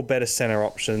 3 or 4 better centre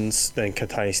options than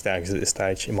Katoni Staggs at this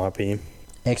stage, in my opinion.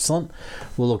 Excellent.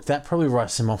 Well, look, that probably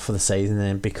writes him off for the season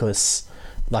then, because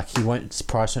like his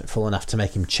price won't fall enough to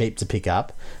make him cheap to pick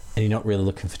up, and you're not really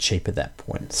looking for cheap at that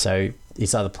point. So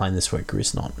he's either playing this week or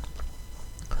he's not.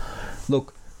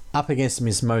 Look, up against him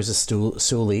is Moses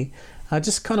Sully. I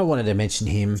just kind of wanted to mention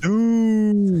him.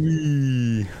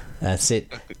 That's it.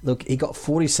 Look, he got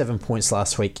 47 points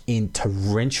last week in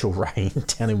torrential rain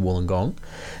down in Wollongong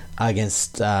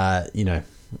against, a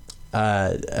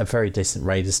very decent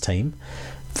Raiders team.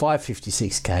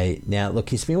 556k. Now, look,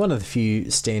 he's been one of the few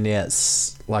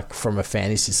standouts, like from a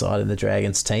fantasy side in the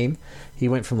Dragons team. He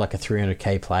went from like a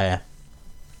 300k player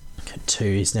to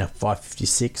he's now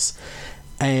 556.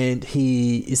 And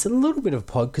he is a little bit of a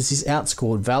pod because he's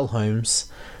outscored Val Holmes,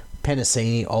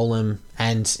 Penasini, Olam,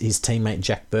 and his teammate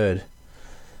Jack Bird.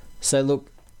 So look,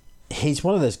 he's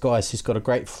one of those guys who's got a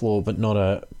great floor but not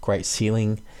a great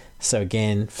ceiling. So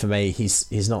again, for me,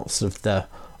 he's not sort of the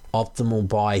optimal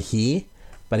buy here,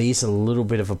 but he's a little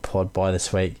bit of a pod buy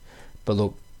this week. But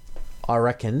look, I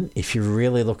reckon if you're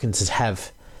really looking to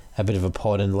have a bit of a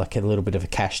pod and like a little bit of a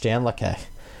cash down, like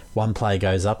one player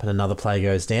goes up and another player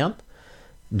goes down,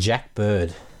 Jack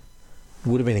Bird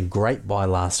would have been a great buy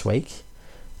last week.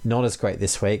 Not as great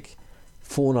this week.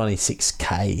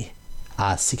 496k,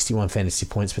 61 fantasy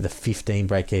points with a 15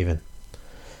 break even.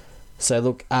 So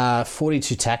look,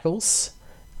 42 tackles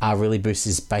really boosts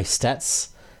his base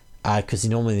stats because he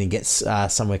normally gets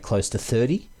somewhere close to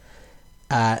 30.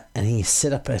 And he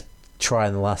set up a try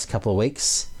in the last couple of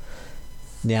weeks.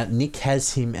 Now, Nick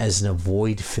has him as an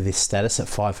avoid for this status at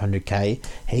 500k.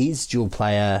 He's dual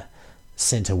player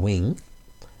centre wing,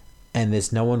 and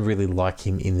there's no one really like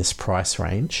him in this price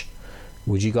range.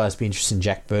 Would you guys be interested in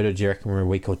Jack Bird, or do you reckon we're a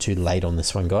week or two late on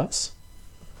this one, guys?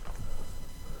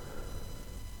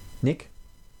 Nick?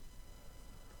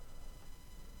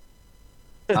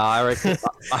 I reckon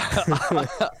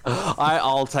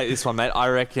I'll take this one, mate. I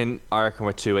reckon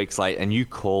we're 2 weeks late, and you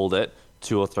called it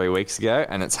 2 or 3 weeks ago,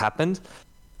 and it's happened.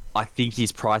 I think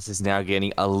his price is now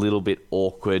getting a little bit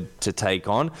awkward to take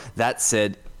on. That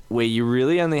said, where you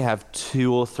really only have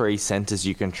 2 or 3 centres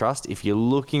you can trust, if you're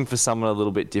looking for someone a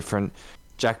little bit different,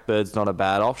 Jack Bird's not a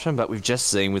bad option, but we've just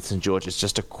seen with St George, it's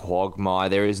just a quagmire.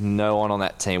 There is no one on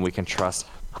that team we can trust.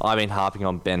 I've been harping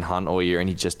on Ben Hunt all year, and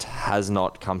he just has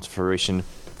not come to fruition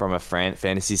from a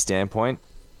fantasy standpoint.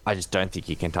 I just don't think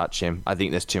you can touch him. I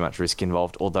think there's too much risk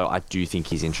involved, although I do think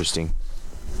he's interesting.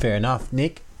 Fair enough.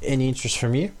 Nick, any interest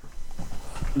from you?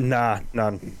 Nah,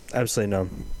 none. Absolutely none.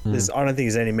 I don't think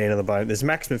there's any meat on the bone. There's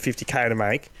maximum 50k to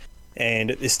make, and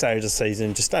at this stage of the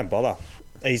season, just don't bother.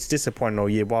 He's disappointing all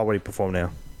year. Why would he perform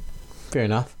now? Fair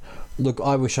enough. Look,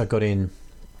 I wish I got in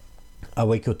a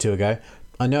week or two ago.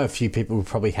 I know a few people were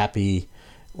probably happy,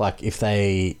 like if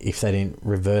they didn't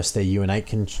reverse their Ewan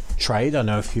Aitken trade. I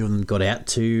know a few of them got out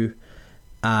to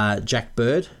Jack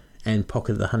Bird and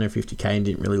pocketed the 150k and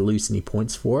didn't really lose any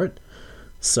points for it.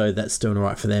 So that's doing all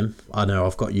right for them. I know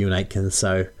I've got Ewan Aitken,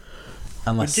 so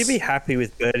unless... Would you be happy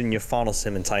with Bird in your final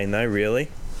 17 though, really,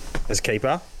 as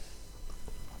keeper?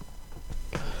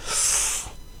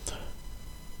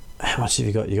 How much have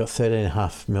you got? You got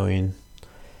 13.5 million.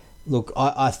 Look,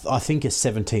 I think as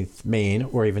 17th man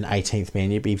or even 18th man,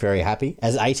 you'd be very happy.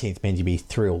 As 18th man, you'd be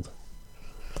thrilled.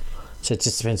 So it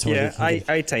just depends on what you can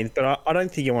 18th, but I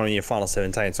don't think you want him in your final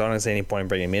 17, so I don't see any point in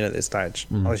bringing him in at this stage,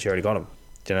 unless you already got him,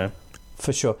 do you know?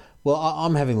 For sure. Well,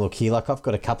 I'm having a look here. Like, I've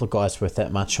got a couple of guys worth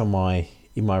that much in my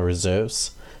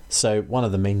reserves. So one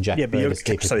of them being Jack Bird. Yeah, but you've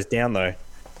kept those down, though.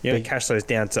 You only cash those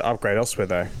down to upgrade elsewhere,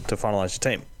 though, to finalise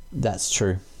your team. That's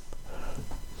true.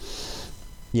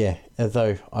 Yeah,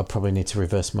 although I probably need to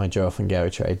reverse my Joe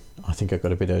Offengawi trade. I think I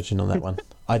got a bit urgent on that one.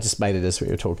 I just made it as we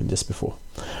were talking just before.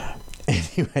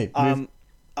 Anyway, I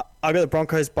got the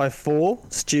Broncos by 4.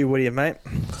 Stu, what do you, mate?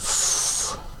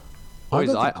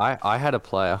 Boys, I had a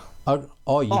player.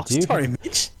 Oh, you do? Sorry,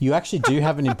 Mitch. You actually do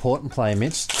have an important player,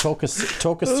 Mitch. Talk us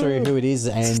through who it is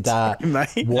and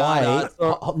Mate. why.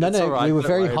 No, right. We were Don't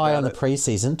very worry high on about the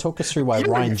preseason. Talk us through why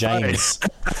Ryan James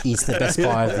is the best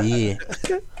buy of the year.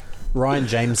 Ryan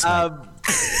James, mate.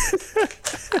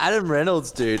 Adam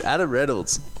Reynolds, dude. Adam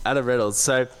Reynolds.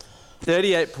 So,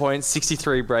 38 points,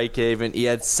 63 break even. He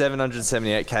had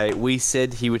 778k. We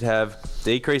said he would have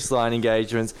decreased line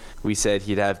engagements. We said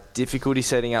he'd have difficulty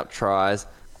setting up tries,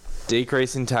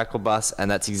 decrease in tackle bust, and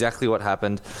that's exactly what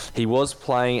happened. He was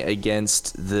playing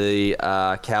against the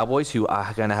Cowboys, who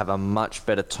are going to have a much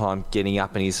better time getting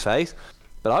up in his face.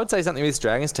 But I would say something with this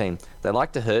Dragons team. They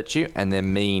like to hurt you, and they're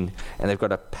mean. And they've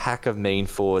got a pack of mean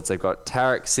forwards. They've got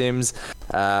Tarek Sims.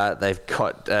 They've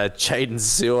got Jaden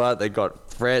Sewer. They've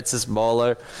got Francis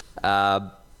Molo.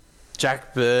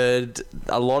 Jack Bird.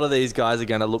 A lot of these guys are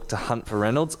going to look to hunt for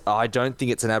Reynolds. I don't think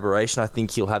it's an aberration. I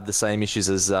think he'll have the same issues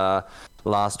as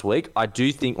last week. I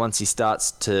do think once he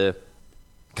starts to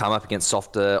come up against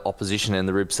softer opposition and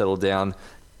the ribs settle down,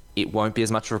 it won't be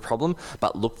as much of a problem,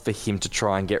 but look for him to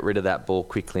try and get rid of that ball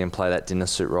quickly and play that dinner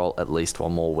suit role at least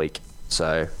one more week.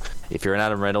 So if you're an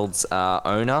Adam Reynolds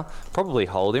owner, probably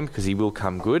hold him because he will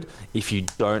come good. If you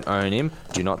don't own him,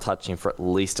 do not touch him for at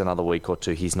least another week or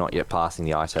two. He's not yet passing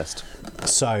the eye test.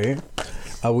 So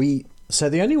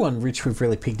the only one, Rich, we've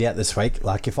really picked out this week,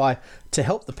 like to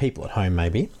help the people at home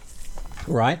maybe,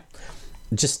 right?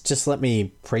 Just let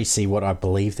me pre-see what I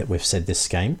believe that we've said this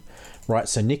game. Right,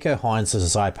 so Nico Hines as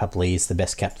Isaiah Papali'i is the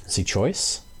best captaincy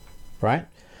choice, right?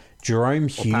 Jerome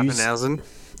Hughes... Pappenhausen.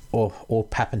 Or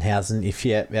Pappenhausen, if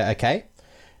you're... Okay,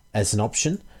 as an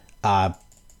option.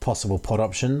 Possible pod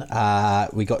option.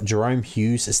 We got Jerome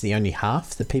Hughes as the only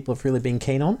half that people have really been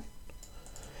keen on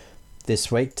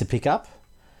this week to pick up.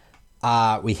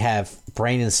 We have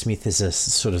Brandon Smith as a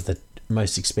sort of the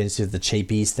most expensive, the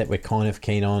cheapies that we're kind of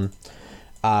keen on.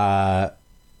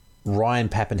 Ryan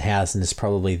Pappenhausen is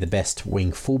probably the best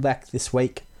wing fullback this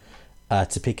week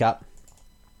to pick up.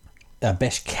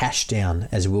 Best cash down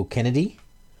as Will Kennedy.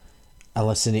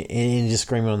 Unless any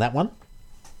disagreement on that one?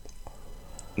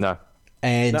 No.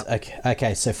 And no.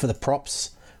 Okay, so for the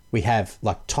props, we have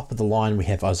like top of the line, we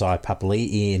have Isaiah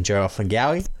Papali'i and Joe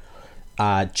Offengawi.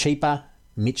 Cheaper,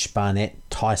 Mitch Barnett,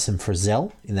 Tyson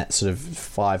Frizzell in that sort of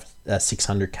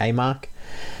 600k mark.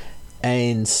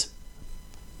 And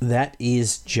that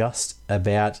is just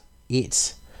about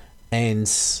it.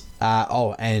 And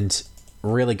and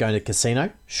really going to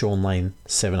casino, Sean Lane,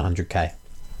 700k.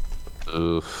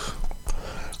 Oof.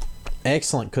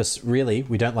 Excellent, because really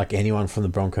we don't like anyone from the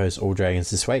Broncos or Dragons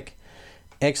this week.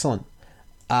 Excellent.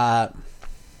 All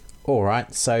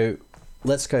right, so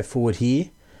let's go forward here.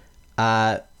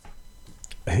 Who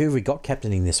have we got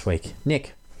captaining this week?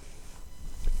 Nick.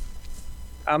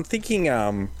 I'm thinking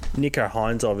Nico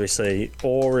Hines, obviously,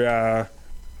 or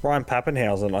Ryan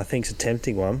Pappenhausen. I think is a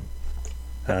tempting one.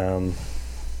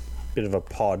 Bit of a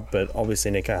pod, but obviously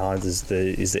Nico Hines is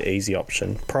the easy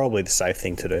option. Probably the safe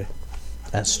thing to do.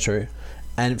 That's true.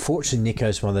 And fortunately,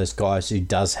 Nico's one of those guys who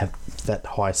does have that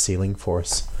high ceiling for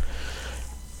us.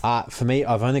 For me,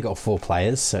 I've only got 4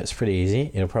 players, so it's pretty easy.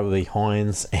 It'll probably be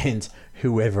Hines and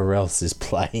whoever else is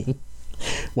playing.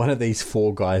 One of these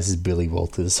 4 guys is Billy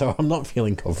Walters, so I'm not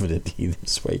feeling confident here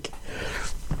this week.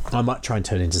 I might try and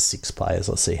turn it into 6 players.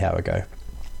 Let's see how I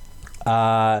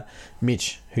go.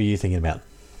 Mitch, who are you thinking about?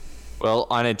 Well,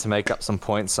 I need to make up some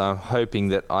points, so I'm hoping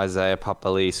that Isaiah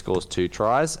Papali'i scores 2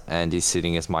 tries and he's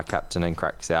sitting as my captain and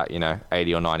cracks out,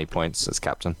 80 or 90 points as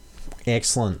captain.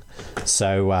 Excellent.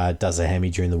 So does a hammy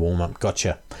during the warm-up.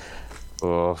 Gotcha.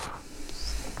 Oh.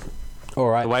 All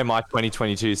right. The way my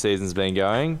 2022 season's been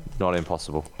going, not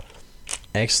impossible.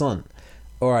 Excellent.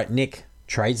 All right, Nick,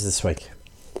 trades this week.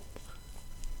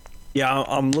 Yeah,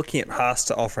 I'm looking at Haas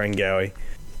to offer Ngawi.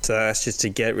 So that's just to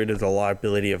get rid of the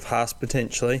liability of Haas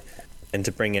potentially and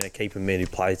to bring in a keeper mid who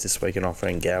plays this week and offer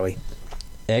Ngawi.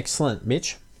 Excellent.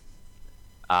 Mitch?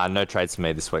 No trades for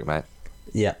me this week, mate.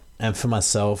 Yeah, and for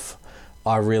myself,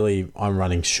 I'm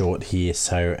running short here,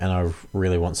 and I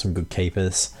really want some good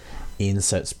keepers in,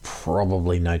 so it's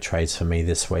probably no trades for me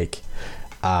this week.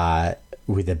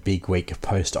 With a big week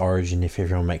post-Origin, if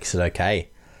everyone makes it okay.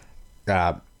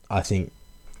 I think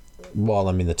while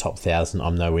I'm in the top 1,000,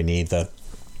 I'm nowhere near the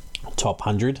top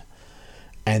 100,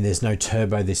 and there's no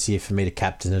turbo this year for me to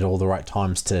captain at all the right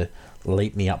times to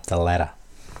leap me up the ladder.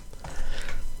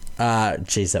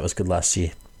 Geez, that was good last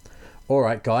year. All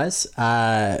right, guys,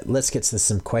 let's get to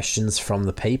some questions from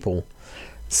the people.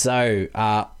 So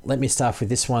let me start with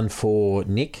this one for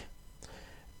Nick.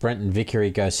 Brenton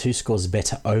Vickery goes, who scores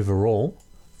better overall,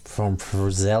 from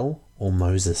Frizzell or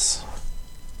Moses?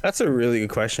 That's a really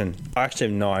good question. I actually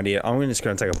have no idea. I'm just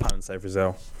going to take a punt and say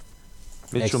Brazil.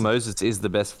 Mitchell Moses is the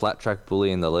best flat track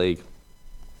bully in the league.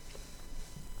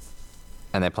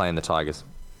 And they're playing the Tigers.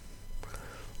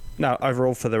 No,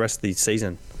 overall for the rest of the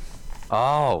season.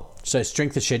 Oh. So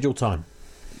strength of schedule time.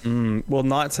 Well,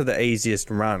 Knights are the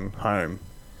easiest run home.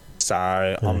 So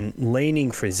I'm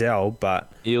leaning Frizzell,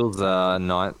 but... Eels are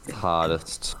ninth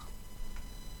hardest.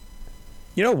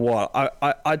 You know what?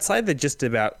 I'd say they're just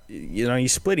about... you're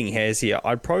splitting hairs here.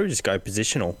 I'd probably just go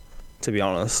positional, to be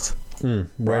honest.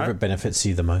 Wherever it benefits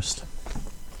you the most.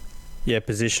 Yeah,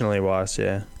 positionally wise,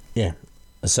 yeah. Yeah.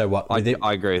 So what? I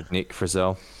agree with Nick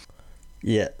Frizzell.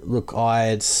 Yeah, look,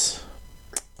 I'd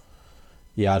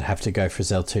have to go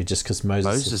Frizzell too, just because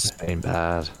Moses has been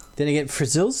bad. Then again,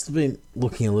 Frizzell's been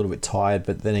looking a little bit tired,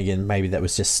 but then again, maybe that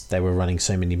was just they were running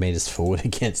so many meters forward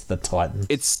against the Titans.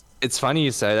 It's funny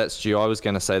you say that, Stu. I was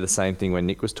going to say the same thing when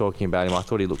Nick was talking about him. I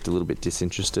thought he looked a little bit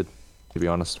disinterested, to be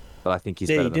honest. But I think he's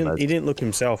better than those. He didn't look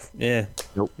himself. Yeah.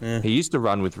 Nope. Yeah. He used to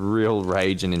run with real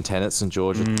rage and intent at St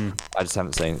George. I just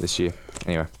haven't seen it this year.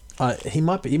 Anyway. He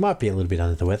might be a little bit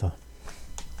under the weather.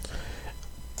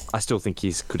 I still think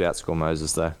he could outscore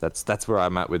Moses, though. That's where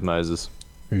I'm at with Moses.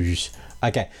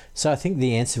 Okay, so I think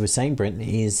the answer we're saying, Brent,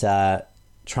 is try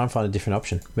and find a different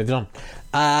option. Moving on.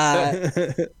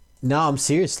 No, I'm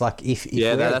serious. Like if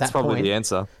yeah, we're at that's that probably point, the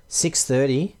answer.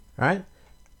 6:30, right?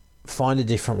 Find a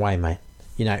different way, mate.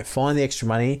 Find the extra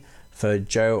money for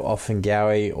Joe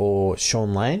Offengowie or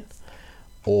Sean Lane,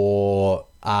 or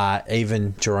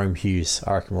even Jerome Hughes.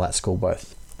 I reckon we'll outscore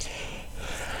both.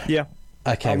 Yeah.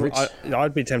 Okay, Rich.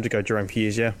 I'd be tempted to go Jerome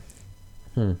Hughes, yeah.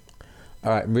 All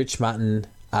right, Rich Martin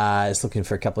is looking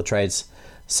for a couple of trades.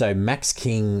 So Max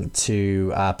King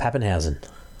to Pappenhausen.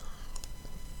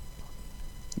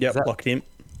 Yep, locked in.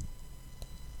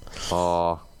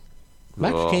 Oh.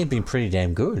 Max King's been pretty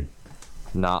damn good.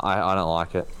 No, I don't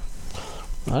like it.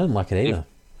 I don't like it either.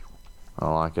 I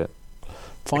don't like it.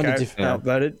 Find a different...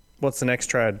 Outvoted. What's the next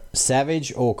trade?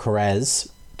 Savage or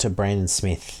Carraz to Brandon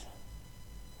Smith.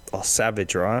 Oh,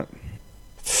 Savage, right?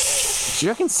 Do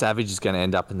you reckon Savage is going to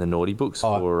end up in the naughty books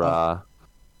for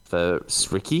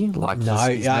Ricky? No,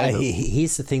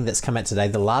 here's the thing that's come out today.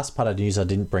 The last part of news I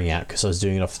didn't bring out because I was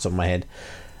doing it off the top of my head.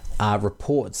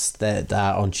 Reports that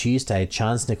on Tuesday,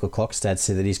 Chance Nickel-Klokstad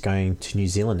said that he's going to New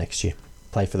Zealand next year,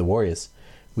 play for the Warriors,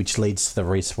 which leads to the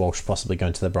Reece Walsh possibly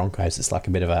going to the Broncos. It's like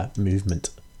a bit of a movement.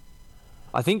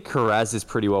 I think Carraz is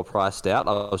pretty well priced out.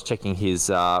 I was checking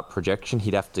his projection.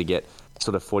 He'd have to get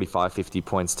sort of 45, 50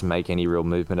 points to make any real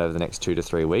movement over the next 2 to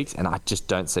 3 weeks, and I just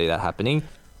don't see that happening.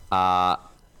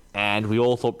 And we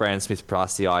all thought Brandon Smith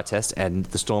passed the eye test, and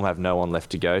the Storm have no one left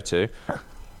to go to.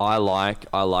 I like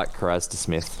Carraz to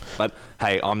Smith, but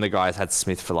hey, I'm the guy who's had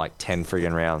Smith for like 10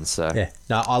 friggin' rounds. So yeah,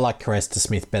 no, I like Carraz to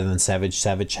Smith better than Savage.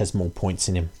 Savage has more points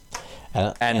in him,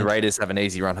 and Raiders have an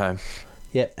easy run home.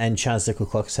 Yeah, and Charles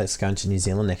Nickel-Klokstad's going to New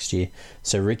Zealand next year,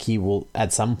 so Ricky will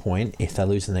at some point, if they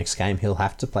lose the next game, he'll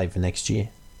have to play for next year.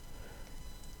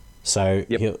 So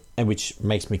which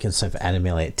makes me concerned for Adam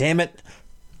Elliott. Damn it,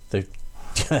 the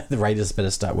Raiders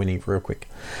better start winning real quick.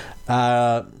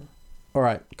 All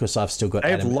right, because I've still got.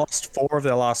 They've lost 4 of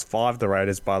their last 5. The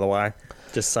Raiders, by the way,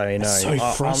 just so you know. So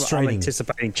frustrating. I'm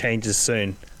anticipating changes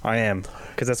soon. I am,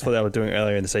 because that's what they were doing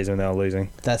earlier in the season when they were losing.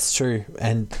 That's true,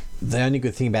 and the only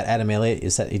good thing about Adam Elliott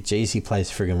is that he plays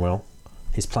friggin' well.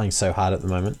 He's playing so hard at the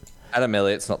moment. Adam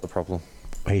Elliott's not the problem.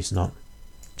 He's not.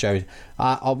 Joe,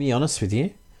 I'll be honest with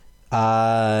you.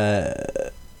 Papali,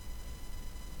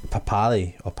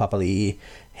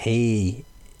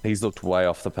 he's looked way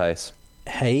off the pace.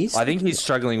 I think he's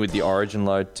struggling with the Origin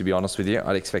load, to be honest with you.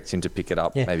 I'd expect him to pick it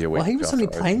up maybe a week. Well, he was only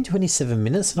playing 27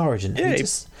 minutes in Origin. Yeah,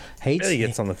 he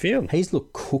gets on the field. He's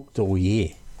looked cooked all year.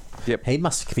 Yep. He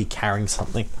must be carrying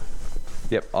something.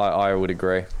 Yep, I would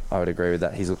agree. I would agree with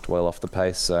that. He's looked well off the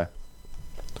pace, so...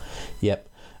 Yep.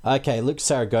 Okay, Luke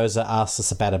Saragoza asked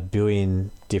us about 1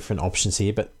 billion different options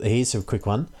here, but here's a quick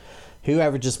one. Who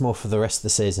averages more for the rest of the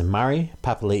season, Murray,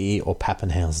 Papali'i, or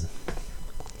Pappenhausen?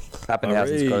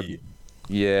 Pappenhausen's got...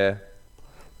 Yeah.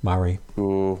 Murray.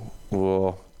 Ooh.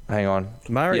 Hang on.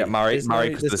 Murray. Yeah, Murray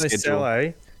because of the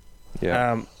schedule.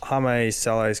 Yeah. Hame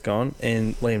Saleh's gone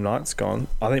and Liam Knight's gone.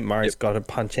 I think Murray's got to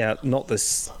punch out not the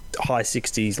high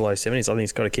 60s, low 70s. I think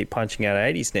he's got to keep punching out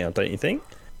 80s now, don't you think?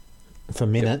 For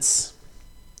minutes.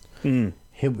 He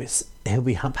he'll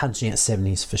be punching at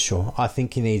 70s for sure. I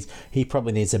think he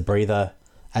probably needs a breather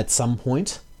at some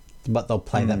point, but they'll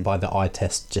play that by the eye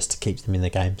test just to keep them in the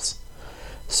games.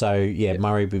 So yeah,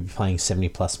 Murray will be playing 70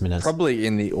 plus minutes. Probably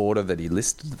in the order that he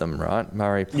listed them, right?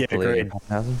 Murray, Papali'i,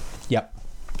 Pappenhausen. Yep,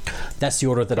 that's the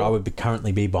order that I would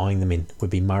currently be buying them in. Would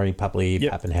be Murray, Papali'i,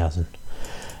 Pappenhausen.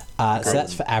 So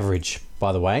that's for average,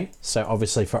 by the way. So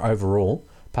obviously for overall,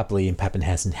 Papali'i and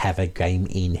Pappenhausen have a game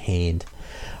in hand.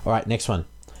 All right, next one.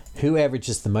 Who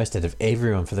averages the most out of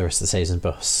everyone for the rest of the season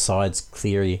besides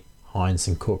Cleary, Hines,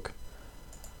 and Cook?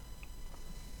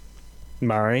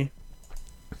 Murray.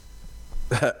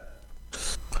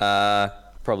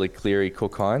 Probably Cleary,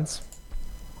 Cook, Hines.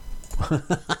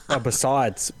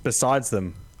 Besides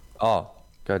them. Oh,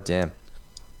 goddamn.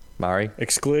 Murray.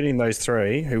 Excluding those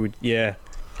three, who would,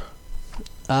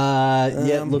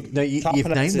 Look, no, you've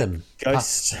named them.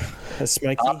 Ghost,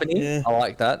 Smoky. Tarpany, I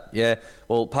like that. Yeah.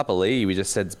 Well, Papali'i, we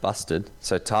just said is busted.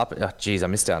 So Tarpany. Oh, geez, I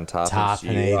missed out on Tarpany.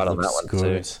 Tarpany Right on that one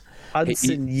good. too.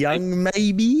 Hudson Young,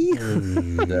 maybe.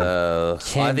 I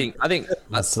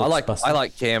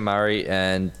like Cam Murray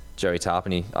and Joey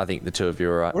Tarpany. I think the two of you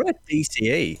are right. What about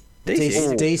DCE?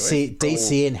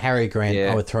 DC and Harry Grant,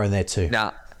 I would throw in there too.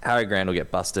 Nah, Harry Grant will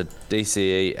get busted.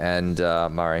 DCE and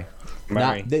Murray.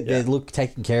 They're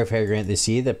taking care of Harry Grant this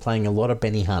year. They're playing a lot of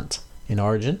Benny Hunt in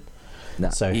Origin. No,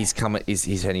 so he's coming.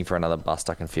 He's heading for another bust.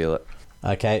 I can feel it.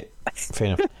 Okay, fair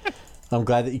enough. I'm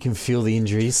glad that you can feel the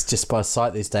injuries just by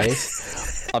sight these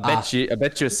days. I bet you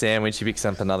a sandwich he picks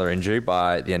up another injury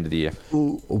by the end of the year.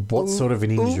 What sort of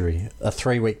an injury? A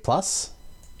 3 week plus?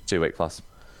 2 week plus.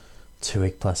 2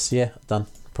 week plus. Yeah, done.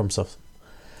 Problem solved.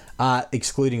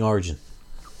 Excluding Origin.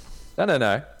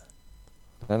 No.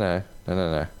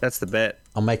 That's the bet.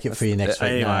 I'll make it for you next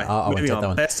week. Anyway, I won't take that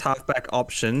one. Best halfback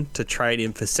option to trade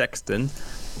in for Sexton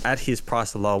at his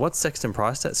price of low. What's Sexton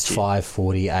priced at, Stu?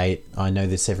 548. I know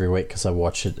this every week because I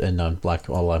watch it, and I'm like,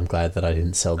 well, I'm glad that I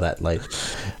didn't sell that late.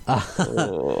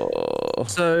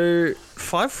 So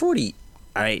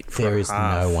 548. There is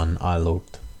no one. I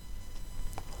looked.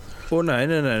 Well,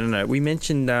 no. We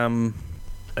mentioned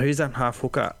who's that half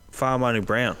hooker? Farmanu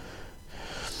Brown.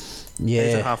 Yeah,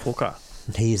 he's a half hooker.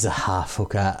 He's a half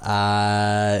hooker,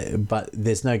 but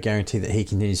there's no guarantee that he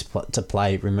continues to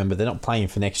play. Remember, they're not playing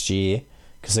for next year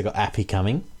because they got Appy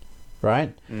coming,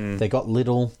 right? They got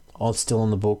Little still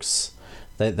on the books.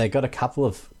 They got a couple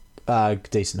of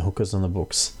decent hookers on the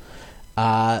books.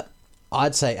 I'd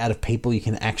say out of people you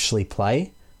can actually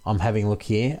play, I'm having a look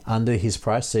here under his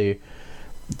price. So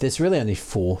there's really only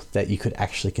 4 that you could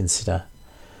actually consider.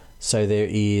 So there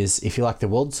is, if you like the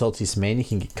world's saltiest man, you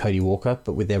can get Cody Walker,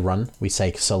 but with their run, we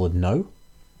say solid no.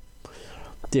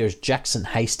 There's Jackson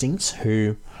Hastings,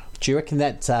 who, do you reckon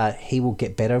that he will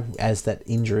get better as that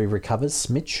injury recovers,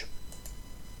 Mitch?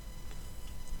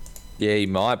 Yeah, he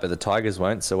might, but the Tigers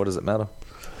won't, so what does it matter?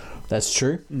 That's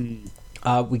true.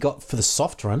 We got, for the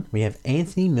soft run, we have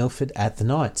Anthony Milford at the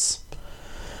Knights.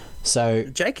 So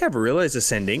Jake Cavarillo is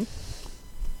ascending.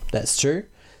 That's true.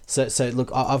 So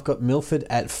look, I've got Milford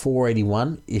at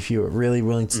 481. If you're really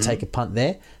willing to take a punt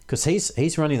there, because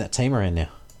he's running that team around now,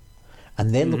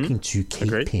 and they're looking to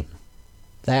keep him.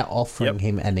 They're offering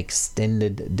him an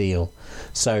extended deal,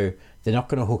 so they're not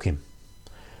going to hook him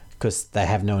because they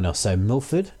have no one else. So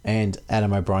Milford and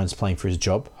Adam O'Brien's playing for his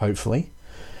job, hopefully.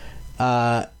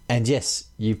 And yes,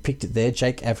 you picked it there.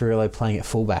 Jake Averillo playing at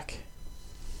fullback.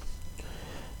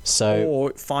 So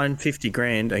or find 50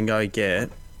 grand and go get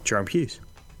Jerome Hughes.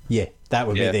 Yeah, that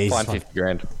would be the easiest one. 50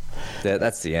 grand. Yeah,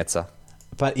 that's the answer.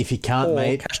 But if you can't,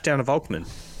 mate... cash down to Volkman.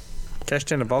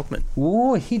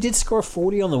 Oh, he did score a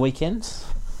 40 on the weekend.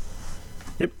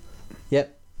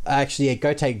 Yep. Actually, yeah,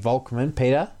 go take Volkman,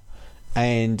 Peter,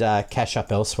 and cash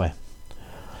up elsewhere.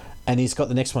 And he's got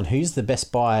the next one. Who's the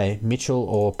best buy, Mitchell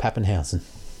or Pappenhausen?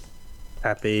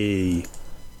 Pappy.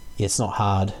 Yeah, it's not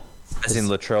hard. As in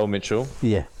Latrell Mitchell?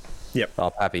 Yeah. Yep. Oh,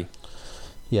 Pappy.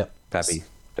 Yep. Pappy.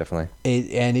 Definitely.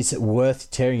 And is it worth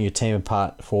tearing your team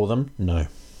apart for them? No.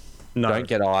 Don't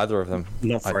get either of them.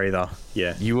 Not for either.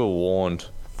 Yeah. You were warned.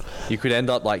 You could end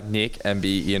up like Nick and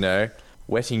be,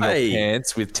 wetting your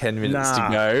pants with 10 minutes to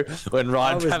go when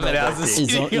Ryan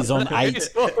Pappenhausen is on 8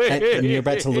 and you're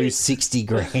about to lose 60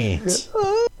 grand.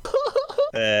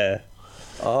 Yeah.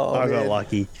 Oh, I got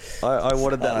lucky. I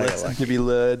wanted that lesson to be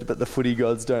learned, but the footy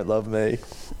gods don't love me.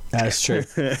 That's true.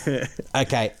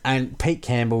 Okay, and Pete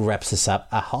Campbell wraps us up.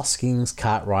 A Hoskins,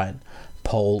 Cartwright,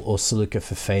 Pole, or Saluka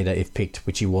Fafita if picked,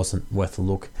 which he wasn't worth a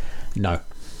look. No.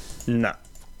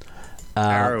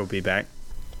 Arrow will be back.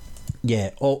 Yeah,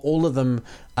 all of them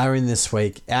are in this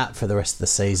week, out for the rest of the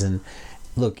season.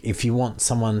 look, if you want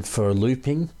someone for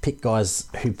looping, pick guys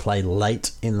who play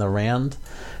late in the round,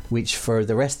 which for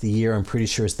the rest of the year, I'm pretty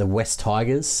sure is the West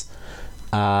Tigers,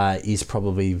 is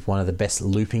probably one of the best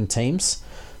looping teams.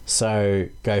 So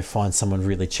go find someone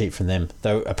really cheap from them.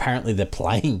 Though apparently they're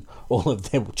playing all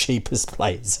of their cheapest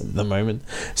players at the moment.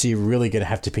 So you're really going to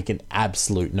have to pick an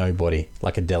absolute nobody,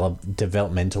 like a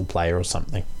developmental player or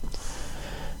something.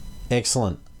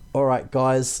 Excellent. All right,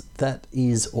 guys, that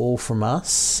is all from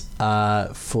us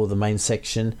for the main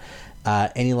section.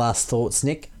 Any last thoughts,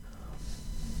 Nick?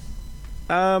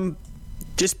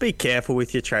 Just be careful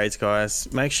with your trades,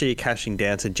 guys. Make sure you're cashing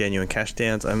down to genuine cash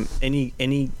downs.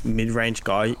 Any mid-range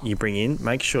guy you bring in,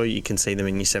 make sure you can see them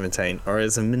in your 17, or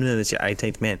as a minimum, it's your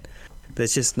 18th man.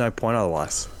 There's just no point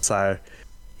otherwise. So,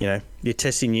 your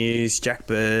testing news,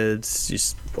 jackbirds,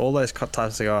 just all those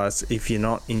types of guys. If you're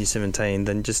not in your 17,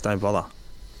 then just don't bother.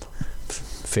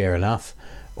 Fair enough.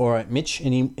 All right, Mitch,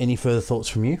 any further thoughts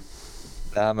from you?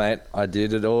 Nah, mate, I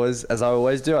did it always, as I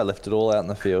always do. I left it all out in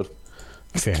the field.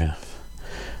 Fair enough.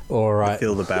 All right.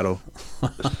 Feel the battle.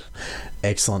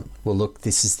 Excellent. Well, look,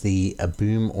 this is the A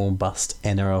Boom or Bust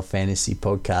NRL Fantasy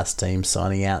Podcast team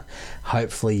signing out.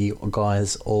 Hopefully, you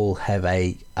guys all have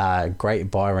a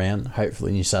great bye round.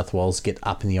 Hopefully, New South Wales get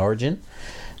up in the Origin.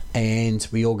 And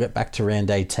we all get back to round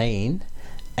 18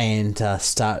 and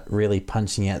start really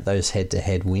punching out those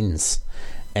head-to-head wins.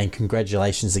 And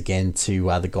congratulations again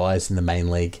to the guys in the main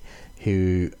league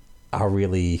who are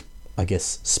really, I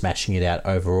guess, smashing it out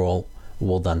overall.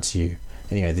 Well done to you.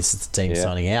 Anyway, this is the team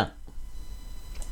signing out.